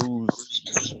made me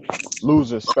lose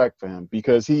respect for him,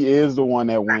 because he is the one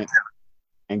that went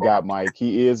and got Mike.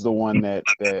 He is the one that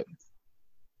he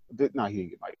didn't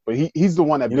get Mike, but he's the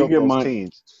one that built those Mike.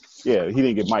 teams. Yeah, he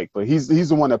didn't get Mike, but he's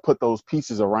the one that put those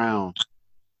pieces around.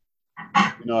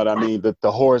 You know what I mean?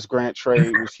 The Horace Grant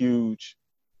trade was huge.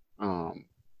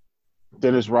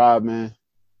 Dennis Rodman,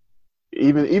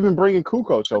 even bringing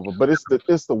Kukoc over, but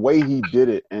it's the way he did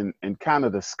it and kind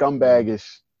of the scumbagish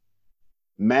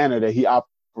manner that he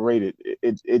operated.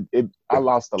 I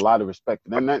lost a lot of respect,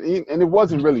 and it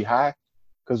wasn't really high,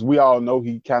 because we all know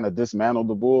he kind of dismantled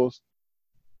the Bulls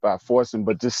by forcing,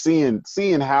 but just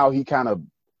seeing how he kind of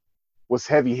was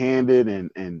heavy-handed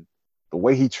and the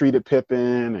way he treated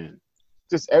Pippen and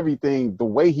just everything, the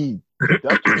way he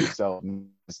conducted himself,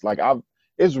 it's like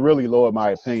it's really lowered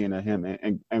my opinion of him.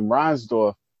 And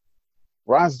Reinsdorf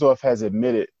has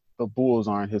admitted the Bulls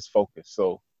aren't his focus.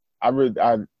 So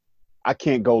I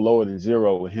can't go lower than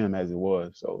 0 with him as it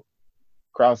was. So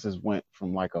Krause has went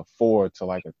from like a 4 to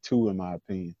like a 2 in my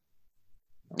opinion.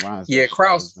 Yeah,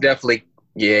 Krause definitely.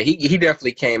 Yeah, he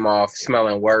definitely came off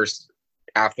smelling worse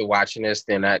after watching this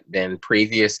than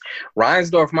previous.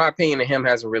 Reinsdorf, my opinion of him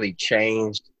hasn't really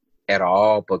changed at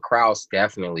all, but Krause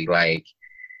definitely, like,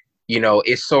 you know,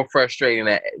 it's so frustrating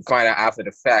to find out after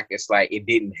the fact. It's like it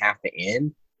didn't have to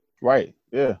end. Right.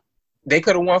 Yeah. They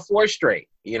could have won 4 straight.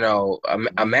 You know,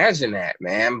 imagine that,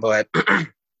 man. But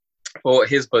for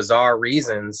his bizarre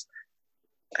reasons,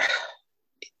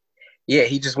 yeah,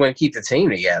 he just wouldn't keep the team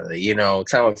together. You know,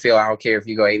 tell him, Phil, I don't care if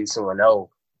you go 82-0.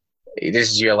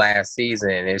 This is your last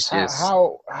season. It's just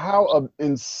how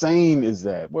insane is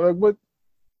that? What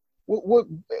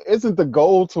isn't the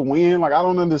goal to win? Like, I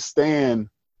don't understand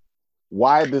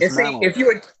why this.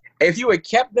 If you had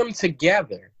kept them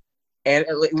together, and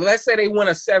let's say they won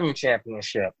a 7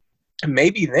 championship,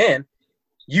 maybe then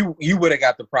you would have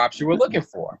got the props you were looking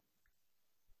for.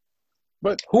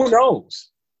 But who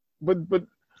knows? But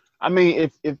I mean,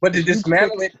 but to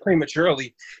dismantle it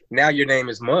prematurely, now your name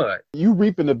is mud. You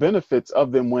reaping the benefits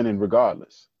of them winning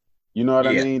regardless. You know what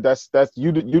I mean? That's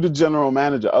you the general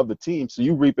manager of the team, so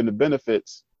you reaping the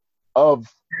benefits of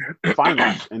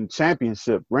finals and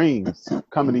championship rings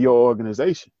coming to your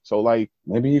organization. So like,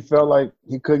 maybe he felt like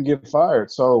he couldn't get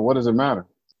fired. So what does it matter?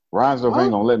 Reinsdorf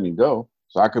ain't gonna let me go,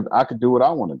 so I could do what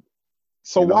I want to do.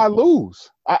 So why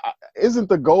lose? Isn't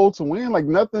the goal to win? Like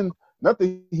nothing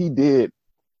he did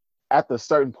at the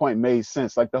certain point made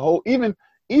sense. Like the whole, even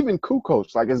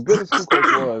Kukoc, like as good as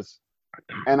Kukoc was,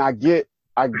 and I get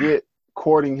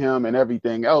courting him and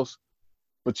everything else,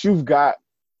 but you've got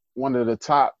one of the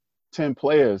top 10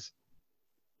 players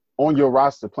on your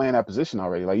roster playing that position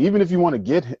already. Like even if you want to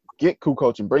get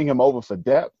Kukoc and bring him over for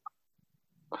depth,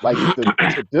 like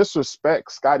to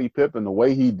disrespect Scottie Pippen the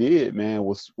way he did, man,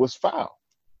 was foul.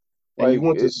 And like, you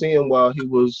went to see him while he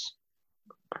was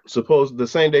the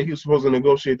same day he was supposed to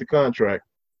negotiate the contract.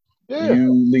 Yeah.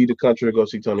 You leave the country to go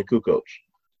see Tony Kukoc,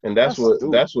 and that's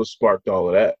what sparked all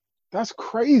of that. That's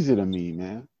crazy to me,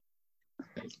 man.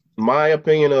 My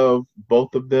opinion of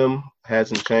both of them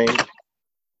hasn't changed.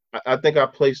 I think I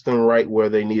placed them right where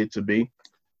they needed to be.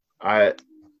 I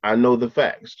I know the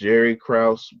facts. Jerry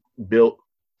Krause built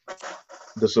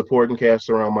the supporting cast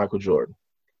around Michael Jordan.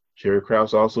 Jerry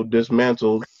Krause also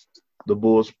dismantled the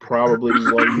Bulls probably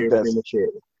 1 year That's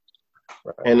prematurely.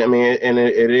 right. And I mean, and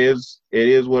it is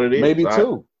what it is. Maybe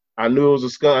two. I knew it was a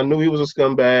scum. I knew he was a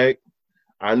scumbag.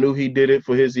 I knew he did it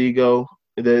for his ego.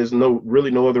 There's no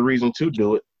other reason to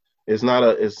do it. It's not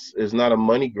a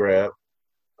money grab.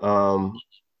 Um,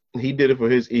 he did it for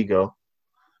his ego.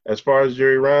 As far as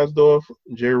Jerry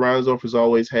Reinsdorf has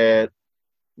always had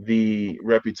the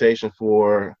reputation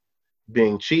for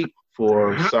being cheap,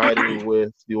 for siding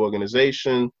with the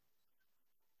organization.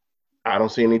 I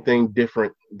don't see anything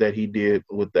different that he did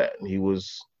with that. He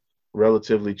was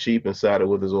relatively cheap and sided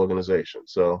with his organization.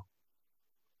 So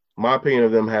my opinion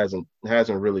of them hasn't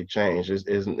really changed.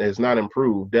 It's not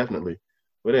improved, definitely,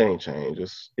 but it ain't changed.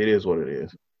 It is what it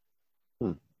is.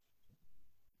 Hmm.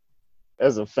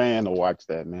 As a fan to watch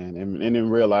that, man, and then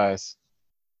realize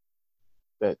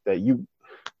that you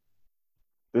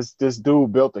this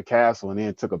dude built a castle and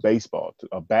then took a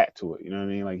bat to it. You know what I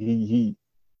mean? Like and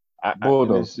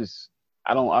it's just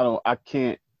I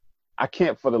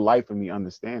can't for the life of me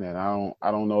understand that.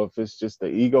 I don't know if it's just the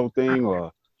ego thing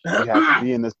or you have to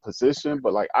be in this position,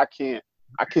 but like I can't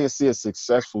see a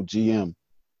successful GM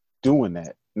doing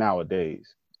that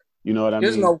nowadays. You know what I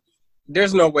mean?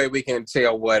 There's no way we can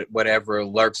tell whatever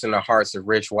lurks in the hearts of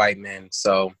rich white men.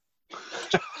 So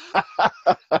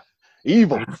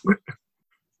evil.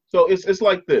 So it's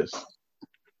like this.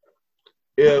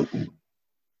 If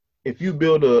you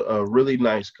build a really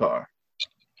nice car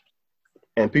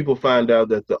and people find out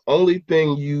that the only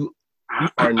thing you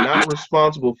are not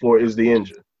responsible for is the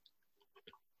engine,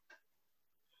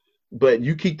 but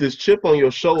you keep this chip on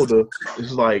your shoulder,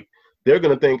 it's like they're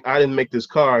going to think I didn't make this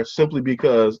car simply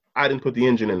because I didn't put the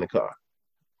engine in the car.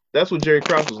 That's what Jerry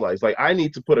Krause was like. It's like, I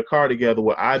need to put a car together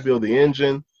where I build the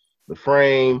engine, the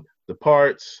frame, the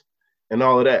parts, and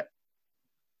all of that.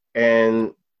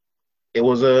 And it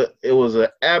was an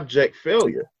abject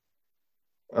failure.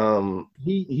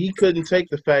 He couldn't take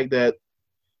the fact that,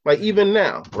 like, even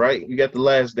now, right? You got The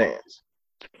Last Dance.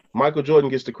 Michael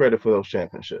Jordan gets the credit for those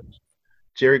championships.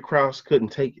 Jerry Krause couldn't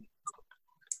take it.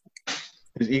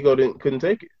 His ego couldn't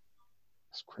take it.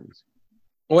 That's crazy.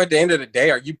 Well, at the end of the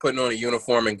day, are you putting on a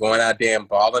uniform and going out there and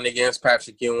balling against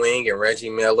Patrick Ewing and Reggie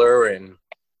Miller and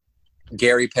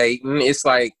Gary Payton? It's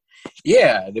like,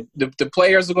 yeah, the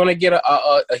players are going to get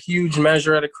a huge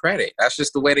measure of the credit. That's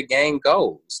just the way the game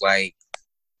goes. Like,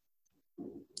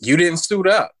 you didn't suit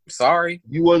up. Sorry.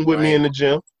 You wasn't with me in the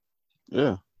gym.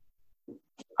 Yeah.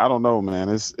 I don't know, man.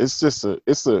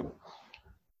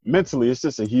 Mentally, it's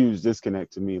just a huge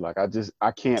disconnect to me. Like,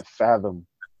 I can't fathom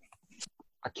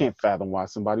why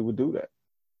somebody would do that.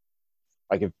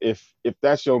 Like, if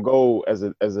that's your goal as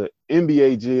a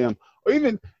NBA GM or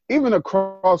even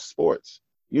across sports,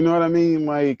 you know what I mean?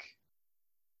 Like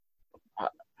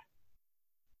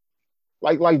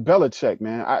Belichick,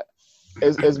 man.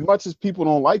 As much as people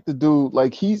don't like the dude,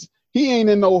 like he ain't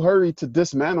in no hurry to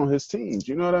dismantle his teams.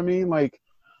 You know what I mean? Like,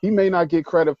 he may not get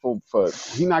credit for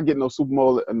he not getting no Super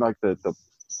Bowl and like the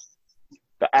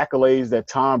accolades that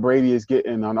Tom Brady is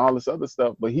getting on all this other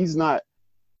stuff, but he's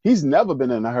never been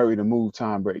in a hurry to move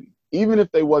Tom Brady. Even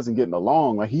if they wasn't getting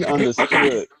along, like, he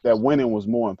understood that winning was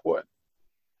more important.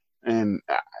 And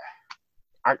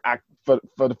I for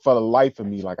the life of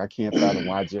me, like, I can't fathom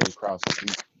why Jerry Krause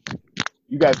is.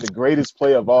 You got the greatest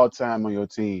player of all time on your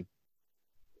team,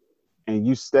 and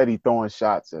you steady throwing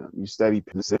shots at him. You steady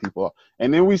pissing people off.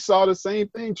 And then we saw the same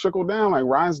thing trickle down. Like,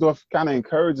 Reinsdorf kind of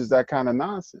encourages that kind of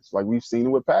nonsense. Like, we've seen it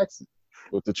with Paxson,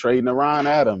 with the trading of Ron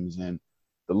Adams and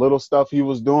the little stuff he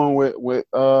was doing with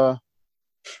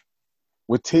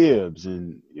Tibbs.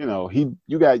 And, you know,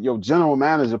 you got your general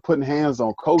manager putting hands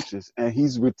on coaches, and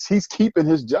he's keeping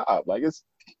his job. Like, it's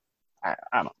I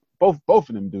don't know. Both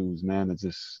of them dudes, man, are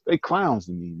just, they clowns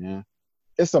to me, man.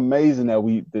 It's amazing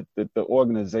that the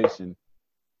organization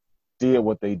did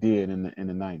what they did in the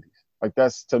 90s. Like,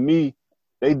 that's, to me,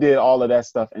 they did all of that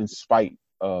stuff in spite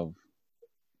of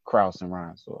Krause and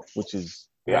Reinsdorf, which is,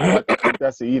 I think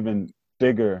that's an even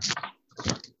bigger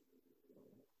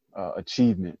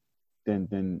achievement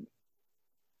than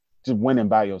just winning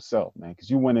by yourself, man. Because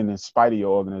you winning in spite of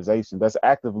your organization that's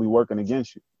actively working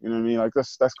against you. You know what I mean? Like,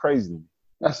 that's crazy to me.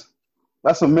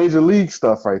 That's some major league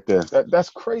stuff right there. That's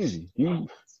crazy. You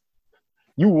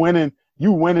winning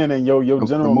and your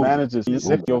general managers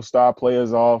sick your star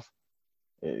players off.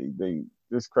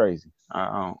 It's crazy.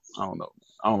 I don't know.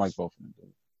 I don't like both of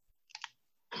them.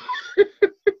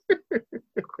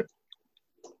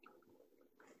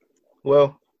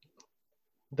 Well,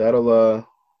 that'll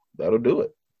do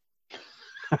it.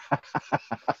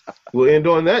 We'll end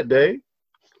on that, Dave.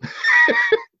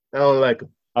 I don't like him.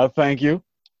 Thank you.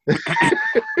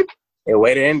 Hey,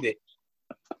 way to end it.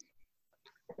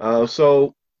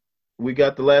 So we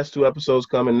got the last two episodes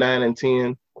coming, 9 and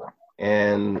 10.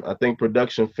 And I think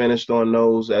production finished on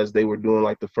those as they were doing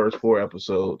like the first 4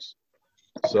 episodes.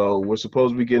 So we're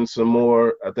supposed to be getting some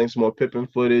more Pippen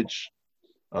footage,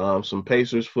 some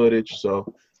Pacers footage.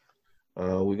 So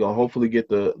we're going to hopefully get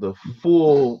the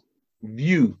full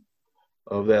view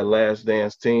of that Last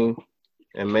Dance team.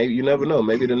 And maybe, you never know,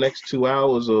 maybe the next 2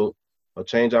 hours will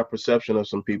change our perception of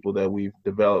some people that we've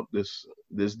developed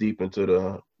this deep into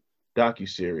the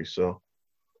docuseries. So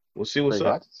we'll see what's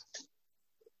up.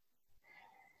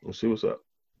 We'll see what's up.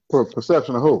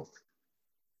 Perception of who?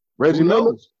 Reggie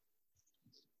Miller?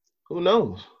 Who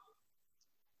knows?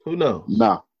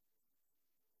 Nah.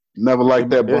 Never liked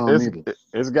that bum either.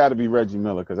 It's got to be Reggie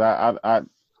Miller because I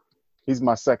he's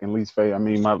my second least favorite. I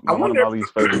mean, one of my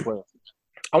least favorite players.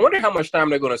 I wonder how much time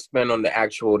they're going to spend on the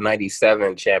actual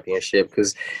 '97 championship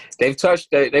because they've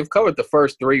covered the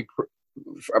first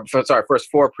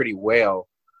 4 pretty well,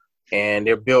 and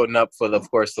they're building up for of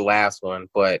course the last one.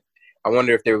 But I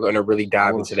wonder if they're going to really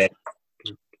dive into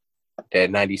that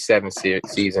 '97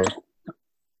 season.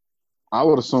 I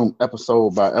would assume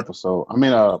episode by episode. I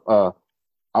mean,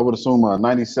 I would assume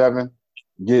 97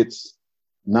 gets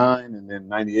 9, and then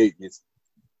 98 gets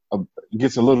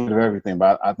a little bit of everything.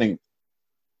 But I think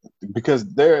because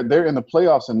they're in the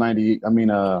playoffs in '98. I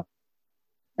mean,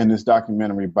 in this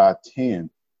documentary by 10.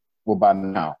 Well, by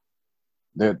now,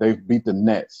 they've beat the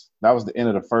Nets. That was the end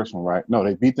of the first one, right? No,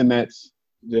 they beat the Nets.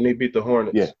 Then they beat the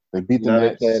Hornets. Yeah, they beat the now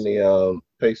Nets. They're playing the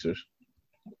Pacers.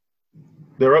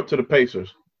 They're up to the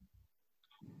Pacers.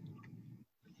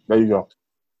 There you go.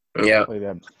 Yeah. Play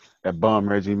that bum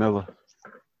Reggie Miller.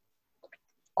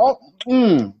 Oh,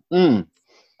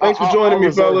 Thanks for joining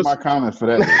me, fellas. My comment for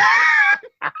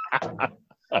that.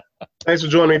 Thanks for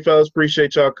joining me, fellas.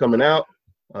 Appreciate y'all coming out.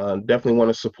 Definitely want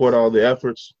to support all the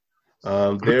efforts.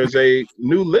 There's a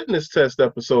new litmus test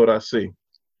episode I see.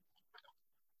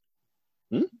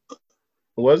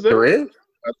 Was there? There is?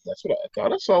 That's what I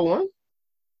thought. I saw one.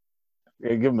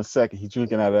 Yeah, give him a second. He's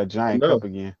drinking out of that giant cup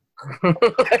again.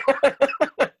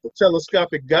 The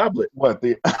telescopic goblet. What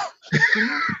the?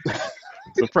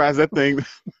 Surprised that thing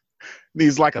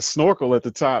needs like a snorkel at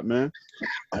the top, man.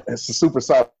 It's a super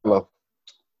silo.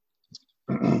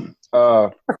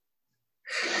 A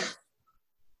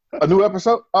new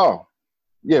episode? Oh,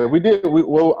 yeah, we did.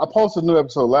 I posted a new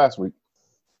episode last week.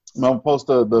 I'm gonna post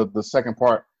the second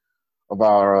part of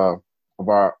our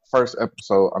first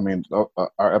episode. I mean,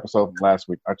 our episode from last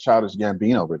week, our Childish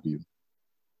Gambino review.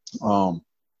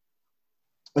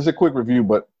 It's a quick review,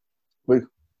 but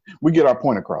we get our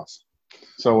point across.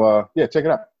 So yeah, check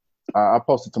it out. I'll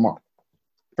post it tomorrow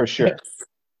for sure.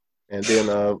 And then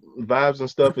Vibes and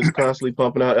Stuff is constantly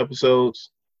pumping out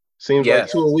episodes. Seems like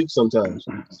 2 a week sometimes.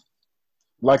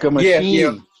 Like a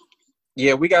machine.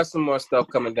 Yeah, we got some more stuff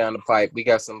coming down the pipe. We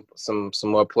got some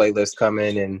more playlists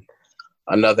coming and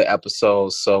another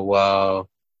episode. So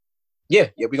yeah,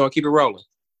 we're gonna keep it rolling.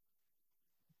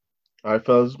 All right,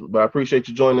 fellas. But I appreciate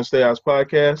you joining the Stay House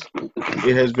Podcast.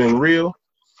 It has been real.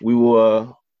 We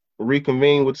will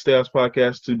reconvene with the Stay House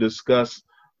Podcast to discuss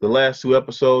the last 2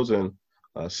 episodes and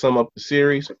sum up the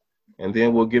series. And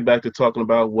then we'll get back to talking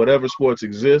about whatever sports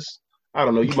exists. I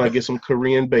don't know. You might get some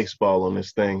Korean baseball on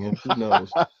this thing. Who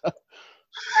knows?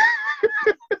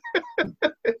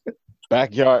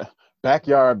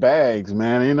 Backyard bags,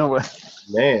 man. You know what?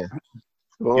 Man.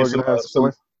 Get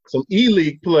some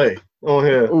E-League play on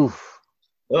here. Oof.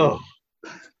 Oh.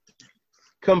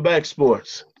 Comeback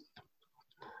sports.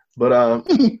 But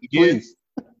again,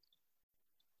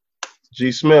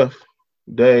 G. Smith,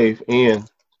 Dave, Ian.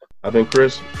 I've been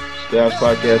Chris. Stay House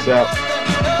Podcast out.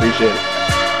 Appreciate it.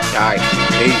 All right.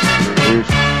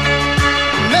 Peace.